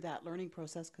that through that learning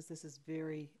process, because this is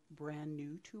very brand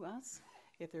new to us,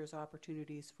 if there's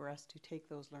opportunities for us to take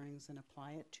those learnings and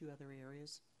apply it to other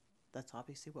areas, that's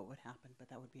obviously what would happen, but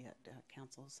that would be at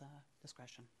Council's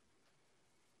discretion.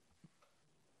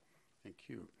 Thank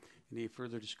you. Any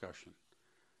further discussion?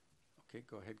 Okay,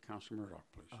 go ahead, Councillor Murdoch,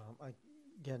 please.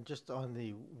 Again, just on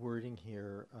the wording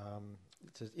here,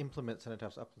 it says implement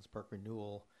Cenotaph's Uplands Park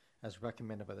renewal as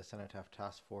recommended by the Cenotaph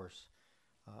Task Force.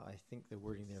 I think the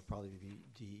wording there probably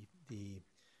be the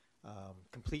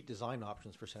complete design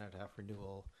options for Cenotaph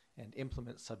renewal and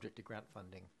implement subject to grant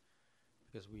funding,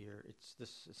 because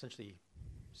this essentially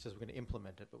says we're going to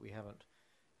implement it, but we haven't.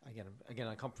 Again,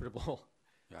 I'm comfortable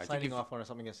signing off on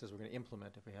something that says we're going to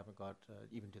implement if we haven't got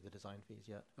even to the design phase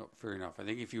yet. Oh, fair enough. I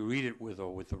think if you read it with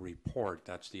the report,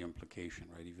 that's the implication,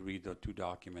 right? If you read the two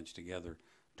documents together,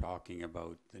 talking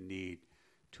about the need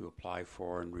to apply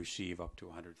for and receive up to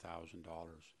 $100,000.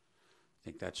 I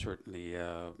think that's certainly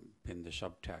been the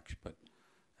subtext, but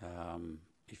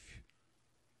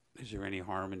is there any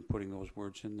harm in putting those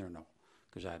words in there? No,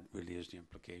 because that really is the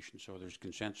implication. So there's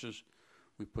consensus.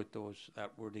 We put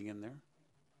that wording in there.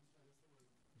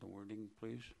 The wording,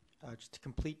 please. Just to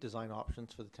complete design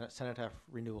options for the Cenotaph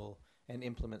renewal and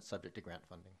implement subject to grant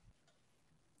funding.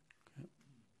 Okay,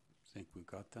 I think we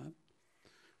got that.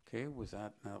 Okay, with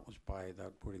that,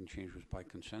 that wording change was by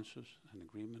consensus and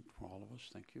agreement for all of us.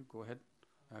 Thank you. Go ahead,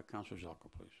 Councillor Zelko,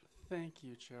 please. Thank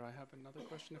you, Chair. I have another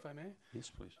question, if I may. Yes,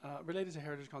 please. Related to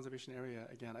Heritage Conservation Area,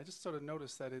 again, I just sort of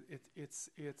noticed that it's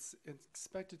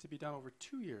expected to be done over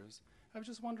 2 years. I was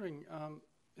just wondering,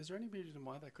 is there any reason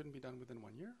why that couldn't be done within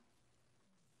 1 year?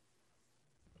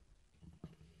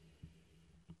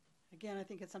 Again, I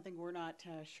think it's something we're not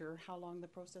sure how long the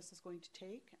process is going to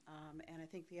take. And I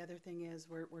think the other thing is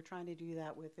we're trying to do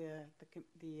that with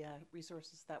the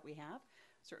resources that we have.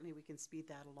 Certainly we can speed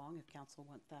that along if Council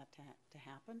wants that to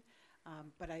happen.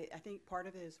 But I think part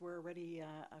of it is we're already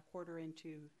a quarter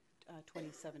into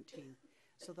 2017.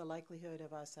 So the likelihood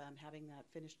of us having that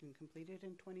finished and completed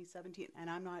in 2017, and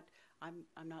I'm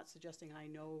not suggesting I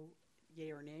know yay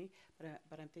or nay,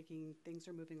 but I'm thinking things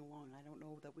are moving along. I don't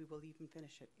know that we will even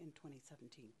finish it in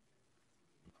 2017.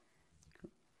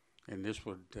 And this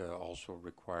would also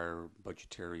require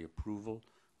budgetary approval,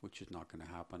 which is not going to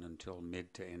happen until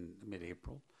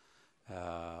mid-April.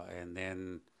 And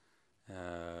then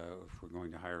if we're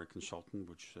going to hire a consultant,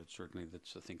 which certainly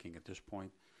that's the thinking at this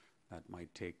point, that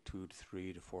might take 2 to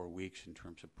 3 to 4 weeks in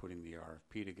terms of putting the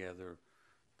RFP together.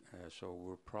 So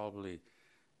we're probably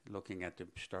looking at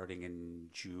starting in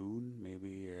June,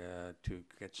 maybe, to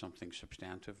get something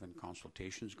substantive and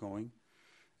consultations going.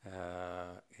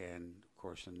 And of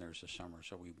course, then there's the summer,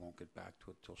 so we won't get back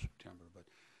to it till September. But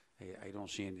I don't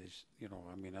see any,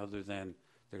 I mean, other than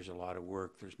there's a lot of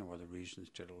work, there's no other reasons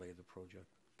to delay the project.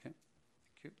 Okay,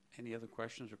 thank you. Any other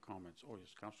questions or comments? Oh, yes,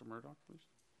 Councillor Murdoch, please.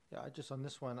 Yeah, just on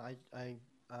this one,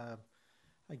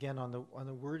 again, on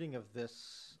the wording of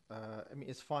this, I mean,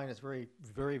 it's fine. It's very,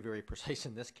 very, very precise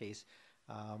in this case.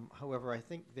 However, I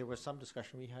think there was some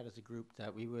discussion we had as a group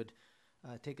that we would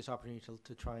take this opportunity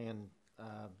to try and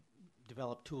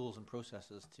develop tools and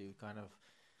processes to kind of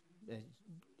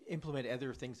implement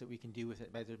other things that we can do with it,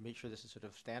 either make sure this is sort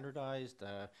of standardized,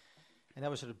 and that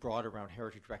was sort of broad around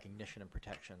heritage recognition and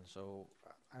protection. So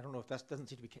I don't know if that doesn't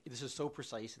seem to be, this is so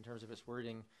precise in terms of its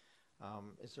wording.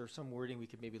 Is there some wording we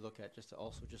could maybe look at just to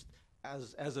also just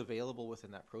as available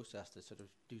within that process to sort of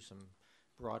do some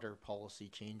broader policy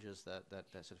changes that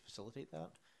sort of facilitate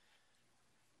that?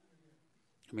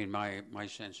 I mean, my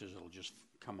sense is it'll just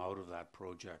come out of that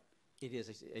project. It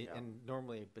is, and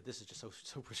normally, but this is just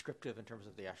so prescriptive in terms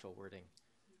of the actual wording.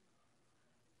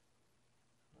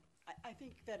 I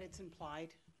think that it's implied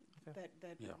that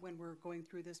when we're going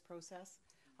through this process,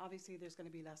 obviously there's going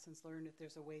to be lessons learned if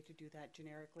there's a way to do that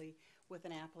generically with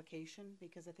an application,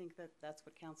 because I think that's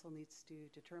what council needs to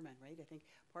determine, right? I think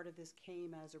part of this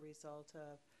came as a result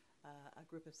of a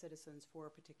group of citizens for a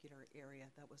particular area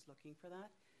that was looking for that.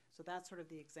 So that's sort of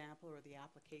the example or the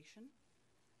application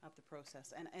of the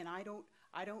process. And I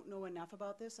don't know enough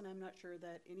about this, and I'm not sure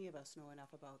that any of us know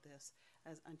enough about this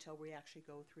until we actually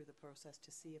go through the process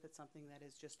to see if it's something that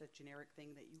is just a generic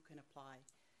thing that you can apply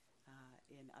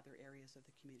in other areas of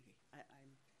the community.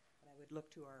 I would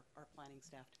look to our planning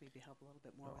staff to maybe help a little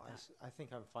bit more with that. I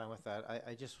think I'm fine with that.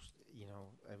 I just,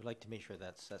 I would like to make sure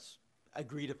that's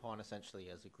agreed upon essentially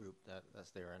as a group that's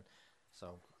there. And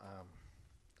so,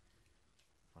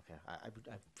 okay,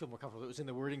 I feel more comfortable. It was in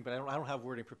the wording, but I don't have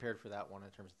wording prepared for that one in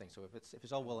terms of things. So if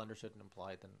it's all well understood and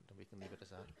implied, then we can leave it as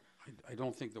that. I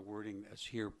don't think the wording that's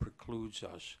here precludes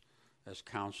us as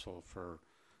council for,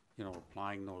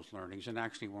 applying those learnings. And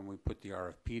actually, when we put the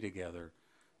RFP together,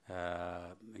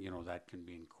 that can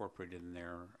be incorporated in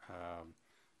there.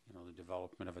 The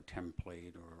development of a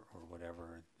template or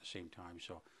whatever at the same time.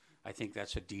 So I think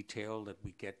that's a detail that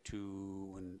we get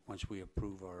to once we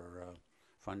approve our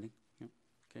funding.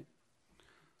 Okay.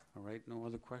 All right. No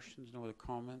other questions? No other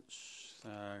comments?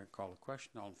 Call a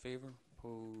question. All in favor?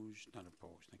 Opposed? None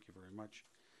opposed. Thank you very much.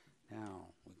 Now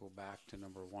we go back to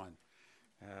number 1.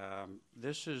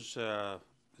 This is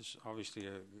obviously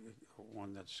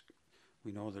one that's,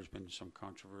 we know there's been some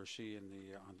controversy in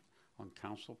on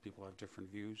council. People have different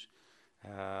views,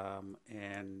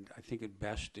 and I think it's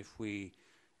best if we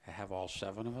have all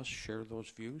 7 of us share those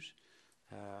views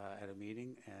at a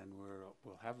meeting, and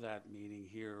we'll have that meeting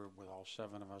here with all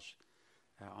 7 of us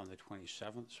on the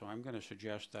 27th. So I'm going to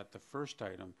suggest that the first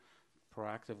item,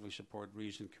 proactively support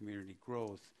reason community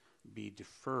growth, be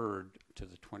deferred to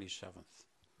the 27th.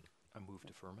 I move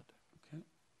deferment. Okay.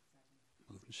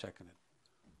 Moved and seconded.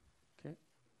 Okay.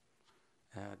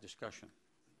 Discussion.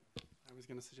 I was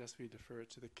going to suggest we defer it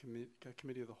to the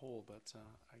committee of the whole, but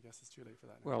I guess it's too late for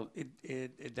that now. Well,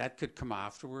 that could come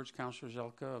afterwards, Councillor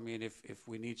Zelka. I mean, if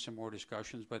we need some more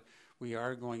discussions, but we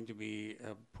are going to be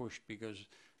pushed because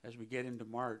as we get into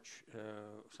March,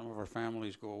 some of our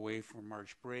families go away for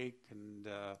March break, and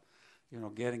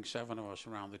getting 7 of us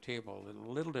around the table is a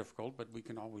little difficult, but we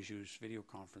can always use video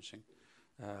conferencing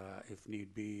if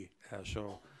need be.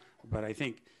 But I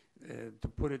think to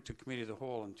put it to committee of the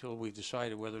whole until we've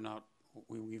decided whether or not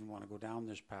we even want to go down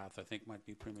this path, I think might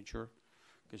be premature.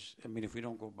 Because, I mean, if we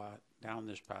don't go down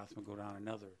this path and go down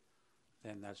another,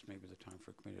 then that's maybe the time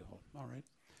for committee of the whole. All right.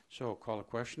 So call a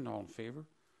question. All in favor?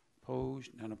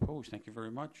 Opposed? None opposed. Thank you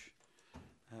very much.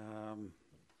 And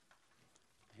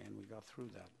we got through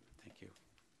that. Thank you.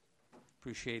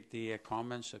 Appreciate the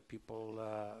comments that people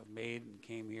made and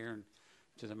came here and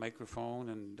to the microphone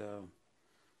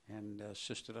and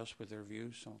assisted us with their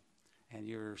views. So, and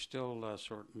you're still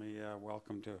certainly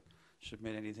welcome to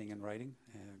submit anything in writing.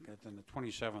 And then the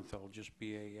 27th will just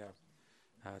be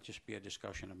a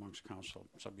discussion amongst council,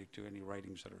 subject to any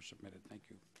writings that are submitted. Thank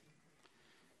you.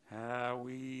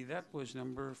 That was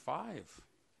number 5.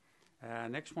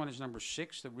 Next one is number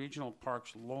 6, the Regional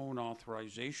Parks Loan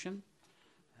Authorization.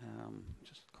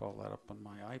 Just call that up on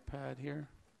my iPad here.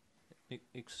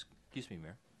 Excuse me,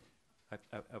 Mayor. I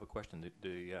have a question.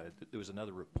 There was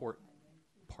another report,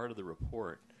 part of the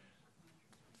report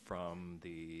from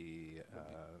the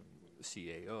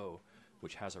CAO,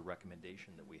 which has a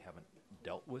recommendation that we haven't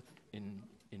dealt with in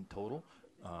total.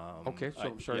 Okay,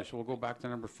 so, sorry, yeah. so we'll go back to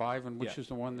number 5, and which Yeah. is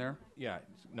the one there? Yeah,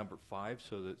 it's number 5,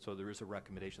 so there is a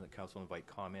recommendation that council invite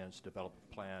comments, develop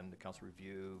a plan, the council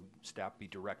review, staff be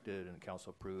directed, and the council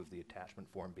approve the attachment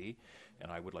Form B,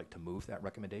 and I would like to move that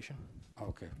recommendation.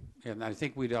 Okay, and I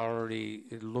think we'd already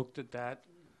looked at that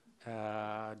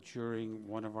during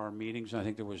one of our meetings. I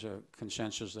think there was a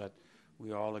consensus that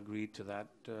we all agreed to that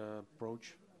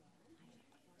approach.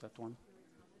 That one?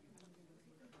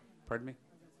 Pardon me?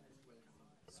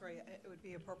 Sorry, it would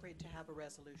be appropriate to have a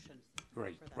resolution.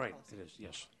 Right, for that right, policy. it is,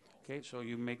 yes. Okay, so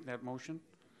you make that motion?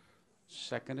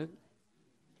 Seconded?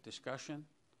 Discussion?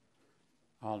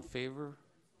 All in favor?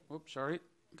 Oops, sorry.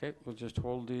 Okay, we'll just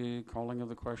hold the calling of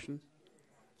the question.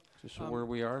 Just so where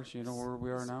we are, so you know where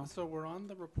we are now? So we're on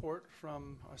the report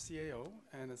from our CAO,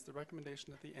 and it's the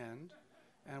recommendation at the end,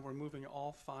 and we're moving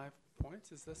all 5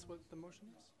 points. Is this what the motion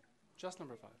is? Just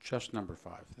number 5. Just number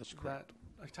 5, that's correct.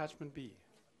 That attachment B.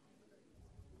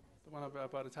 The one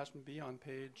about attachment B on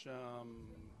page,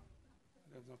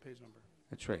 there's no page number.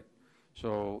 That's right.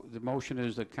 So the motion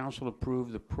is that council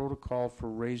approve the protocol for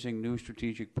raising new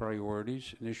strategic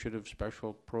priorities, initiative,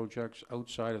 special projects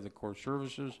outside of the core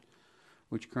services,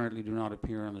 which currently do not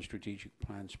appear on the strategic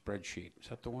plan spreadsheet. Is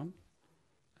that the one?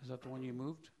 Is that the one you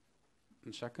moved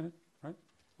and seconded, right?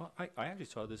 Well, I actually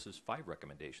saw this as 5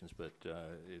 recommendations, but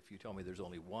if you tell me there's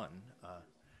only one,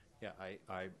 yeah,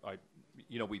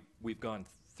 you know, we've gone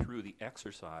through the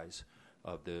exercise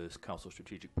of the council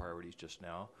strategic priorities just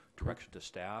now. Direction to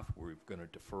staff, we're going to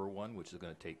defer one, which is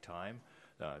going to take time.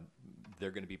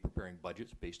 They're going to be preparing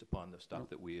budgets based upon the stuff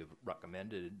that we have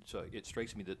recommended. So it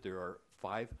strikes me that there are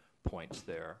 5 points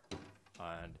there,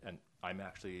 and I'm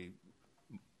actually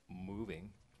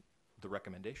moving the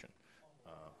recommendation.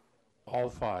 All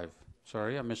 5.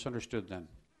 Sorry, I misunderstood then.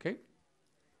 Okay.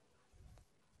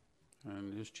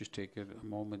 And let's just take a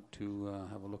moment to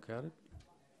have a look at it.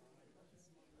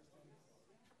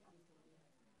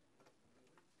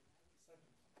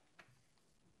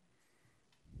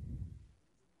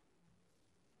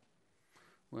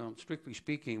 Well, strictly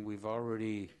speaking, we've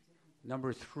already,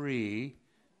 number 3,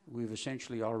 we've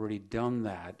essentially already done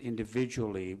that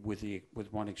individually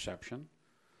with one exception.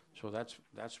 So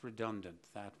that's redundant,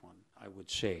 that one, I would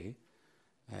say,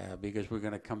 because we're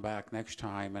going to come back next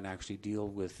time and actually deal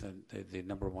with the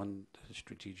number 1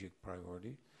 strategic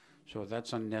priority. So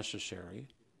that's unnecessary.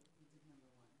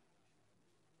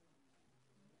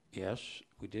 Yes,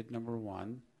 we did number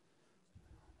 1.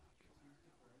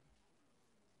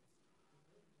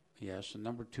 Yes, and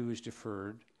number 2 is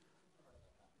deferred,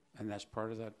 and that's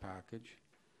part of that package.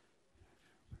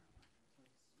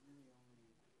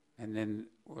 And then,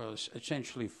 well,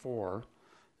 essentially 4,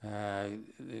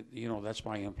 you know, that's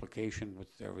my implication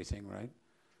with everything, right?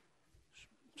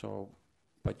 So,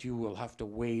 but you will have to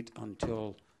wait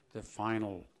until the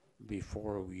final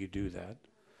before you do that.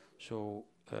 So,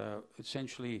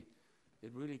 essentially, it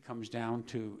really comes down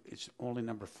to, it's only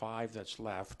number 5 that's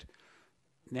left.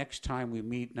 Next time we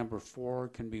meet, number 4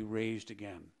 can be raised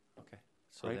again. Okay.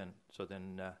 So right?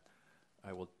 then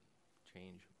I will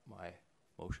change my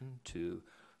motion to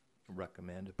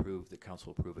recommend the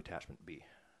council approve attachment B.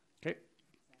 Okay.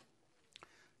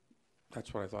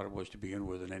 That's what I thought it was to begin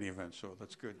with in any event, so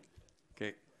that's good.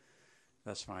 Okay,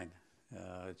 that's fine.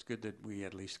 It's good that we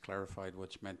at least clarified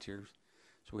what's meant here.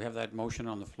 So we have that motion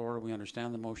on the floor. We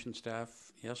understand the motion,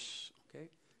 staff? Yes? Okay.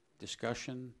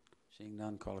 Discussion? Seeing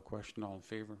none, call a question. All in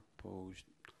favor? Opposed?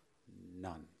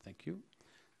 None. Thank you.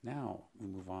 Now we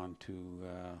move on to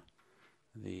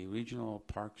the Regional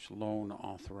Parks Loan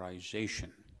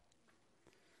Authorization.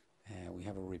 We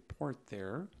have a report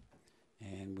there,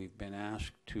 and we've been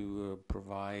asked to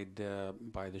provide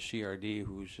by the CRD,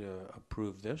 who's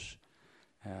approved this,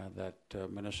 that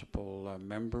municipal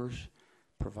members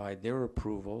provide their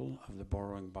approval of the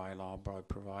borrowing bylaw by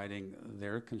providing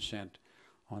their consent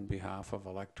on behalf of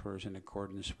electors in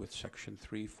accordance with Section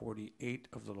 348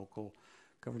 of the Local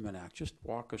Government Act. Just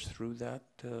walk us through that,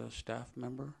 staff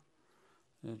member.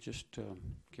 Just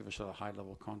give us a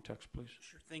high-level context, please.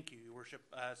 Sure, thank you, Your Worship.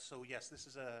 So yes, this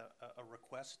is a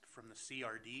request from the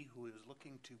CRD, who is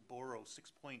looking to borrow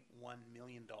 $6.1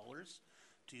 million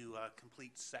to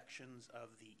complete sections of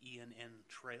the ENN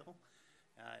Trail.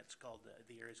 It's called,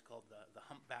 the area is called the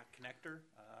Humpback Connector.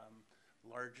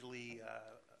 Largely,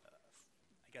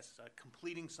 I guess,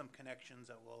 completing some connections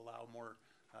that will allow more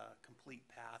complete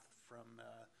path from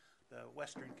the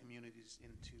western communities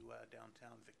into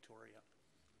downtown Victoria.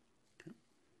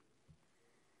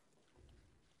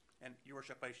 And, Your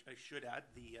Worship, I should add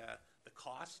the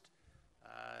cost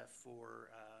for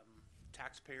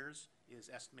taxpayers is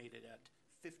estimated at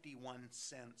 51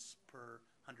 cents per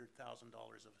 $100,000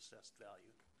 of assessed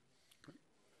value.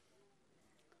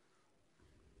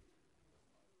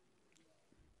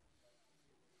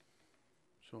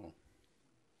 So,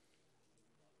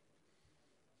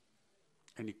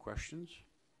 any questions?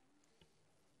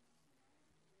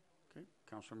 Okay,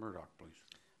 Councillor Murdoch, please.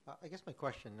 I guess my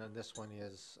question on this one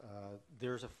is,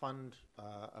 there's a fund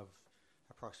of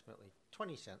approximately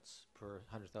 20 cents per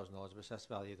 $100,000 of assessed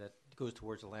value that goes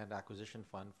towards a land acquisition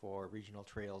fund for regional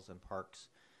trails and parks.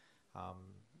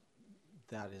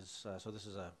 That is, so this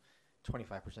is a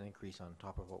 25% increase on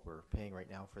top of what we're paying right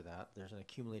now for that. There's an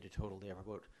accumulated total there of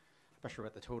about, I'm not sure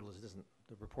what the total is. It doesn't,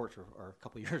 the reports are a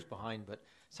couple of years behind, but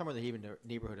somewhere in the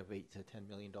neighborhood of $8 to $10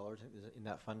 million in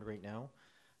that fund right now.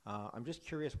 I'm just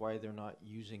curious why they're not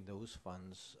using those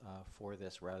funds for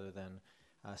this rather than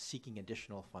seeking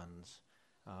additional funds.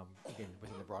 Again,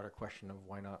 within the broader question of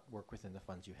why not work within the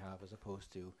funds you have as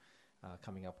opposed to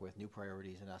coming up with new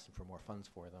priorities and asking for more funds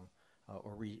for them,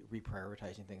 or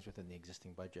reprioritizing things within the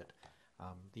existing budget.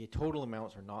 The total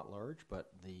amounts are not large, but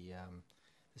there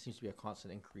seems to be a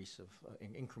constant increase of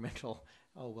incremental,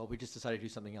 oh, well, we just decided to do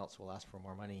something else, we'll ask for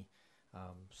more money.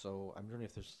 So I'm wondering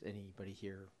if there's anybody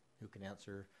here who can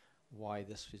answer why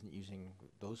this isn't using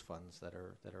those funds that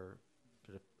are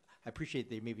sort of, I appreciate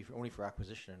they may be only for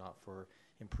acquisition and not for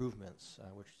improvements,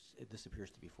 which this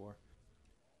appears to be for.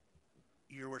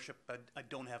 Your Worship, I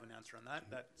don't have an answer on that.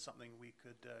 That's something we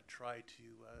could try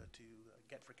to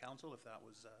get for council if that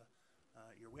was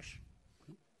your wish.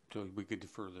 So we could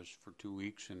defer this for 2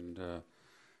 weeks and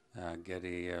get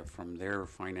a, from their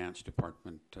finance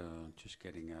department, just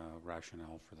getting a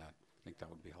rationale for that. I think that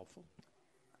would be helpful.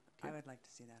 I would like to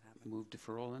see that happen. Move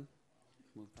deferral then?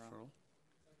 Move deferral.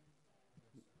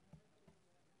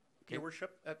 Okay. Your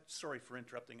Worship, sorry for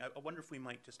interrupting. I wonder if we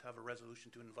might just have a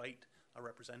resolution to invite a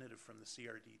representative from the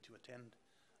CRD to attend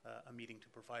a meeting to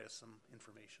provide us some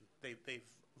information. They've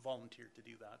volunteered to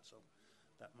do that, so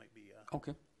that might be...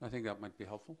 Okay, I think that might be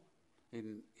helpful.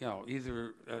 In, you know,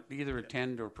 either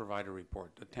attend or provide a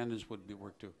report. Attendance would be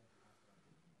work too.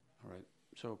 All right.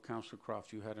 So, Councillor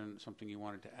Croft, you had something you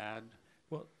wanted to add?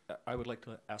 Well, I would like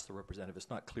to ask the representative. It's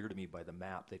not clear to me by the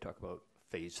map. They talk about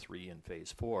phase 3 and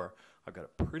phase 4. I've got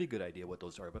a pretty good idea what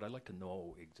those are, but I'd like to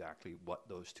know exactly what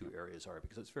those two areas are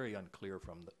because it's very unclear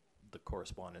from the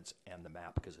correspondence and the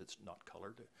map because it's not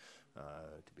colored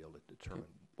to be able to determine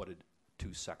what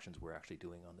two sections we're actually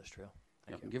doing on this trail.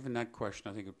 Thank you. Given that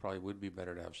question, I think it probably would be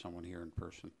better to have someone here in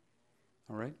person.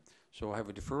 All right. So I have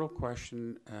a deferral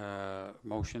question,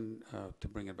 motion to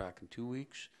bring it back in 2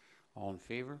 weeks. All in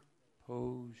favor?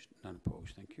 Opposed? None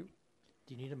opposed. Thank you.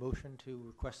 Do you need a motion to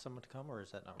request someone to come, or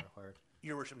is that not required?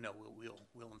 Your Worship, no,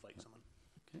 we'll invite someone.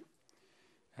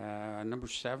 Okay. Number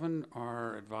 7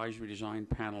 are advisory design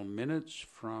panel minutes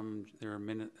from their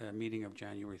meeting of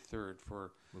January 3rd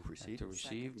for Move receipt. to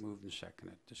receive. Second. Moved and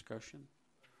seconded. Discussion.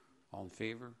 All in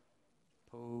favor?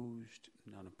 Opposed?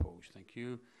 None opposed. Thank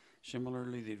you.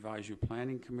 Similarly, the Advisory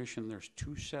Planning Commission, there's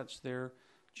 2 sets there,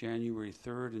 January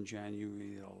 3rd and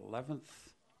January 11th.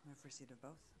 Move receipt of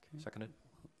both. Okay. Seconded.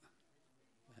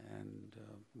 And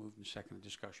moved and seconded.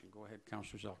 Discussion. Go ahead,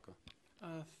 Councillor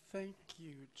Zelka. Thank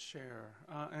you, Chair.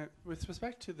 And with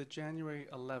respect to the January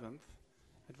 11th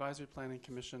Advisory Planning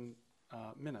Commission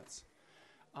minutes,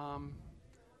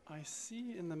 I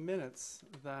see in the minutes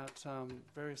that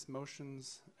various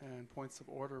motions and points of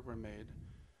order were made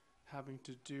having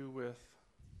to do with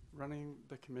running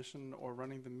the commission or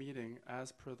running the meeting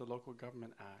as per the Local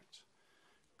Government Act.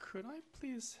 Could I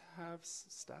please have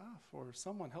staff or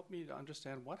someone help me to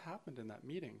understand what happened in that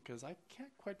meeting? Because I can't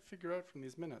quite figure out from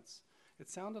these minutes. It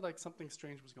sounded like something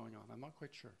strange was going on. I'm not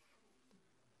quite sure.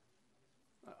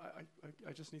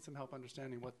 I just need some help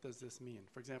understanding what does this mean.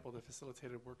 For example, the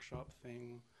facilitated workshop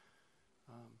thing.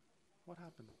 What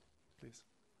happened, please?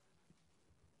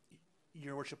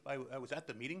 Your Worship, I was at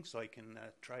the meeting, so I can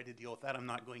try to deal with that. I'm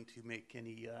not going to make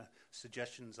any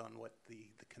suggestions on what the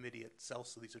committee itself,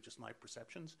 so these are just my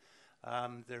perceptions.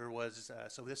 There was,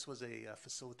 so this was a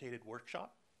facilitated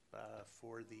workshop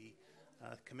for the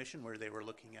commission where they were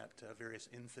looking at various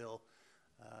infill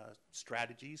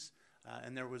strategies.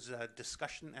 And there was a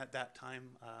discussion at that time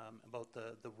about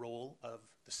the role of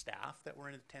the staff that were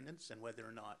in attendance and whether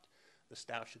or not the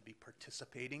staff should be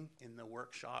participating in the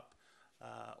workshop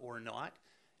or not.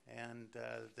 And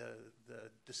the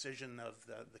decision of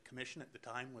the commission at the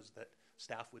time was that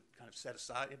staff would kind of sit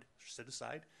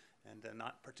aside and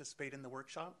not participate in the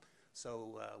workshop.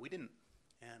 So we didn't,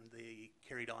 and they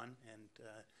carried on, and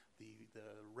the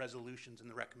resolutions and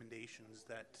the recommendations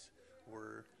that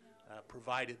were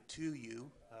provided to you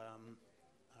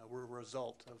were a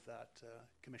result of that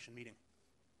commission meeting.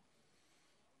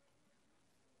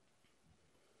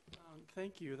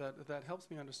 Thank you. That helps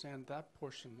me understand that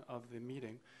portion of the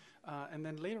meeting. And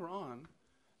then later on,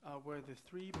 where the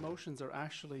three motions are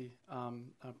actually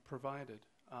provided,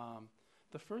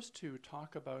 the first two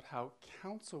talk about how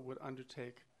council would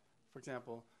undertake, for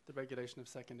example, the regulation of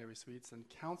secondary suites, and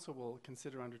council will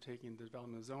consider undertaking the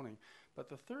development of zoning. But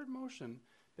the third motion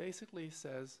basically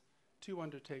says to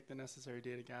undertake the necessary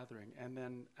data gathering. And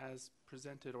then as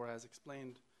presented or as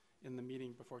explained in the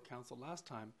meeting before council last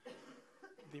time,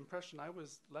 the impression I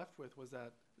was left with was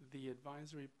that the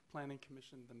Advisory Planning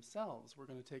Commission themselves were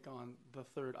going to take on the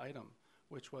third item,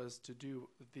 which was to do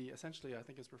the, essentially, I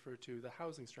think it's referred to, the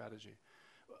housing strategy.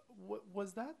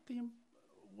 Was that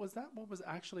what was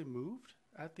actually moved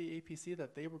at the APC,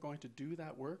 that they were going to do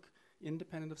that work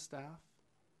independent of staff?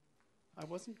 I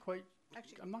wasn't quite,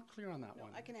 Actually, I'm not clear on that no,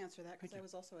 one. I can answer that because Thank I you.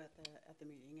 was also at the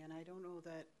meeting, and I don't know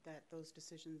that those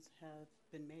decisions have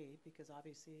been made because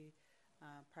obviously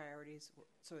priorities.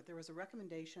 So there was a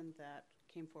recommendation that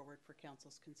came forward for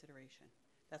council's consideration.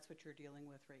 That's what you're dealing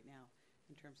with right now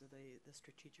in terms of the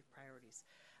strategic priorities.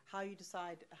 How you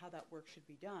decide how that work should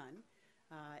be done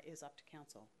is up to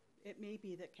council. It may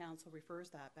be that council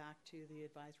refers that back to the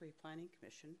Advisory Planning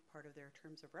Commission. Part of their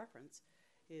terms of reference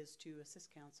is to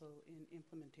assist council in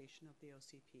implementation of the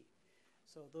OCP.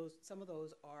 So some of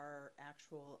those are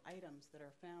actual items that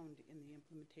are found in the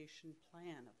implementation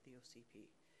plan of the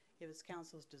OCP. If it's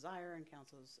council's desire and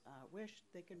council's wish,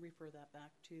 they can refer that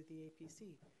back to the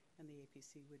APC, and the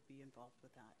APC would be involved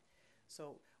with that.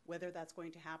 So whether that's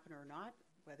going to happen or not,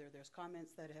 whether there's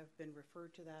comments that have been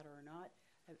referred to that or not,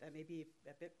 that may be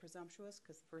a bit presumptuous,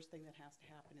 because the first thing that has to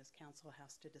happen is council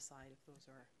has to decide if those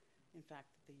are, in fact,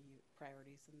 the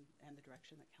priorities and the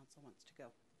direction that council wants to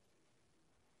go.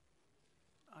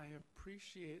 I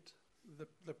appreciate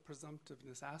the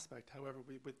presumptiveness aspect. However,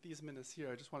 with these minutes here,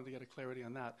 I just wanted to get a clarity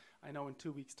on that. I know in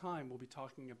 2 weeks' time, we'll be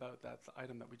talking about that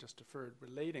item that we just deferred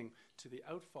relating to the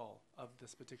outfall of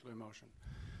this particular motion.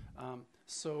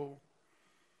 So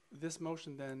this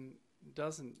motion then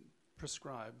doesn't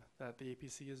prescribe that the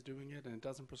APC is doing it, and it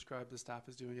doesn't prescribe the staff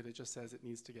is doing it. It just says it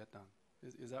needs to get done.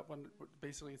 Is that what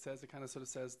basically it says? It kind of sort of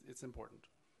says it's important.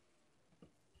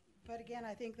 But again,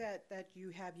 I think that you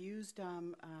have used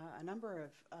a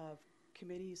number of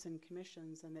committees and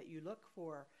commissions, and that you look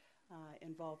for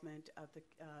involvement of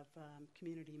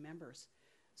community members.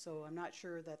 So I'm not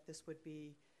sure that this would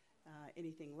be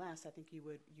anything less. I think you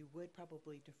would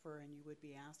probably defer, and you would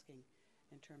be asking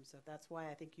in terms of, that's why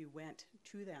I think you went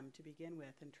to them to begin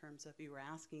with, in terms of you were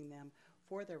asking them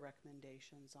for their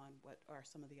recommendations on what are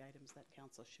some of the items that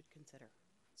council should consider.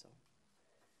 So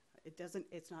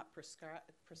it's not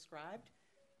prescribed,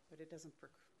 but it doesn't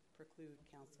preclude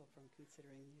council from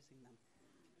considering using them.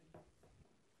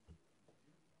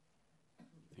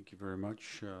 Thank you very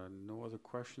much. No other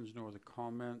questions, no other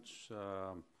comments.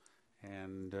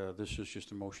 And this is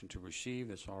just a motion to receive.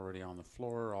 It's already on the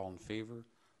floor. All in favor?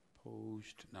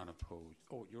 Opposed? Not opposed.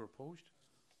 Oh, you're opposed?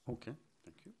 Okay,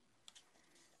 thank you.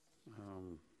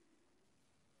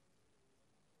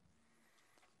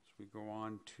 So we go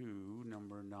on to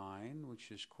number 9,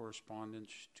 which is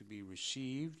correspondence to be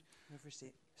received. Move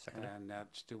receipt. Second. And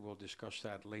that still, we'll discuss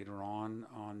that later on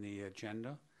the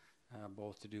agenda,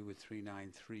 both to do with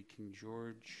 393 King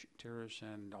George Terrace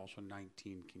and also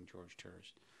 19 King George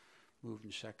Terrace. Moved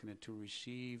and seconded to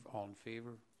receive. All in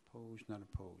favor? Opposed? Not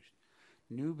opposed.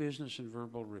 New business and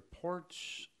verbal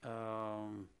reports. I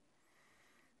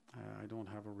don't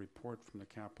have a report from the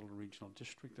Capital Regional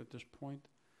District at this point.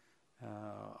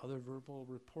 Other verbal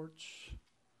reports?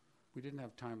 We didn't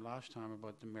have time last time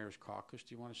about the Mayor's Caucus.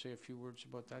 Do you want to say a few words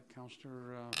about that,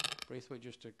 Councillor Braithwaite,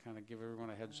 just to kind of give everyone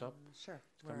a heads up? Sure.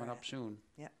 It's coming up soon.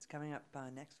 Yeah, it's coming up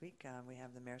next week. We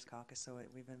have the Mayor's Caucus, so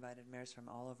we've invited mayors from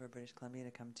all over British Columbia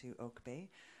to come to Oak Bay,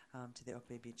 to the Oak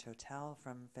Bay Beach Hotel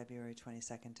from February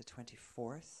 22nd to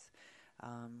 24th.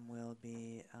 We'll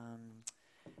be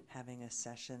having a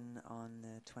session on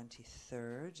the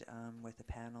 23rd with a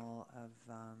panel of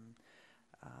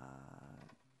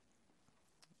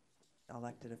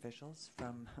elected officials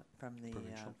from the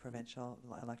provincial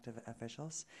elected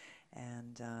officials,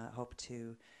 and hope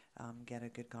to get a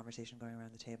good conversation going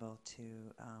around the table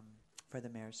to for the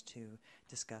mayors to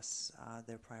discuss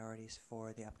their priorities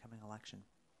for the upcoming election.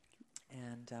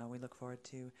 And we look forward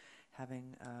to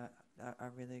having a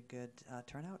really good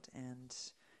turnout, and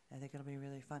I think it'll be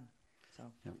really fun.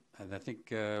 So, yeah. And I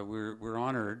think we're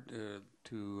honored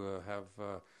to have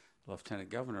Lieutenant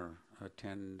Governor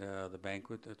attend the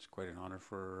banquet. That's quite an honor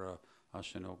for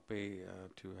us in Oak Bay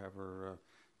to have her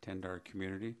attend our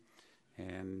community.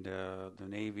 And the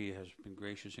Navy has been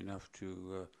gracious enough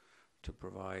to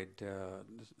provide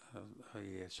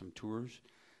some tours.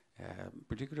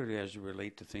 particularly as you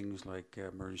relate to things like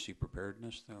emergency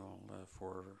preparedness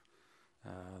for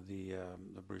the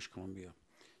British Columbia.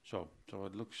 So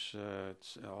it looks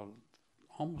it's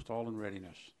almost all in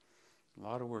readiness. A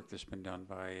lot of work that's been done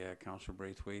by Councillor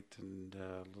Braithwaite and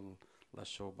a little less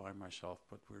so by myself,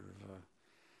 but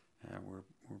we're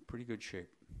pretty good shape.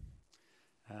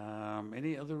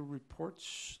 Any other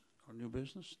reports or new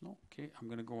business? No? Okay, I'm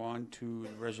going to go on to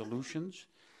resolutions.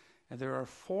 And there are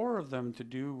 4 of them to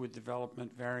do with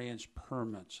development variance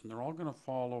permits, and they're all going to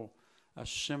follow a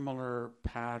similar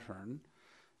pattern.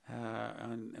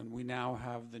 And we now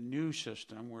have the new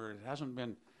system where it hasn't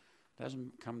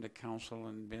come to council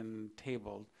and been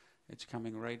tabled. It's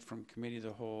coming right from committee of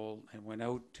the whole and went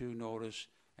out to notice,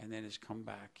 and then it's come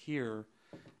back here.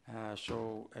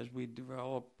 So as we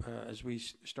develop, as we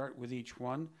start with each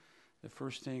one, the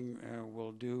first thing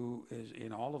we'll do is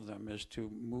in all of them is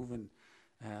to move in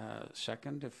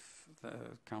second, if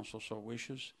the council so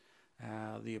wishes,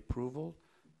 the approval.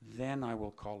 Then I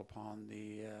will call upon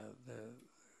the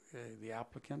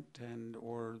applicant and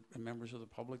or members of the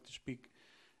public to speak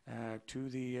to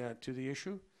the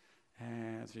issue.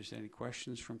 If there's any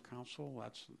questions from council,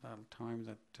 that'll time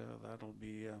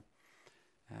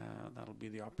that'll be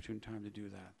the opportune time to do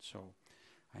that. So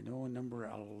I know in number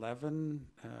 11,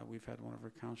 we've had one of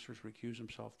our councillors recuse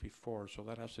himself before, so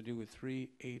that has to do with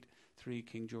 383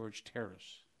 King George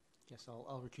Terrace. Yes,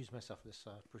 I'll recuse myself of this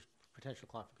potential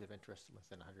conflict of interest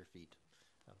within 100 feet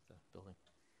of the building.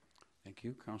 Thank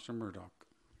you. Councillor Murdoch.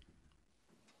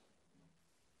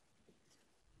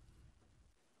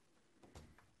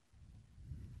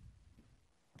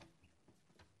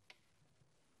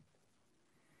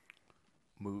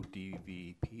 Move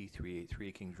DVP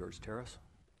 383 King George Terrace.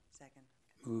 Second.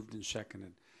 Moved and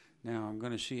seconded. Now I'm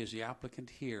going to see, is the applicant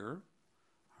here?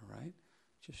 All right.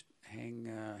 Just hang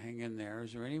in there.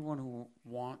 Is there anyone who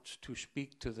wants to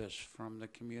speak to this from the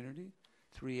community?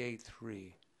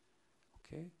 383.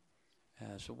 Okay.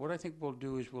 So what I think we'll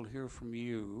do is we'll hear from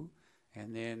you,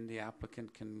 and then the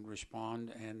applicant can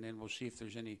respond, and then we'll see if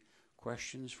there's any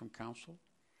questions from council.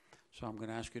 So I'm going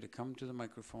to ask you to come to the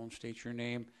microphone, state your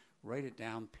name, write it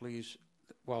down, please.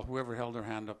 Well, whoever held their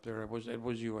hand up there, it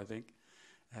was you, I think.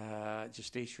 Just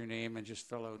state your name and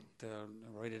just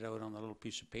write it out on a little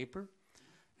piece of paper,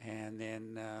 and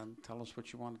then tell us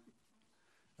what you want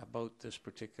about this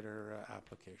particular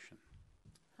application.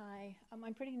 Hi,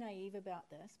 I'm pretty naive about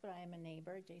this, but I am a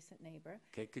neighbor, adjacent neighbor.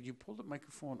 Okay, could you pull the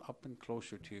microphone up and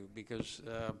closer to you, because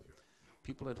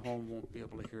people at home won't be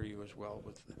able to hear you as well.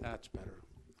 That's better.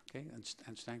 Okay,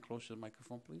 and stand close to the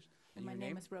microphone, please. And my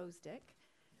name is Rose Dick.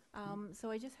 So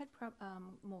I just had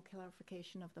more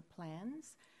clarification of the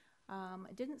plans.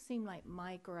 It didn't seem like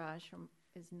my garage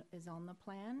is on the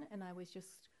plan, and I was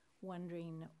just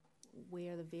wondering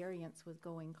where the variance was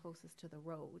going closest to the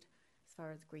road as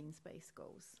far as green space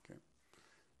goes. Okay.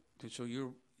 So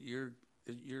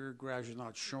your garage is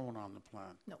not shown on the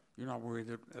plan? No. You're not worried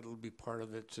that it'll be part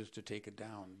of it just to take it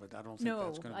down, but I don't think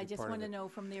that's going to be part of it. No, I just want to know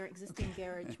from their existing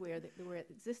garage where the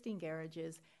existing garage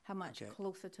is, how much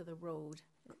closer to the road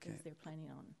is they're planning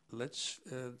on. Let's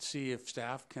see if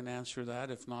staff can answer that.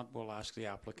 If not, we'll ask the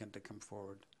applicant to come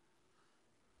forward.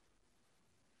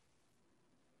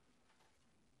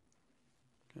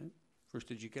 Okay. First,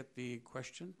 did you get the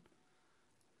question?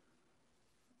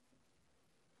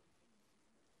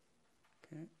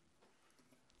 Okay.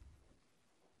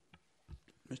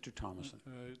 Mr. Thomason.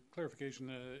 Clarification,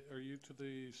 are you to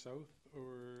the south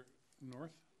or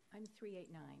north? I'm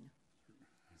 389,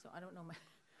 so I don't know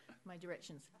my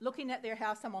directions. Looking at their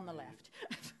house, I'm on the left.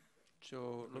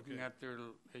 So looking at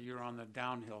you're on the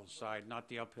downhill side, not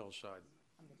the uphill side.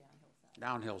 On the downhill side.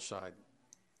 Downhill side.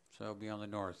 So it'll be on the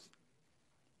north.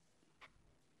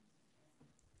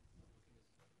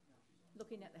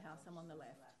 Looking at the house, I'm on the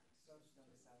left.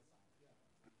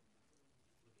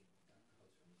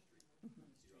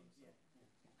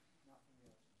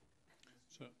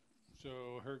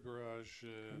 So her garage,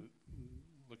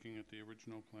 looking at the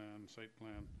original plan, site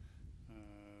plan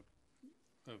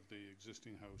of the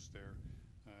existing house there,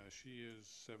 she is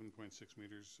 7.6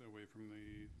 meters away from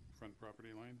the front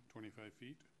property line, 25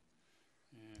 feet.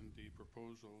 And the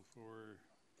proposal for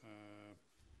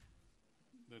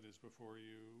that is before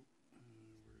you,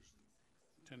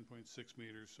 where's 10.6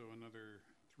 meters, so another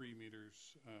 3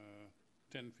 meters,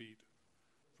 10 feet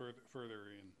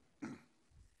further in.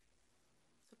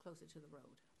 So closer to the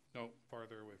road. No,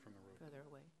 farther away from the road. Further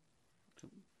away.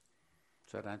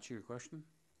 Does that answer your question?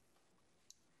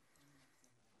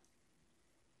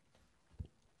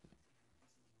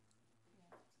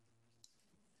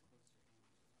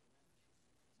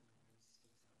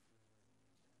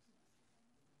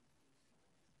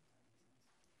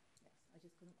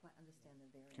 couldn't quite understand the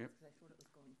variance, Yep. because I thought it was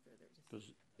going further, just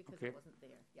Does, because okay. it wasn't there,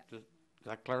 yeah.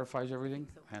 that clarifies everything?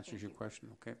 So, Answers thank your you.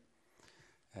 question, okay.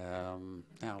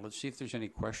 Now, let's see if there's any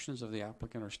questions of the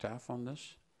applicant or staff on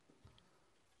this.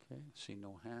 Okay, see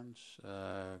no hands.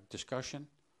 Discussion?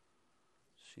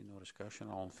 See no discussion.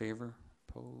 All in favor?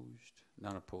 Opposed?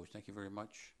 None opposed. Thank you very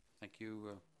much. Thank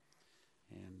you,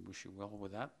 and wish you well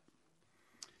with that.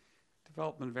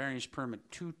 Development variance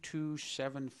permit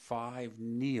 2275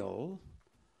 Neil.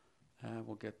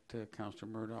 We'll get Councillor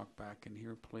Murdoch back in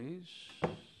here, please.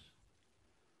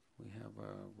 We have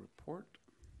a report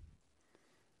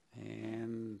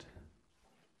and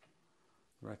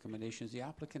recommendations. The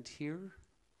applicant here.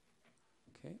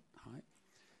 Okay, hi.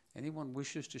 Anyone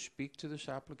wishes to speak to this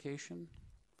application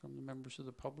from the members of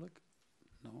the public?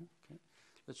 No? Okay.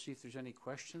 Let's see if there's any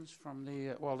questions from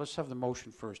the, well, let's have the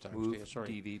motion first, actually. Move Sorry.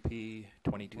 DVP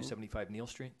 2275 Neil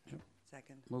Street.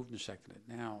 Second. Moved and seconded.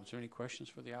 Now, is there any questions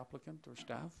for the applicant or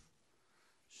staff?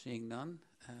 Seeing none,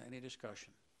 any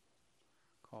discussion?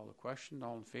 Call the question.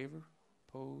 All in favor?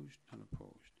 Opposed?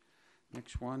 Unopposed.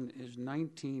 Next one is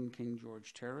 19 King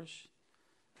George Terrace.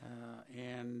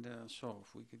 So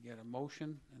if we could get a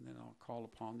motion, and then I'll call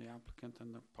upon the applicant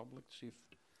and the public to see if...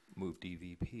 Move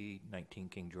DVP 19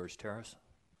 King George Terrace.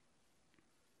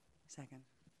 Second.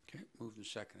 Okay, moved and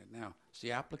seconded. Now, is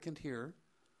the applicant here?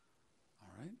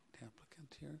 All right, the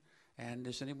applicant here. And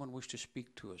does anyone wish to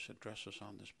speak to us, address us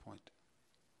on this point?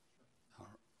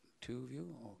 Two of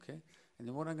you, okay. And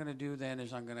then what I'm going to do then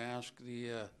is I'm going to ask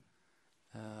the,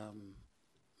 I'm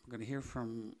going to hear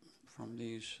from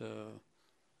these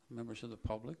members of the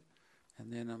public,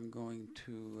 and then I'm going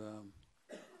to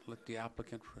let the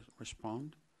applicant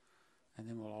respond, and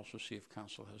then we'll also see if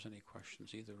council has any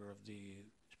questions, either of the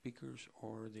speakers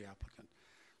or the applicant.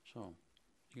 So,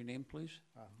 your name, please?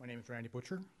 My name is Randy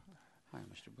Butcher, Hi,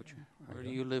 Mr. Butcher. Where do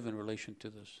you live in relation to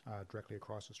this? directly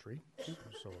across the street,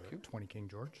 so you. 20 King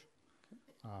George.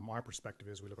 Our perspective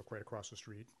is we live right across the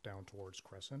street down towards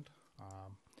Crescent.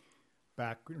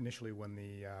 Back initially when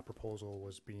the proposal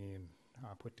was being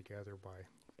put together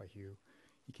by Hugh,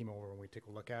 he came over and we took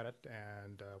a look at it,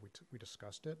 and we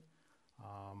discussed it,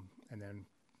 and then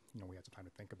we had some time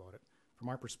to think about it. From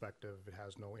our perspective, it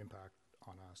has no impact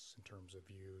on us in terms of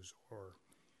views or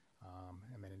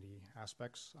amenity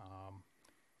aspects.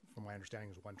 From my understanding,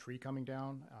 there's one tree coming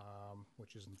down,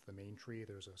 which isn't the main tree.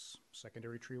 There's a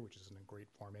secondary tree, which isn't in great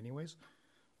form anyways,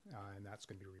 and that's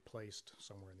going to be replaced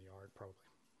somewhere in the yard, probably,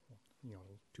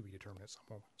 to be determined at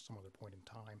some other point in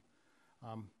time.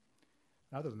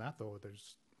 Other than that, though,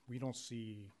 we don't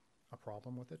see a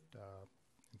problem with it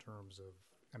in terms of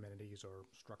amenities or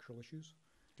structural issues.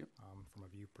 Yep. From a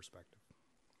view perspective.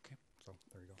 Okay. So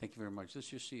there you go. Thank you very much. Let's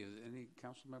just see, any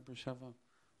council members have a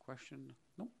question?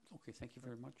 No? Okay, thank you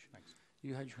very much. Thanks.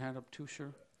 You had your hand up too,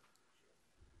 sir?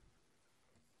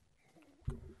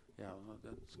 Yeah, well,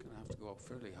 that's going to have to go up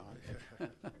fairly high.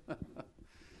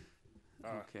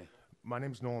 Okay. My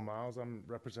name's Nolan Miles. I'm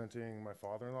representing my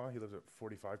father-in-law. He lives at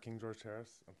 45 King George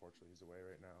Terrace. Unfortunately, he's away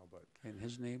right now. But And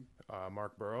his name?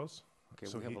 Mark Burrows. Okay,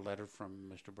 So we have he- a letter from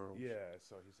Mr. Burrows. Yeah,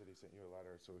 so he said he sent you a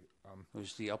letter. So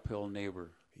Who's the uphill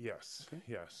neighbor? yes, Okay.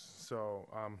 yes. So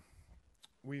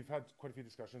we've had quite a few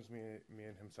discussions, me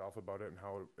and himself, about it and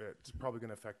how it's probably going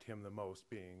to affect him the most,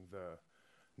 being the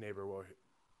neighbor. Well,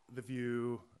 the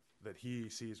view that he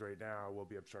sees right now will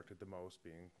be obstructed the most,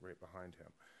 being right behind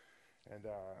him. And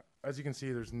as you can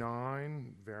see, there's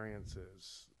 9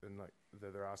 variances and that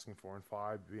they're asking for, and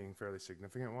 5 being fairly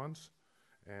significant ones.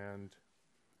 And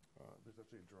there's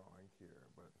actually a drawing here,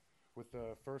 but with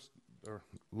the first, or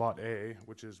lot A,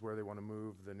 which is where they want to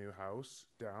move the new house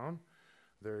down,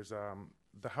 there's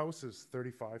the house is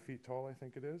 35 feet tall, I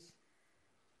think it is.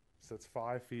 So it's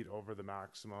 5 feet over the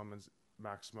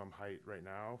maximum height right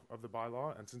now of the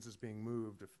bylaw, and since it's being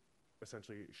moved,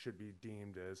 essentially it should be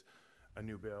deemed as a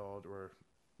new build, or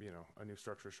a new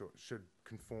structure should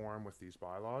conform with these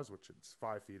bylaws, which it's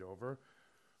 5 feet over,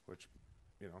 which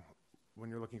when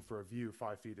you're looking for a view,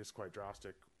 5 feet is quite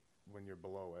drastic when you're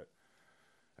below it.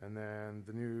 And then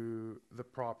the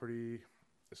property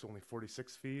is only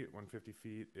 46 feet. 150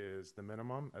 feet is the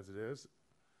minimum as it is.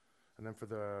 And then for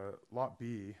the lot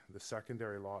B, the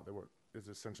secondary lot that is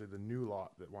essentially the new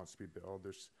lot that wants to be built,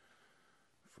 there's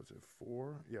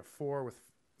 4? Yeah, 4, with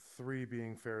 3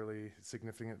 being fairly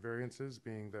significant variances,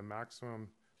 being the maximum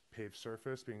paved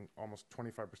surface being almost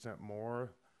 25%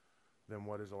 more than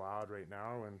what is allowed right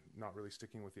now, and not really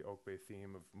sticking with the Oak Bay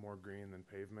theme of more green than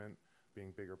pavement,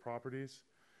 being bigger properties.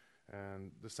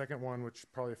 And the second one, which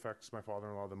probably affects my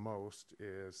father-in-law the most,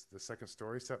 is the second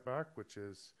story setback, which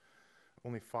is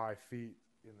only 5 feet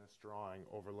in this drawing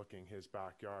overlooking his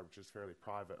backyard, which is fairly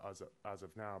private as of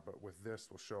now. But with this,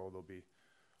 we'll show there'll be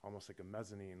almost like a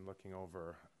mezzanine looking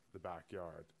over the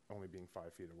backyard, only being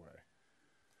 5 feet away.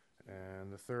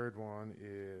 And the third one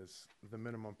is the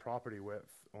minimum property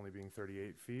width only being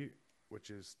 38 feet, which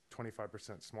is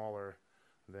 25% smaller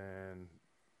than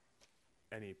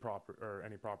any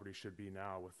property should be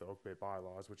now with the Oak Bay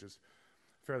bylaws, which is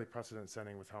fairly precedent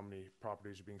setting with how many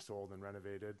properties are being sold and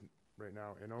renovated right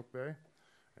now in Oak Bay.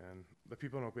 And the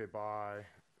people in Oak Bay buy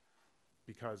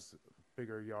because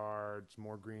bigger yards,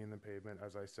 more green than pavement,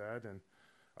 as I said. And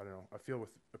I don't know, I feel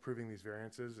with approving these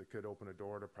variances, it could open a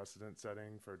door to precedent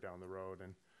setting for down the road.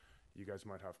 And you guys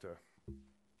might have to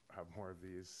have more of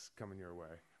these coming your way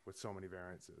with so many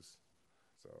variances.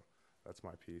 So that's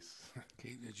my piece.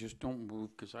 Okay, just don't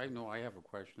move, because I know I have a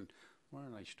question. Why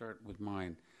don't I start with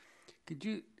mine? Could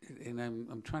you, and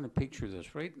I'm trying to picture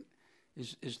this, right?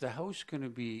 Is the house going to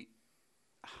be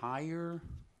higher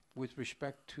with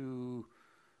respect to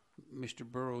Mr.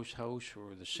 Burrows' house,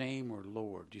 or the same, or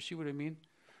lower? Do you see what I mean?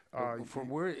 From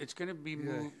where it's going to be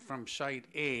moved from site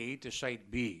A to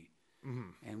site B,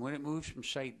 and when it moves from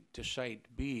site to site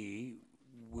B,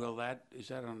 is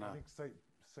that on I a? think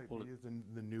site B is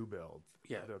the new build.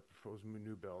 Yeah. The proposed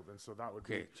new build, and so that would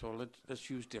Okay, be. so let's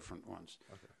use different ones.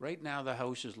 Okay. Right now, the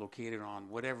house is located on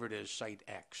whatever it is, site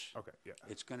X. Okay, yeah.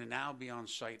 It's going to now be on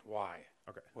site Y.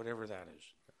 Okay. Whatever that is.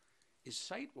 Is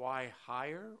site Y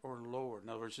higher or lower? In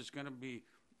other words, it's going to be.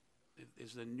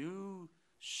 Is the new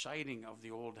siting of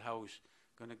the old house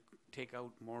going to take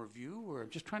out more view, or I'm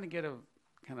just trying to get a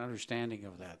kind of understanding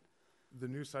of that. The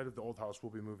new site of the old house will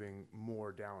be moving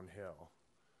more downhill,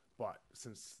 but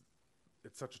since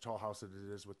it's such a tall house that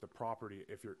it is with the property,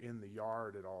 if you're in the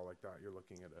yard at all like that, you're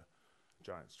looking at a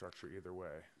giant structure either way.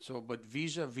 So, but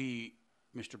vis-a-vis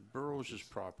Mr. Burrows'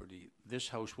 property, this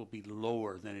house will be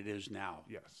lower than it is now.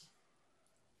 Yes.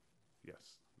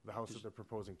 Yes. The house that they're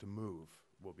proposing to move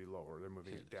will be lower. They're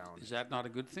moving it down. Is that not a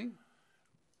good thing?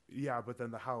 Yeah, but then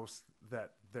the house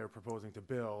that they're proposing to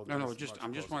build. No, is just much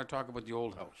I'm just closer. want to talk about the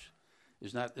old house.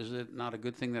 Is it not a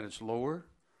good thing that it's lower?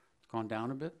 It's gone down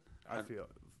a bit? I feel.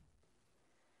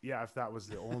 Yeah, if that was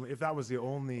the only, if that was the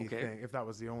only Okay. thing, if that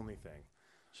was the only thing.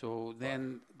 So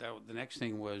then the next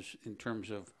thing was in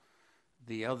terms of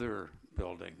the other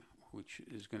building, which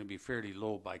is going to be fairly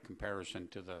low by comparison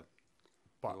to the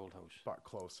old house. But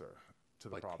closer to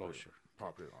the But closer.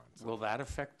 property line. Will that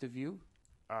affect the view?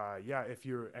 Yeah, if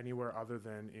you're anywhere other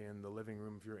than in the living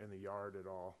room, if you're in the yard at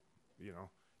all, you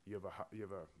have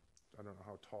a, I don't know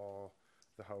how tall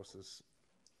the house is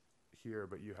here,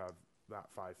 but you have that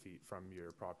 5 feet from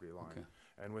your property line. Okay.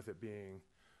 And with it being,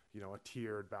 a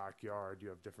tiered backyard, you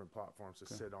have different platforms to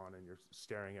sit on, and you're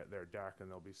staring at their deck, and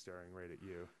they'll be staring right at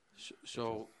you.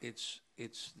 So it's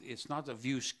not a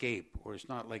viewscape, or it's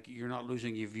not like you're not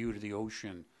losing your view to the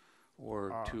ocean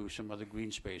or to some other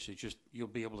green space. It's just you'll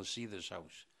be able to see this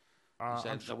house.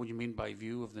 Is that what you mean by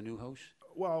view of the new house?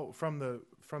 Well, from the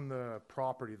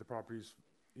property's,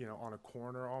 on a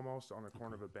corner almost, on a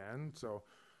corner of a bend. So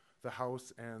the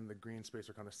house and the green space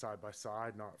are kind of side by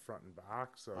side, not front and back.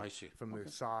 So I see. From Okay.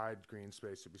 the side green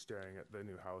space, you'll be staring at the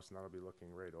new house, and that'll be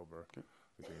looking right over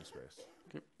the green space.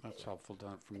 Okay, that's helpful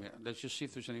done from me. Let's just see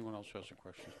if there's anyone else who has a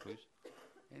question, please.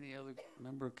 Any other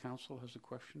member of council has a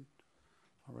question?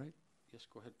 All right. Yes,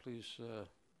 go ahead, please,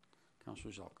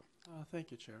 Councillor Zalka. Thank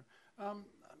you, Chair. I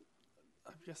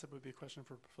guess it would be a question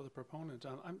for the proponent.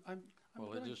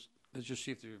 Well, let's just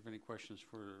see if there are any questions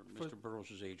for Mr.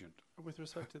 Burrows' agent. With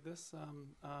respect to this,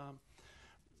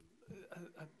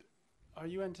 are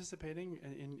you anticipating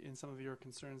in some of your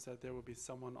concerns that there will be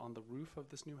someone on the roof of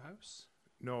this new house?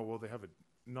 No, well, they have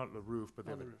not the roof, but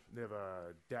On the roof. they have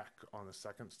a deck on the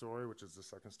second story, which is the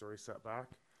second story setback,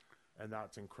 and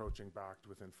that's encroaching back to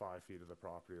within 5 feet of the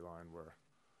property line where,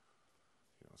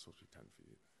 it's supposed to be 10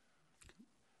 feet.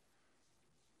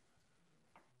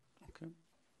 Okay.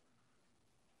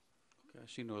 Okay, I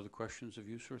see no other questions of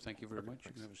you, sir. Thank you very much.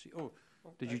 You can have a seat. Oh,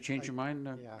 did you change your mind,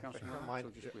 yeah, Councillor? if I don't Martin? mind,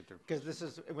 So just wait there. Because this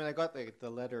is, when I got the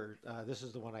letter, this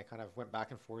is the one I kind of went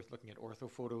back and forth looking at ortho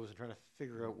photos and trying to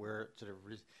figure out where it sort of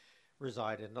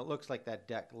resided. And it looks like that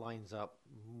deck lines up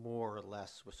more or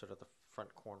less with sort of the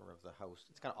front corner of the house.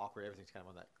 It's kind of awkward. Everything's kind of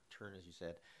on that turn, as you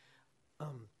said.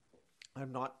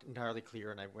 I'm not entirely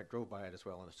clear, and I drove by it as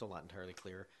well, and it's still not entirely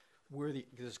clear. Because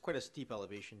there's quite a steep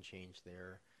elevation change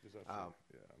there. There's actually,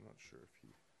 I'm not sure if he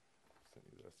sent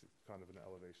you this. It's kind of an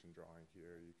elevation drawing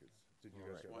here. Did you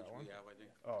guys get that one? We have, I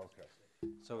think. Oh, okay.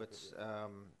 So it's,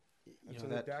 So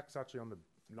the deck's actually on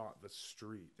not the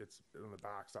street. It's on the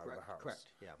back side of the house. Correct,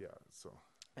 yeah. Yeah, so.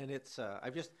 And it's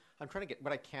I'm trying to get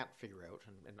what I can't figure out,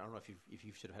 and I don't know if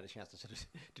you should have had a chance to sort of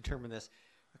determine this,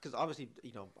 because obviously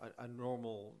a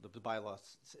normal the bylaw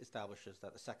establishes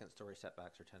that the second story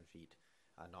setbacks are 10 feet,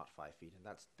 not 5 feet, and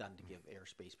that's done to give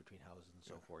airspace between houses and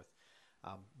so forth.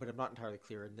 But I'm not entirely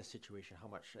clear in this situation how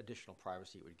much additional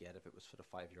privacy it would get if it was sort of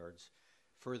 5 yards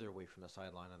further away from the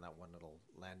sideline on that one little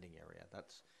landing area.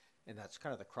 That's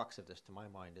kind of the crux of this, to my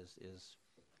mind,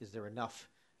 is there enough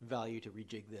value to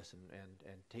rejig this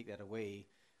and take that away?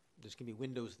 There's going to be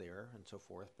windows there and so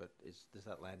forth, but does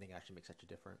that landing actually make such a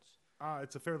difference?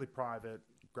 It's a fairly private,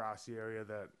 grassy area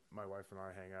that my wife and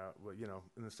I hang out. Well,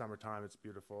 in the summertime it's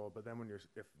beautiful, but then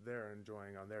if they're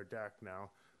enjoying on their deck now,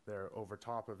 they're over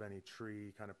top of any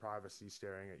tree, kind of privacy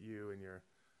staring at you, and your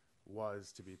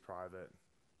was to be private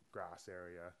grass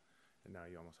area, and now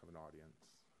you almost have an audience,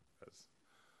 as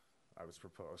I was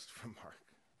proposed from Mark.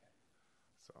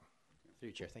 So. Through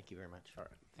you, Chair. Thank you very much. All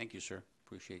right. Thank you, sir.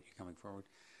 Appreciate you coming forward.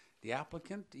 The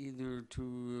applicant, either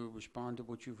to respond to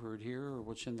what you've heard here or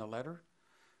what's in the letter.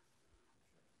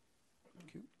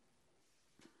 Thank you.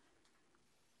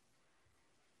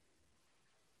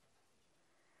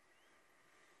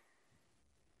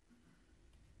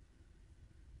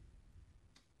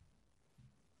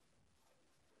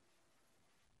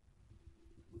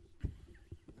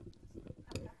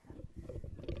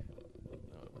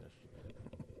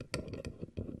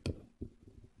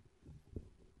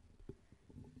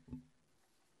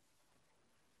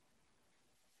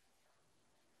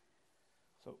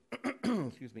 So,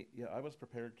 excuse me. Yeah, I was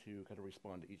prepared to kind of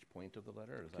respond to each point of the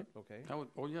letter. Is that okay?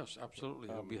 Oh, yes, absolutely.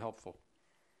 That would be helpful.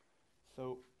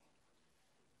 So,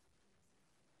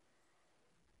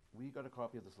 we got a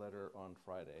copy of this letter on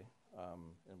Friday,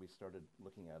 and we started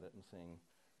looking at it and saying,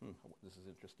 this is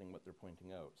interesting what they're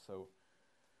pointing out. So,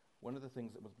 one of the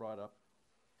things that was brought up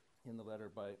in the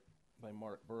letter by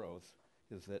Mark Burrows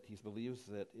is that he believes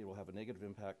that it will have a negative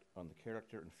impact on the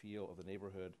character and feel of the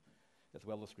neighborhood, as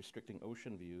well as restricting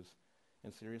ocean views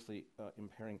and seriously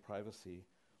impairing privacy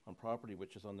on property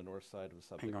which is on the north side of the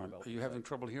subject. Hang on. Are you having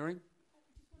trouble hearing?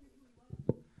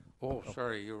 Oh,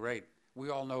 sorry. You're right. We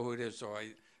all know who it is, so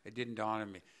it didn't dawn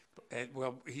on me.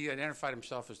 Well, he identified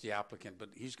himself as the applicant, but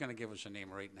he's going to give us a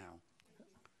name right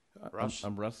now. Russ?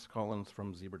 I'm Russ Collins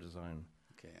from Zebra Design.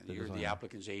 Okay, and you're the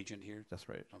applicant's agent here? That's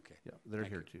right. Okay. Yeah, they're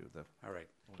here too. All right.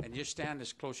 And just stand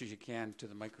as close as you can to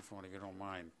the microphone if you don't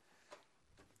mind.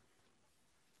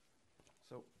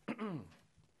 So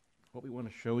what we want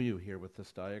to show you here with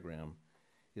this diagram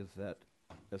is that,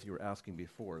 as you were asking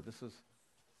before, this is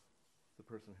the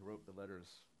person who wrote the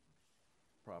letter's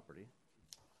property.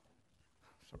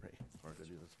 Sorry, it's hard to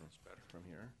do this from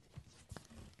here.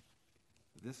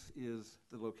 This is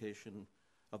the location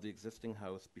of the existing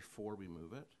house before we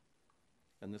move it,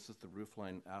 and this is the roof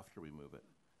line after we move it.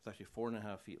 It's actually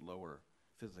 4.5 feet lower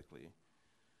physically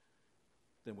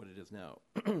than what it is now.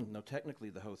 Now, technically,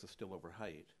 the house is still over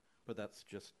height, but that's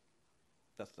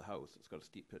the house. It's got a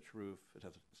steep pitch roof.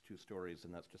 It's 2 stories,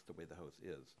 and that's just the way the house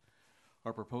is.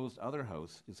 Our proposed other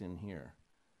house is in here,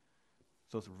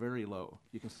 so it's very low.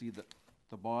 You can see that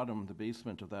the bottom, the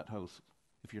basement of that house,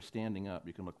 if you're standing up,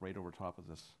 you can look right over top of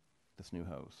this new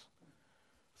house.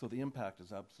 So the impact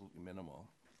is absolutely minimal.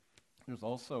 There's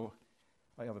also,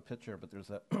 I have a picture, but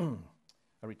there's a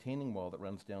retaining wall that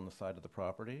runs down the side of the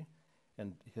property,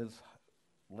 and his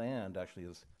land actually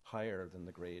is higher than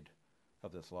the grade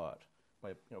of this lot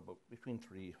by about between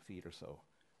 3 feet or so,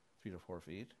 3 to 4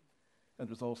 feet. And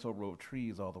there's also a row of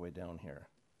trees all the way down here.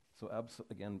 So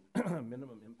again,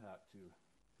 minimum impact to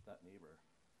that neighbor.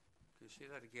 Can you say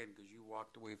that again, because you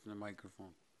walked away from the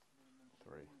microphone?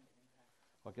 Sorry.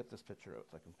 I'll get this picture out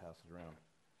so I can pass it around.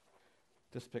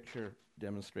 This picture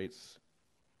demonstrates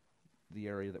the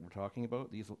area that we're talking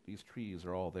about. These trees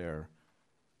are all there,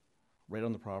 right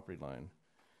on the property line.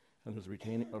 And there's a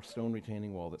stone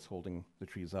retaining wall that's holding the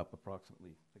trees up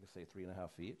approximately, like I say,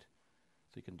 3.5 feet.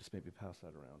 So you can just maybe pass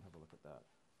that around, have a look at that.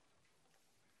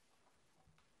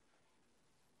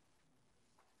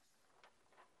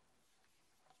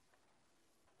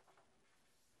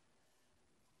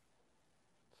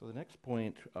 So the next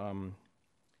point that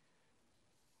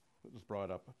was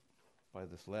brought up by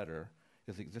this letter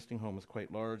is the existing home is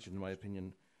quite large, and in my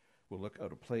opinion, will look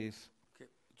out of place. Okay,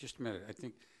 just a minute. I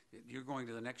think you're going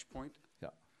to the next point? Yeah.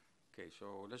 Okay,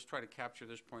 so let's try to capture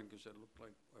this point because it looked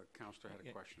like Councillor had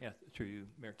a question. Yeah, through you,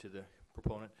 Mayor, to the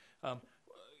proponent.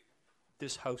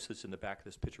 This house that's in the back of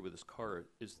this picture with this car,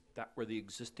 is that where the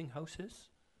existing house is?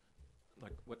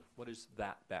 Like, what is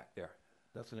that back there?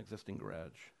 That's an existing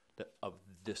garage. Of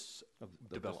this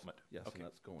development? Yes, okay. And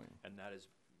that's going. And that is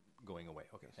going away.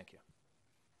 Okay, yes. Thank you.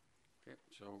 Okay,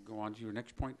 so go on to your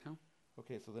next point now.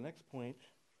 Okay, so the next point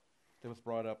that was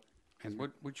brought up, And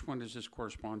which one does this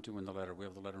correspond to in the letter? We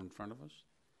have the letter in front of us.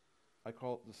 I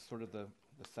call it sort of the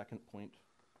second point.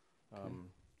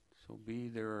 So B,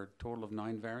 there are a total of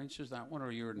 9 variances, that one,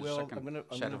 or you're in the Well, second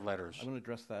set of letters? I'm going to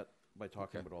address that by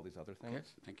talking Okay. about all these other Okay,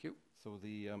 things. thank you. So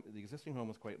the existing home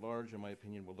is quite large, in my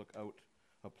opinion, will look out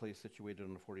a place situated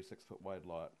on a 46-foot wide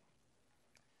lot.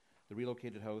 The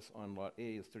relocated house on Lot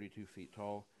A is 32 feet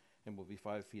tall and will be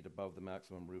 5 feet above the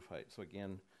maximum roof height. So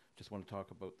again, just want to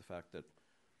talk about the fact that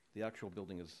the actual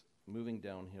building is moving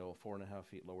downhill 4.5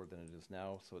 feet lower than it is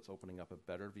now, so it's opening up a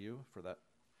better view for that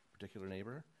particular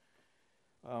neighbor.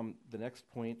 The next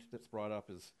point that's brought up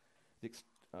is the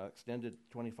extended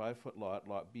 25-foot lot,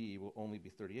 Lot B, will only be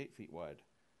 38 feet wide.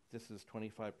 This is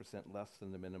 25% less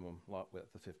than the minimum lot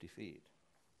width of 50 feet.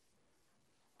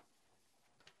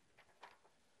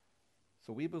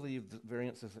 So we believe the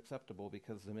variance is acceptable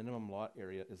because the minimum lot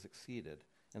area is exceeded.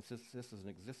 And since this is an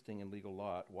existing and legal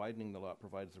lot, widening the lot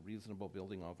provides a reasonable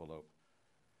building envelope.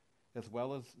 As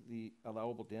well as the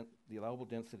allowable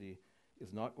density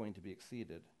is not going to be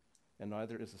exceeded, and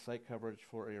neither is the site coverage,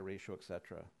 floor area ratio,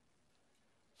 etc.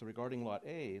 So regarding Lot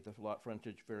A, the lot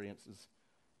frontage variance is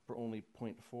for only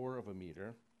 0.4 of a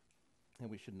meter, and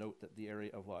we should note that the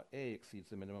area of Lot A exceeds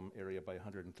the minimum area by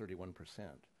 131%.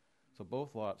 So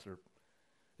both lots are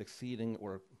exceeding,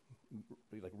 or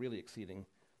like really exceeding,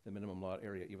 the minimum lot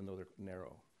area, even though they're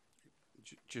narrow.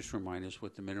 Just remind us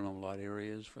what the minimum lot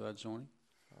area is for that zoning?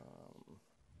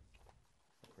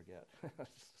 I forget. Just a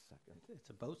second. It's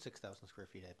about 6,000 square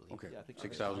feet, I believe. Okay, Yeah, I think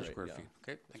 6,000 that's right, square yeah. feet.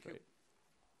 Okay, That's thank you. right.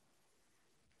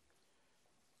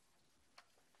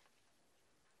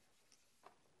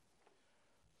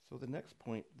 So the next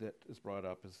point that is brought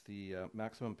up is the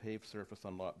maximum paved surface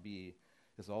on Lot B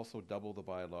is also double the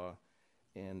bylaw,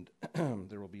 and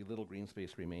there will be little green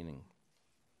space remaining.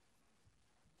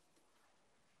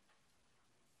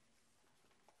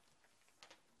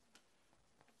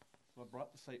 So I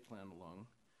brought the site plan along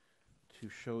to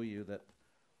show you that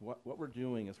what we're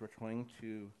doing is we're trying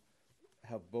to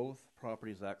have both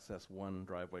properties access one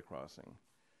driveway crossing.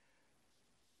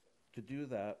 To do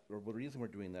that, or the reason we're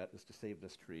doing that is to save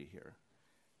this tree here.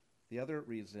 The other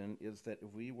reason is that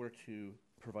if we were to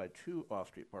provide 2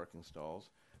 off-street parking stalls,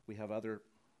 we have other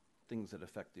things that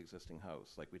affect the existing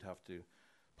house. Like we'd have to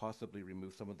possibly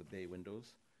remove some of the bay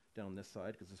windows down this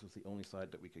side, because this was the only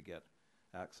side that we could get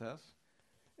access.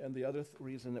 And the other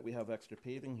reason that we have extra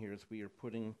paving here is we are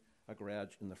putting a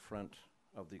garage in the front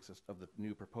of the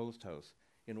new proposed house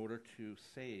in order to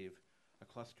save a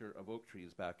cluster of oak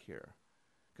trees back here.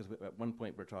 Because at one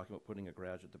point we're talking about putting a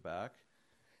garage at the back,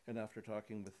 and after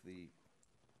talking with the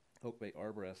Oak Bay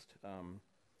arborist,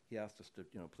 he asked us to,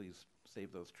 please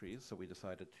save those trees, so we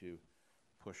decided to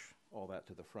push all that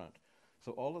to the front.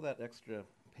 So all of that extra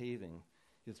paving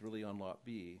is really on Lot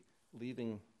B,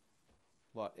 leaving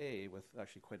Lot A with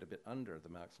actually quite a bit under the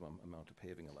maximum amount of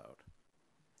paving allowed.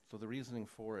 So the reasoning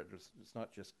for it is, it's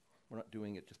not just, we're not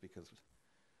doing it just because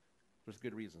there's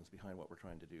good reasons behind what we're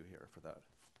trying to do here for that.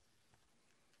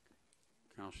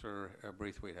 Councillor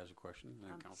Braithwaite has a question,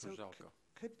 and then Councillor so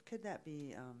Zelka. Could that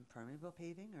be permeable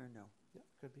paving or no? Yeah,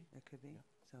 could be. It could be? Yeah.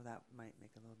 So that might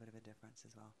make a little bit of a difference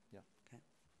as well. Yeah. Okay,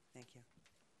 thank you.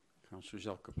 Councillor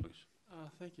Zelka, please.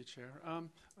 Thank you, Chair.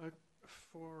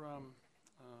 For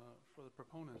the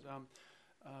proponent,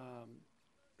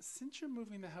 since you're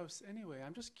moving the house anyway,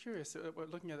 I'm just curious,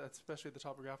 looking at that, especially the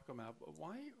topographical map,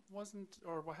 why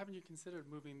haven't you considered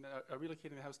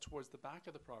relocating the house towards the back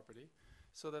of the property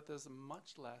so that there's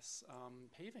much less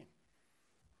paving?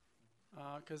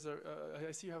 Because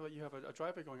I see you have a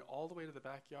driveway going all the way to the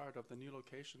backyard of the new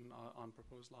location on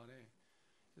proposed Lot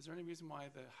A. Is there any reason why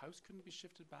the house couldn't be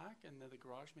shifted back and the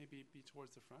garage maybe be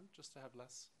towards the front, just to have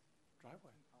less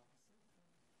driveway?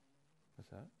 What's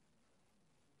that?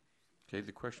 Okay,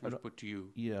 the question was put to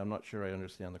you. Yeah, I'm not sure I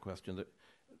understand the question.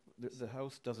 The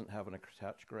house doesn't have an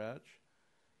attached garage,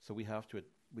 so we have to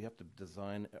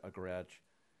design a garage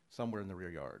somewhere in the rear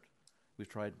yard. We've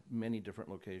tried many different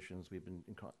locations. We've been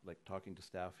talking to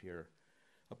staff here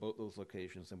about those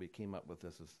locations, and we came up with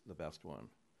this as the best one.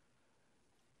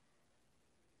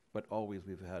 But always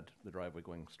we've had the driveway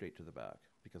going straight to the back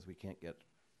because we can't get,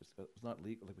 it's not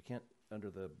legal, we can't under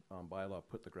the bylaw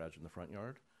put the garage in the front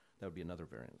yard. That would be another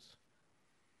variance.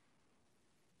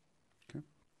 Okay.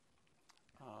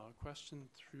 Question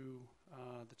through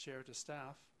the chair to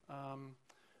staff.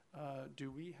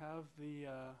 Do we have the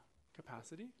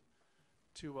capacity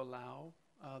to allow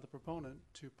the proponent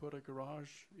to put a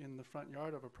garage in the front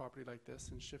yard of a property like this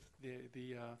and shift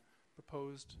the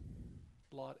proposed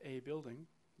Lot A building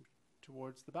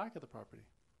towards the back of the property,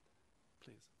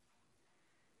 please?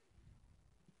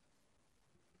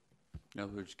 In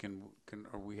other words,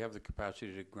 or we have the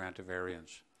capacity to grant a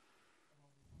variance?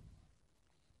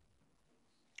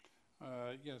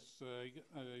 Yes,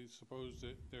 I suppose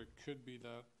that there could be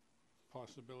that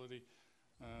possibility.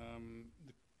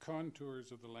 The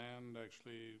contours of the land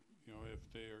actually,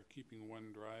 if they are keeping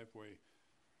one driveway,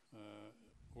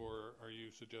 or are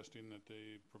you suggesting that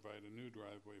they provide a new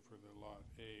driveway for the lot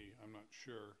A? I'm not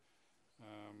sure.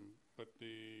 But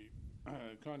the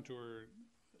contour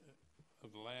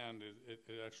of the land, it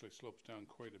actually slopes down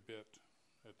quite a bit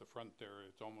at the front there.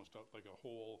 It's almost out like a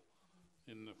hole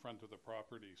in the front of the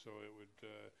property, so it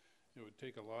would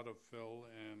take a lot of fill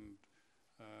and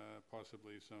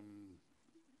possibly some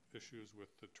issues with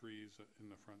the trees in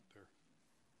the front there.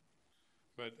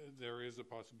 But there is a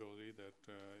possibility that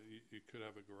you could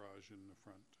have a garage in the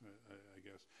front, I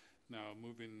guess. Now,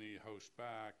 moving the house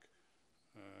back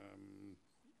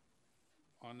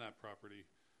on that property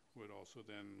would also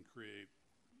then create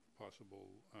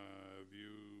possible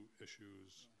view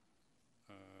issues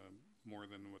more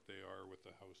than what they are with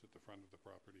the house at the front of the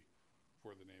property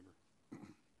for the neighbor.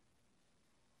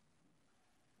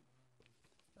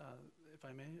 If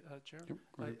I may, Chair? Yep,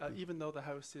 go ahead, even though the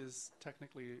house is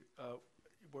technically,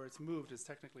 where it's moved is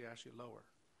technically actually lower.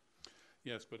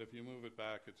 Yes, but if you move it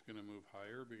back, it's going to move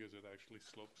higher because it actually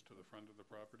slopes to the front of the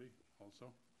property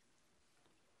also.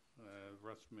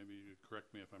 Russ, maybe you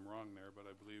correct me if I'm wrong there, but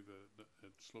I believe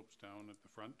it slopes down at the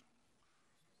front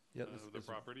of the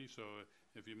property. So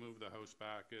if you move the house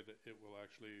back, it will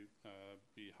actually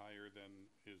be higher than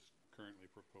is currently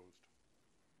proposed.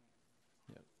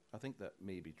 Yeah, I think that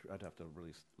may be true. I'd have to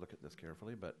really look at this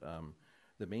carefully, but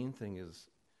the main thing is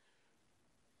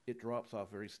it drops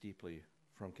off very steeply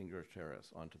from King George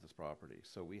Terrace onto this property.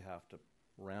 So we have to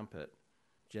ramp it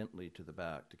gently to the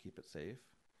back to keep it safe.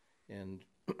 And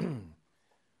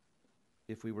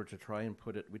if we were to try and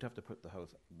put it, we'd have to put the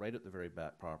house right at the very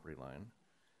back property line,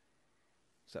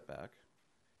 setback,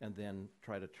 and then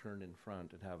try to turn in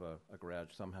front and have a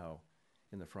garage somehow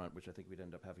in the front, which I think we'd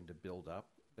end up having to build up.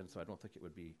 And so I don't think it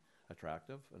would be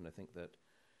attractive. And I think that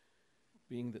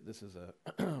being that this is a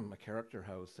a character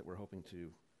house that we're hoping to,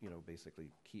 basically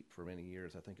keep for many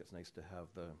years, I think it's nice to have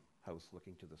the house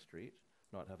looking to the street,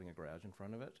 not having a garage in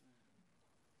front of it.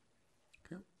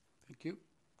 Okay, thank you.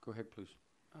 Go ahead, please.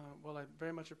 Well, I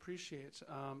very much appreciate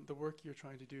the work you're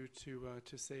trying to do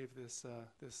to save this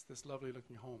lovely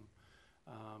looking home,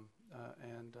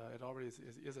 and it already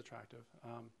is attractive.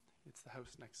 It's the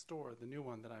house next door, the new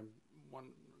one that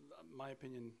my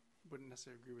opinion wouldn't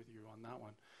necessarily agree with you on that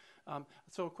one.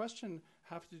 So a question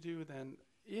have to do then,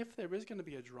 if there is going to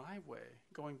be a driveway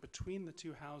going between the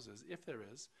two houses, if there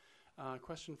is,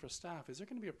 question for staff, is there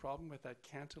going to be a problem with that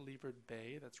cantilevered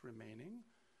bay that's remaining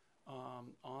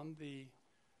on the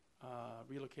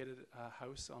relocated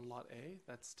house on Lot A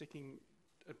that's sticking,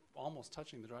 almost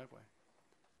touching the driveway?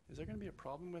 Is there going to be a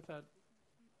problem with that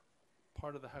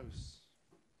part of the house?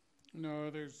 No,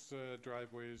 there's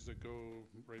driveways that go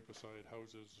right beside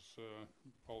houses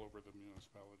all over the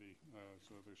municipality,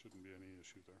 so there shouldn't be any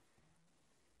issue there.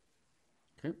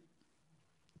 Okay.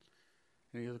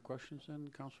 Any other questions then,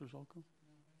 Councillor Zolko?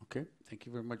 Okay, thank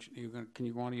you very much. Can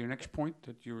you go on to your next point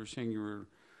that you were saying you were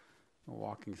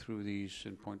walking through these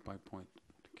in point by point?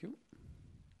 Thank you.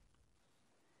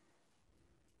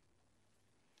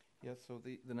 Yes, so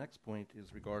the next point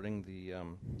is regarding the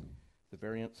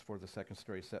variance for the second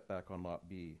story setback on Lot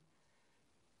B.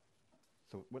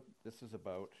 So what this is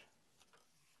about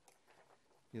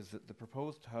is that the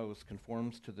proposed house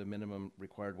conforms to the minimum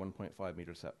required 1.5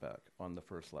 meter setback on the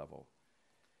first level.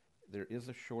 There is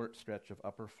a short stretch of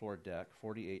upper floor deck,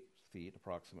 48 feet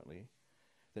approximately,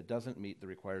 that doesn't meet the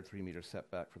required 3 meter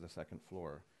setback for the second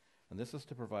floor. And this is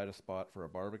to provide a spot for a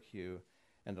barbecue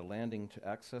and a landing to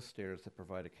access stairs that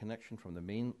provide a connection from the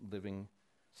main living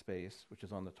space, which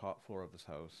is on the top floor of this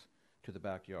house, to the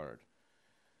backyard.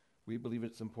 We believe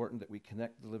it's important that we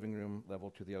connect the living room level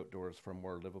to the outdoors for a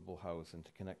more livable house and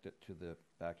to connect it to the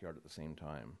backyard at the same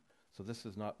time. So this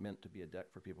is not meant to be a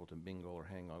deck for people to mingle or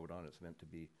hang out on. It's meant to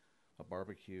be a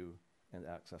barbecue and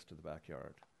access to the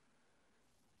backyard.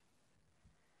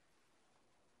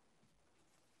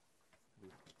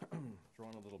 We've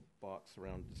drawn a little box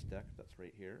around this deck that's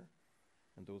right here,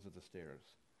 and those are the stairs.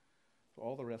 So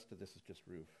all the rest of this is just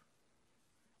roof.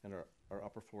 And our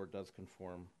upper floor does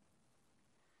conform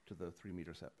to the 3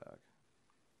 meter setback.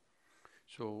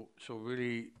 So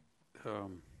really,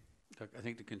 I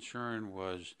think the concern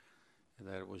was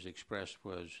that it was expressed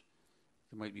was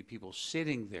there might be people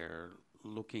sitting there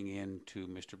looking into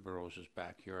Mr. Burroughs'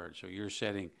 backyard. So you're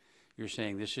saying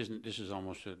this is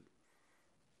almost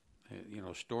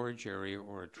storage area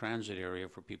or a transit area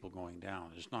for people going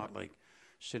down. It's not like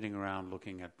sitting around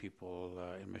looking at people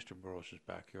in Mr. Burrows'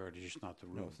 backyard. It's just not the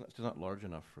room. No, it's not large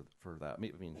enough for that. I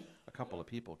mean, a couple of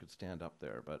people could stand up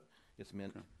there, but it's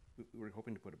meant, we were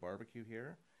hoping to put a barbecue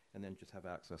here and then just have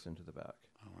access into the back.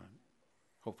 All right.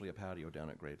 Hopefully a patio down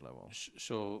at grade level.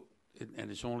 So, and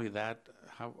it's only that,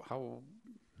 how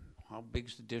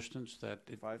big's the distance that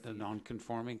 5 the feet.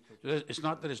 non-conforming? It's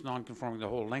not that it's non-conforming the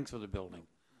whole length of the building.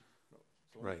 No,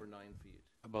 it's only Right. for 9 feet.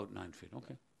 About 9 feet,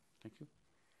 okay, thank you.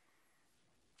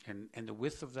 And the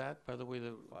width of that, by the way,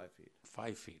 5 feet.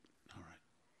 5 feet, all right.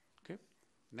 Okay,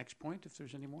 next point, if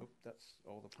there's any more. Nope, that's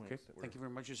all the Okay, points that were. thank you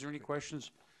very much. Is there any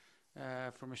questions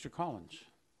for Mr. Collins?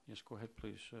 Yes, go ahead,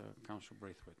 please, Councillor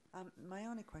Braithwaite. My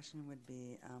only question would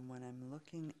be, when I'm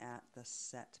looking at the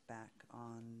setback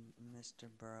on Mr.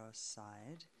 Burrows'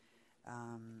 side,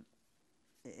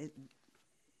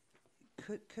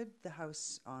 could the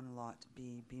house on lot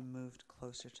be moved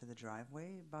closer to the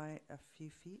driveway by a few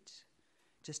feet,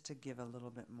 just to give a little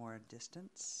bit more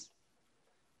distance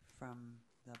from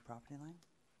the property line?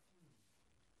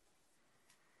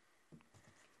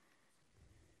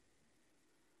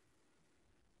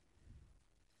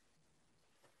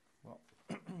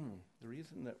 The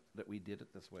reason that we did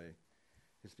it this way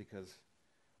is because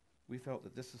we felt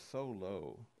that this is so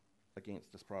low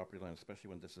against this property line, especially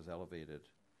when this is elevated,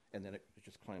 and then it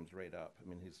just climbs right up. I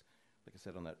mean, like I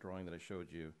said on that drawing that I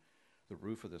showed you, the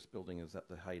roof of this building is at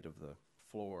the height of the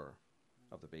floor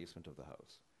of the basement of the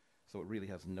house. So it really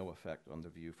has no effect on the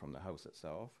view from the house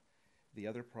itself. The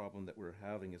other problem that we're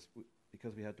having is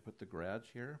because we had to put the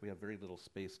garage here, we have very little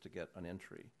space to get an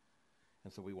entry.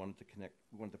 And so we wanted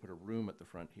to put a room at the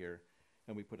front here,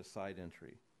 and we put a side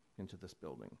entry into this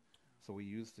building. So we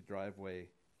used the driveway,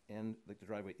 and the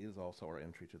driveway is also our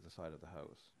entry to the side of the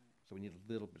house. So we need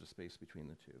a little bit of space between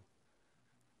the two.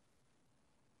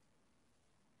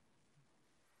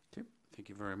 Okay, thank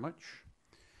you very much.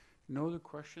 No other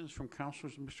questions from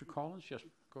councillors? Mr. Collins? Yes,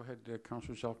 go ahead,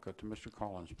 Councillor Zelka, to Mr.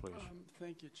 Collins, please.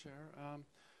 Thank you, Chair.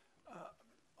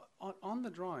 On the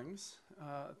drawings,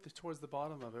 towards the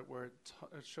bottom of it, where it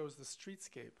shows the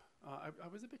streetscape, I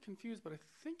was a bit confused, but I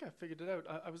think I figured it out.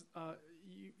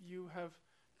 You have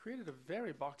created a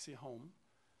very boxy home.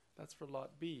 That's for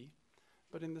Lot B.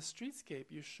 But in the streetscape,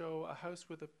 you show a house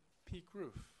with a peak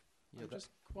roof. Yeah,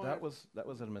 that was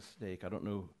a mistake. I don't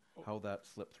know how that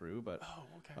slipped through, but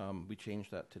we changed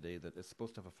that today, that it's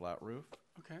supposed to have a flat roof.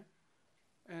 Okay.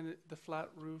 And the flat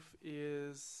roof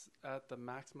is at the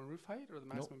maximum roof height or the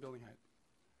maximum building height?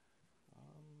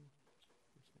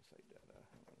 Where's my site data?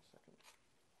 Hang on a second.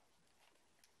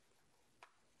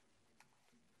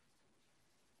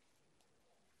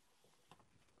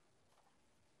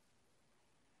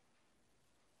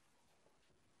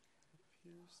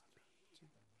 Appears to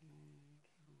be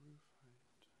roof height.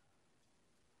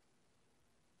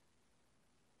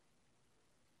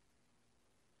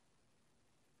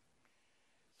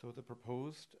 So the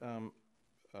proposed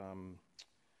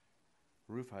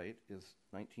roof height is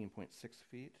 19.6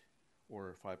 feet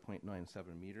or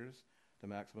 5.97 meters. The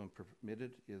maximum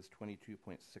permitted is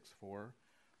 22.64 or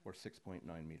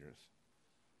 6.9 meters.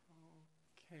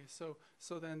 Okay, so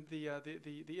then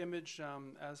the image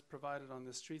as provided on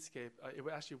the streetscape, it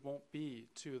actually won't be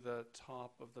to the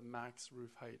top of the max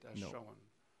roof height as shown.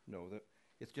 No,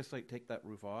 it's just like take that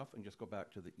roof off and just go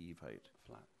back to the eave height.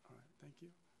 Flat. All right, thank you.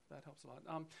 That helps a lot.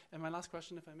 And my last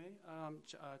question, if I may,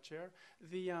 Chair,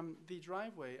 the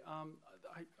driveway.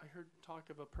 I heard talk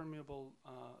of a permeable,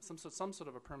 some sort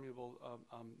of a permeable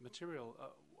material.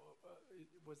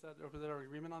 Was there an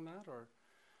agreement on that, or?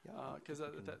 Yeah. Because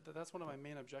that's one of my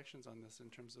main objections on this in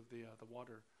terms of the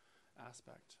water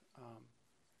aspect.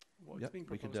 What's being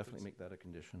proposed, we could definitely is, make that a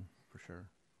condition for sure.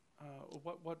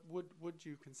 What would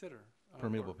you consider?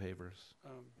 Permeable pavers.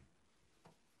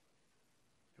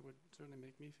 It would certainly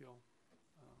make me feel.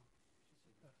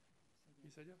 You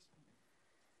said yes.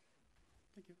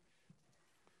 Thank you.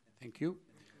 Thank you.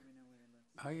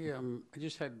 I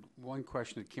just had one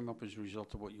question that came up as a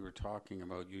result of what you were talking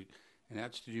about. And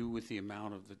that's to do with the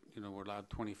amount of we're allowed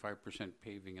 25%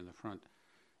 paving in the front.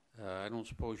 I don't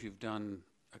suppose you've done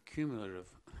a cumulative.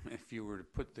 If you were to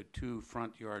put the two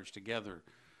front yards together,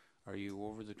 are you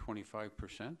over the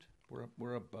 25%?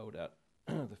 We're about at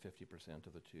the 50%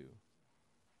 of the two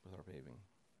with our paving.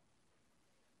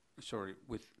 Sorry,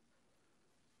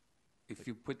 if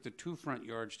you put the two front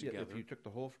yards together. Yeah, if you took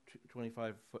the whole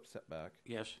 25-foot setback,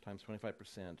 yes, times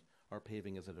 25%, our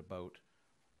paving is at about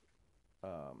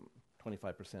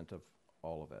 25% of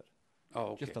all of it.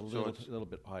 Oh, okay. Just a little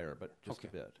bit higher, but just a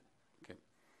bit. Okay.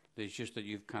 It's just that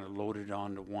you've kind of loaded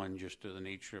onto one just to the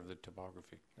nature of the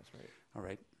topography. That's right. All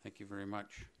right, thank you very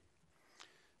much.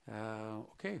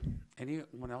 Okay,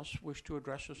 anyone else wish to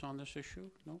address us on this issue?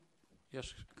 No?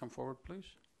 Yes, come forward, please.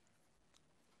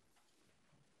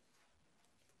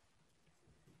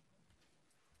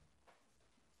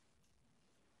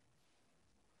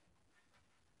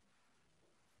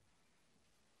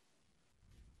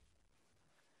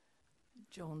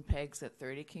 Joan Peggs at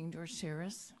 30 King George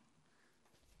Terrace.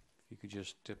 If you could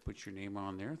just put your name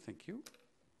on there, thank you.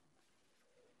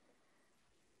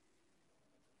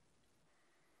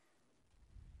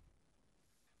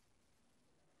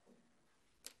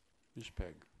 Ms.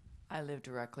 Pegg. I live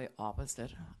directly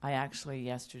opposite. I actually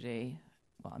yesterday,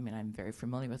 well, I mean, I'm very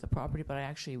familiar with the property, but I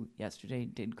actually yesterday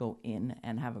did go in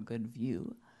and have a good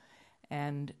view.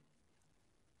 And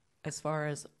as far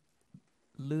as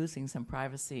losing some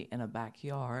privacy in a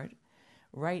backyard,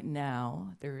 right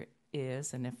now there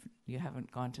is, and if you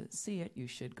haven't gone to see it, you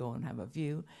should go and have a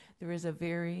view. There is a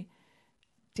very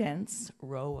dense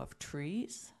row of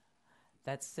trees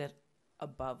that sit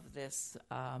above this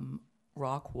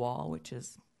rock wall, which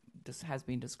is has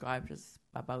been described as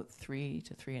about 3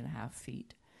 to 3.5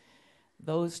 feet.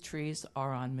 Those trees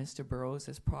are on Mr.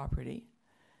 Burrows' property.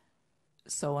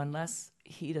 So unless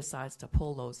he decides to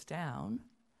pull those down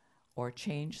or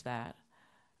change that,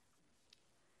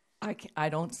 I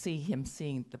don't see him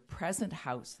seeing the present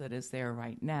house that is there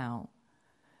right now.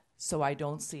 So I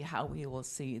don't see how he will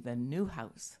see the new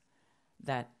house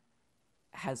that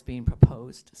has been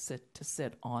proposed to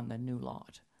sit on the new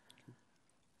lot.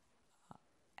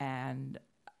 And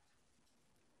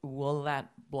will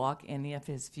that block any of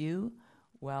his view?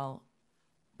 Well,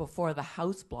 before the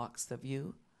house blocks the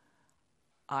view,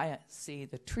 I see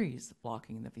the trees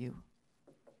blocking the view.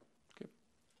 Okay.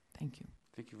 Thank you.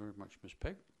 Thank you very much, Ms.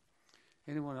 Pegg.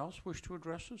 Anyone else wish to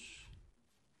address us?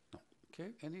 No.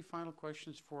 Okay. Any final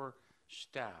questions for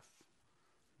staff?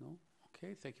 No?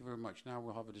 Okay. Thank you very much. Now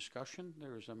we'll have a discussion.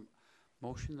 There is a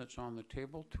motion that's on the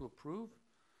table to approve.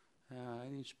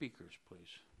 Any speakers,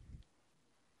 please?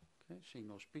 Okay. Seeing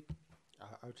no speak.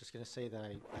 I was just going to say that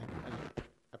I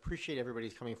appreciate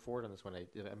everybody's coming forward on this one.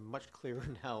 I'm much clearer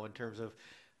now in terms of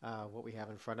what we have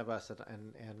in front of us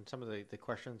and some of the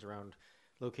questions around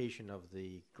location of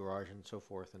the garage and so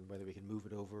forth, and whether we can move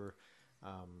it over.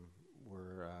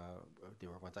 They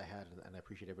were ones I had, and I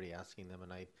appreciate everybody asking them.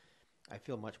 And I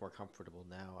feel much more comfortable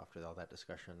now after all that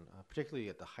discussion, particularly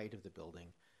at the height of the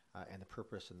building and the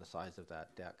purpose and the size of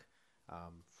that deck,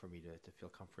 for me to feel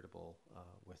comfortable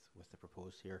with the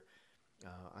proposed here.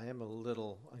 I am a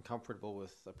little uncomfortable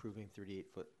with approving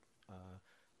 38-foot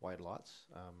wide lots,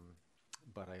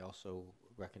 but I also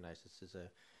recognize this is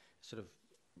a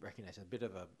bit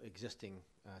of a existing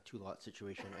two-lot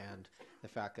situation, and the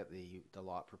fact that the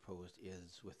lot proposed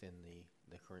is within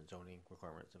the current zoning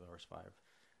requirements of RS5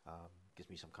 gives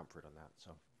me some comfort on that.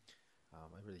 So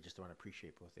I really just want to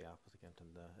appreciate both the applicant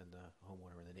and the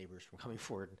homeowner and the neighbors from coming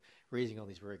forward and raising all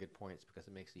these very good points, because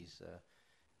it makes this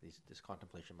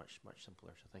contemplation much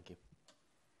simpler. So thank you.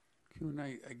 And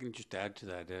I can just add to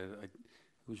that. It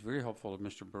was very helpful that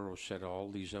Mr. Burrows set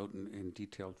all these out in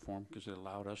detailed form, because it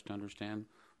allowed us to understand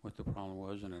what the problem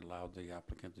was, and it allowed the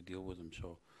applicant to deal with them.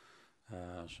 So,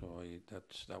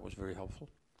 that was very helpful.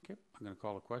 Okay, I'm going to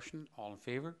call a question. All in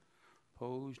favor?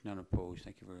 Opposed? None opposed.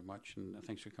 Thank you very much, and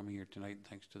thanks for coming here tonight. And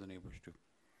thanks to the neighbors too.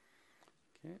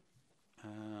 Okay,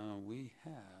 we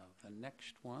have the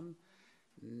next one,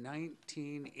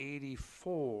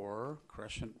 1984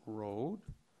 Crescent Road.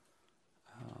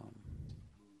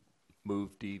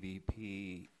 Move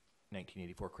DVP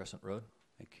 1984 Crescent Road.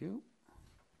 Thank you.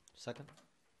 Second.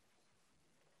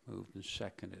 Moved and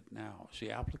seconded. Now, is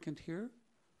the applicant here?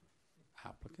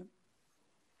 Applicant.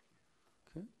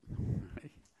 Okay.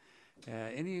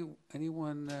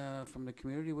 Anyone from the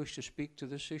community wish to speak to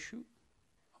this issue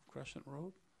of Crescent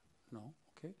Road? No.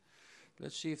 Okay.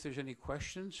 Let's see if there's any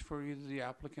questions for either the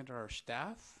applicant or our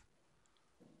staff.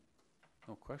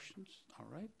 No questions. All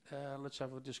right. Let's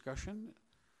have a discussion.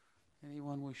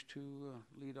 Anyone wish to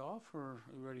lead off, or are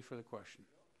we ready for the question?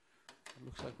 It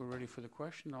looks like we're ready for the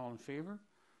question. All in favor?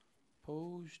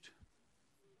 Opposed?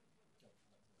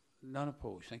 None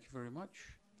opposed. Thank you very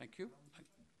much. Thank you.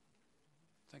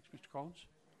 Thanks, Mr. Collins.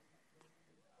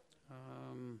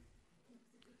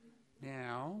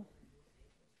 Now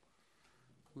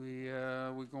we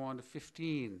go on to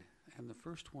 15, and the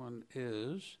first one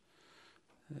is.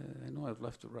 I know I've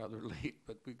left it rather late,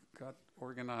 but we got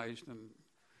organized and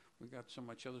we got so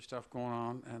much other stuff going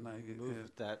on, and I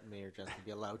move that Mayor Jensen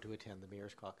be allowed to attend the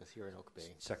Mayor's Caucus here in Oak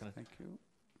Bay. Second. Thank you.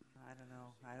 I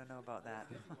don't know about that.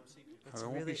 I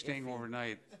won't be staying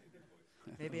overnight.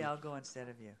 Maybe I'll go instead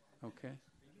of you. Okay.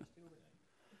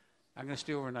 I'm going to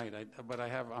stay overnight, but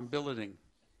I'm billeting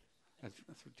at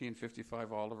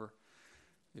 1355 Oliver,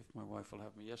 if my wife will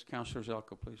have me. Yes, Councillor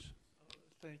Zelko, please.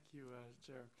 Thank you,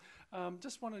 Chair.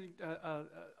 Just wondering,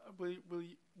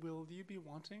 will you be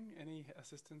wanting any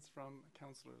assistance from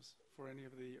councillors for any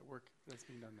of the work that's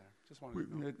being done there? Just wanted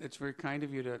to know. It's very kind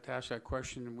of you to ask that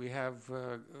question. We have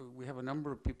a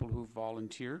number of people who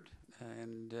volunteered,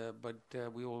 but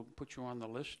we will put you on the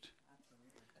list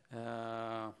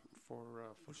for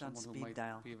He's on someone who speed might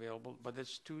dial. be available. But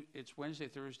it's Wednesday,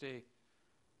 Thursday,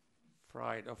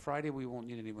 Friday. Friday we won't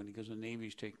need anyone because the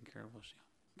Navy's taking care of us.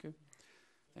 Yeah. Okay.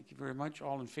 Thank you very much.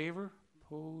 All in favor?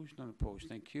 Opposed? None opposed.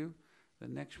 Thank you. The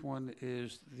next one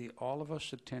is all of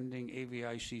us attending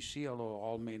AVICC, although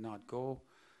all may not go.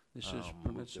 This is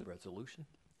permits the resolution.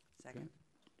 Second.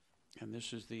 And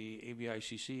this is the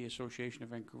AVICC, Association of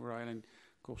Vancouver Island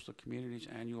Coastal Communities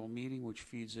Annual Meeting, which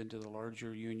feeds into the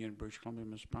larger Union British Columbia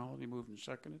Municipality. Moved and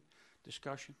seconded.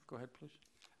 Discussion. Go ahead, please.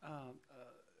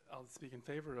 I'll speak in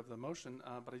favor of the motion,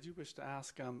 but I do wish to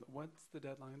ask, what's the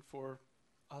deadline for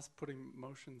us putting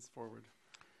motions forward?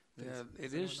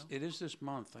 It is this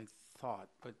month, I thought,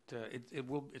 but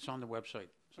it's on the website.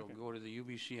 So Okay. go to the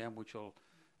UBCM, which will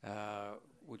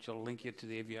link you to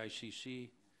the AVICC.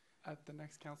 At the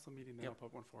next council meeting, then Yep. I'll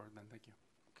put one forward then. Thank you.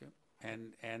 Okay.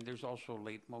 And there's also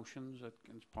late motions that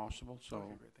is possible. So.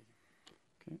 Okay, great. Thank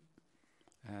you.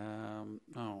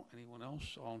 No, anyone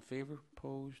else? All in favor?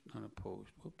 Opposed? None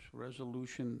opposed. Whoops.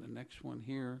 Resolution. The next one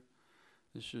here.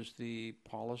 This is the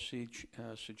policy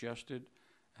suggested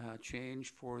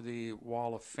change for the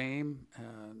Wall of Fame.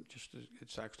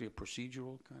 It's actually a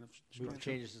procedural kind of Move structure.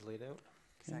 changes is laid out.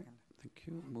 Okay. Second. Thank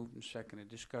you. Moved and seconded.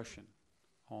 Discussion.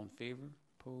 All in favor?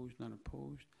 Opposed? None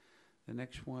opposed. The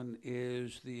next one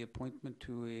is the appointment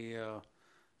to a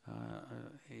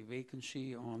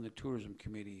vacancy on the Tourism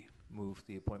Committee. Move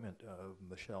the appointment of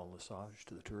Michelle Lesage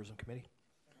to the Tourism Committee.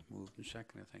 Moved and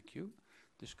seconded. Thank you.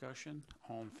 Discussion.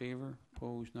 All in favor?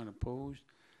 Opposed? None opposed.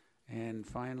 And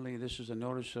finally, this is a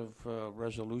notice of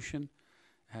resolution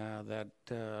that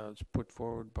is put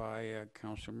forward by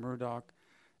Councillor Murdoch.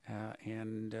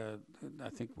 And I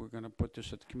think we're going to put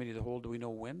this at the Committee of the Whole. Do we know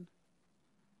when?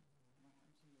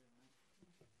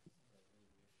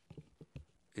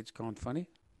 It's gone funny?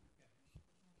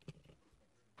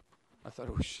 I thought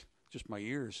it was just my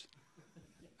ears.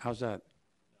 How's that?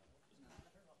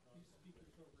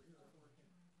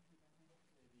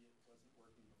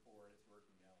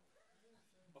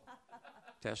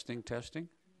 Testing, testing.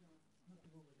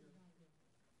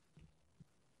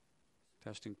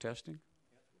 Testing, testing.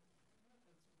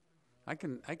 I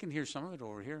can hear some of it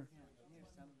over here.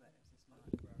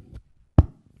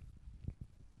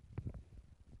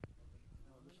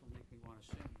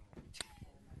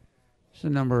 It's a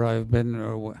number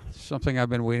something I've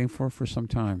been waiting for some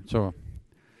time. So,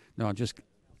 no, just.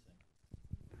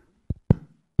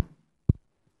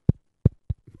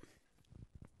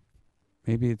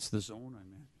 Maybe it's the zone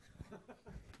I'm in.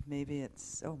 Maybe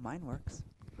it's, mine works.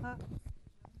 Huh.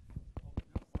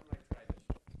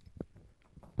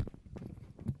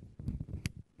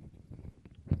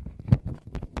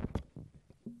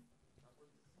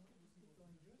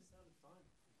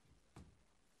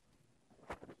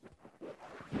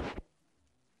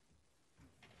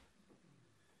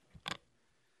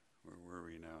 Where were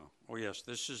we now? Oh, yes,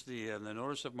 this is the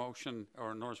notice of motion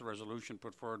or notice of resolution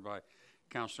put forward by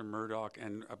Councillor Murdoch,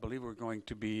 and I believe we're going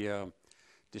to be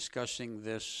discussing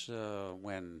this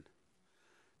when?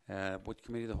 What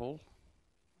Committee of the Whole?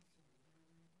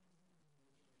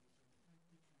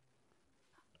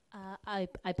 I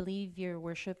believe, Your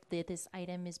Worship, that this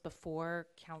item is before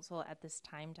council at this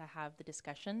time to have the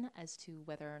discussion as to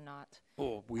whether or not.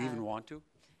 Oh, we even want to?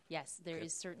 Yes, there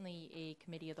is certainly a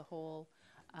Committee of the Whole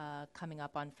coming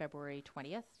up on February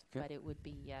 20th, but it would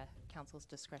be council's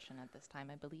discretion at this time,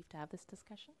 I believe, to have this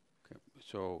discussion. Okay,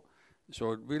 so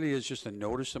it really is just a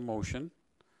notice of motion.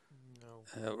 No.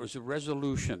 It was a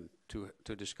resolution to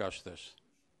discuss this.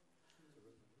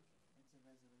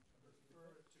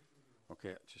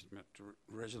 Okay, just meant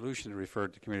resolution to refer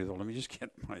to Committee of the Whole. Let me just get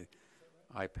my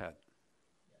iPad.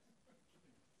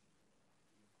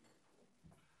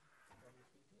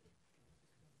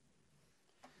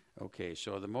 Okay,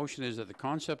 so the motion is that the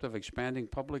concept of expanding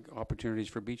public opportunities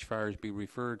for beach fires be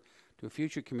referred to a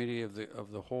future Committee of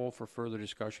the Whole for further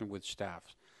discussion with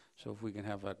staff. So if we can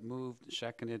have that moved,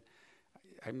 seconded.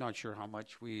 I'm not sure how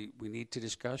much we need to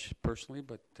discuss personally,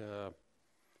 but are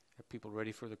people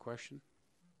ready for the question?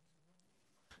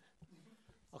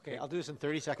 Okay, I'll do this in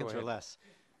 30 seconds or ahead. less.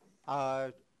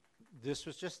 This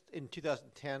was just in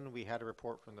 2010. We had a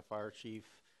report from the fire chief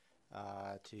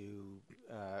at the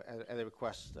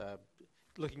request,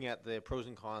 looking at the pros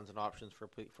and cons and options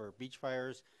for beach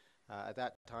fires. At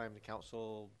that time, the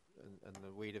council and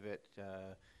the weight of it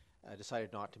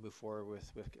decided not to move forward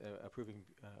with approving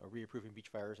or reapproving beach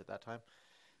fires at that time.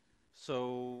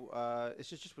 So it's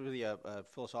just really a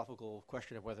philosophical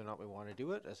question of whether or not we want to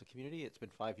do it as a community. It's been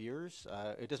 5 years.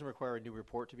 It doesn't require a new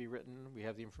report to be written. We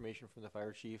have the information from the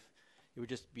fire chief. It would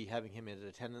just be having him in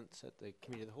attendance at the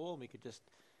committee of the whole, and we could just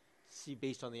see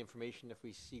based on the information if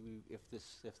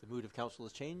the mood of council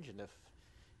has changed, and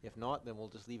if not, then we'll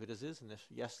just leave it as is, and if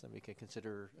yes, then we can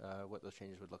consider what those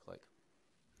changes would look like.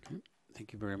 Okay.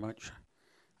 Thank you very much.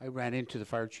 I ran into the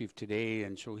fire chief today,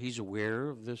 and so he's aware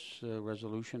of this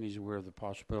resolution. He's aware of the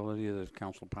possibility that the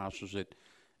council passes it,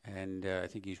 and I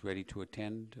think he's ready to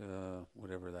attend,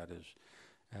 whatever that is,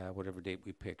 whatever date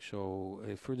we pick. So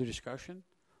further discussion?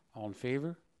 All in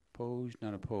favor? Opposed?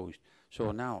 None opposed.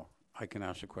 So now I can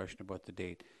ask a question about the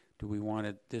date. Do we want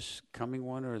it this coming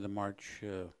one or the March?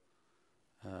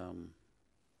 Why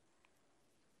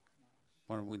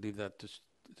don't we leave that to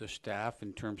the staff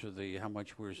in terms of how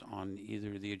much was on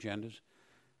either of the agendas?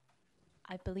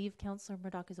 I believe Councillor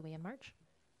Murdoch is away in March.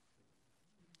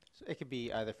 So it could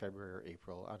be either February or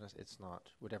April. It's not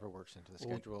whatever works into the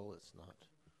schedule. It's not.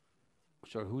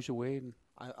 So who's away?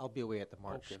 I'll be away at the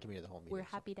March committee of the whole meeting. We're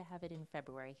happy to have it in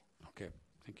February. Okay,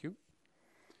 thank you.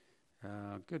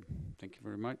 Good, thank you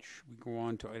very much. We go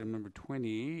on to item number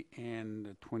 20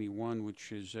 and 21,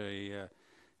 which is a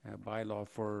bylaw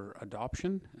for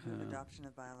adoption. Adoption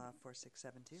of bylaw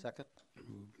 4672. Second.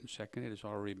 Moved and seconded. It has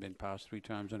already been passed 3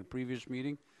 times on a previous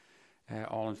meeting.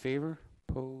 All in favor?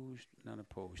 Opposed? None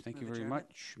opposed. Thank you very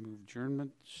much. Move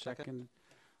adjournment. Second.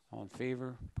 All in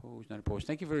favor? Opposed? None opposed.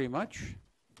 Thank you very much.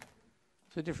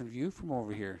 It's a different view from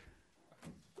over here.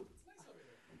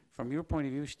 From your point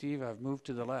of view, Steve, I've moved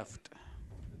to the left.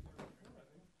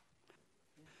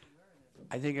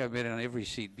 I think I've been on every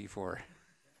seat before.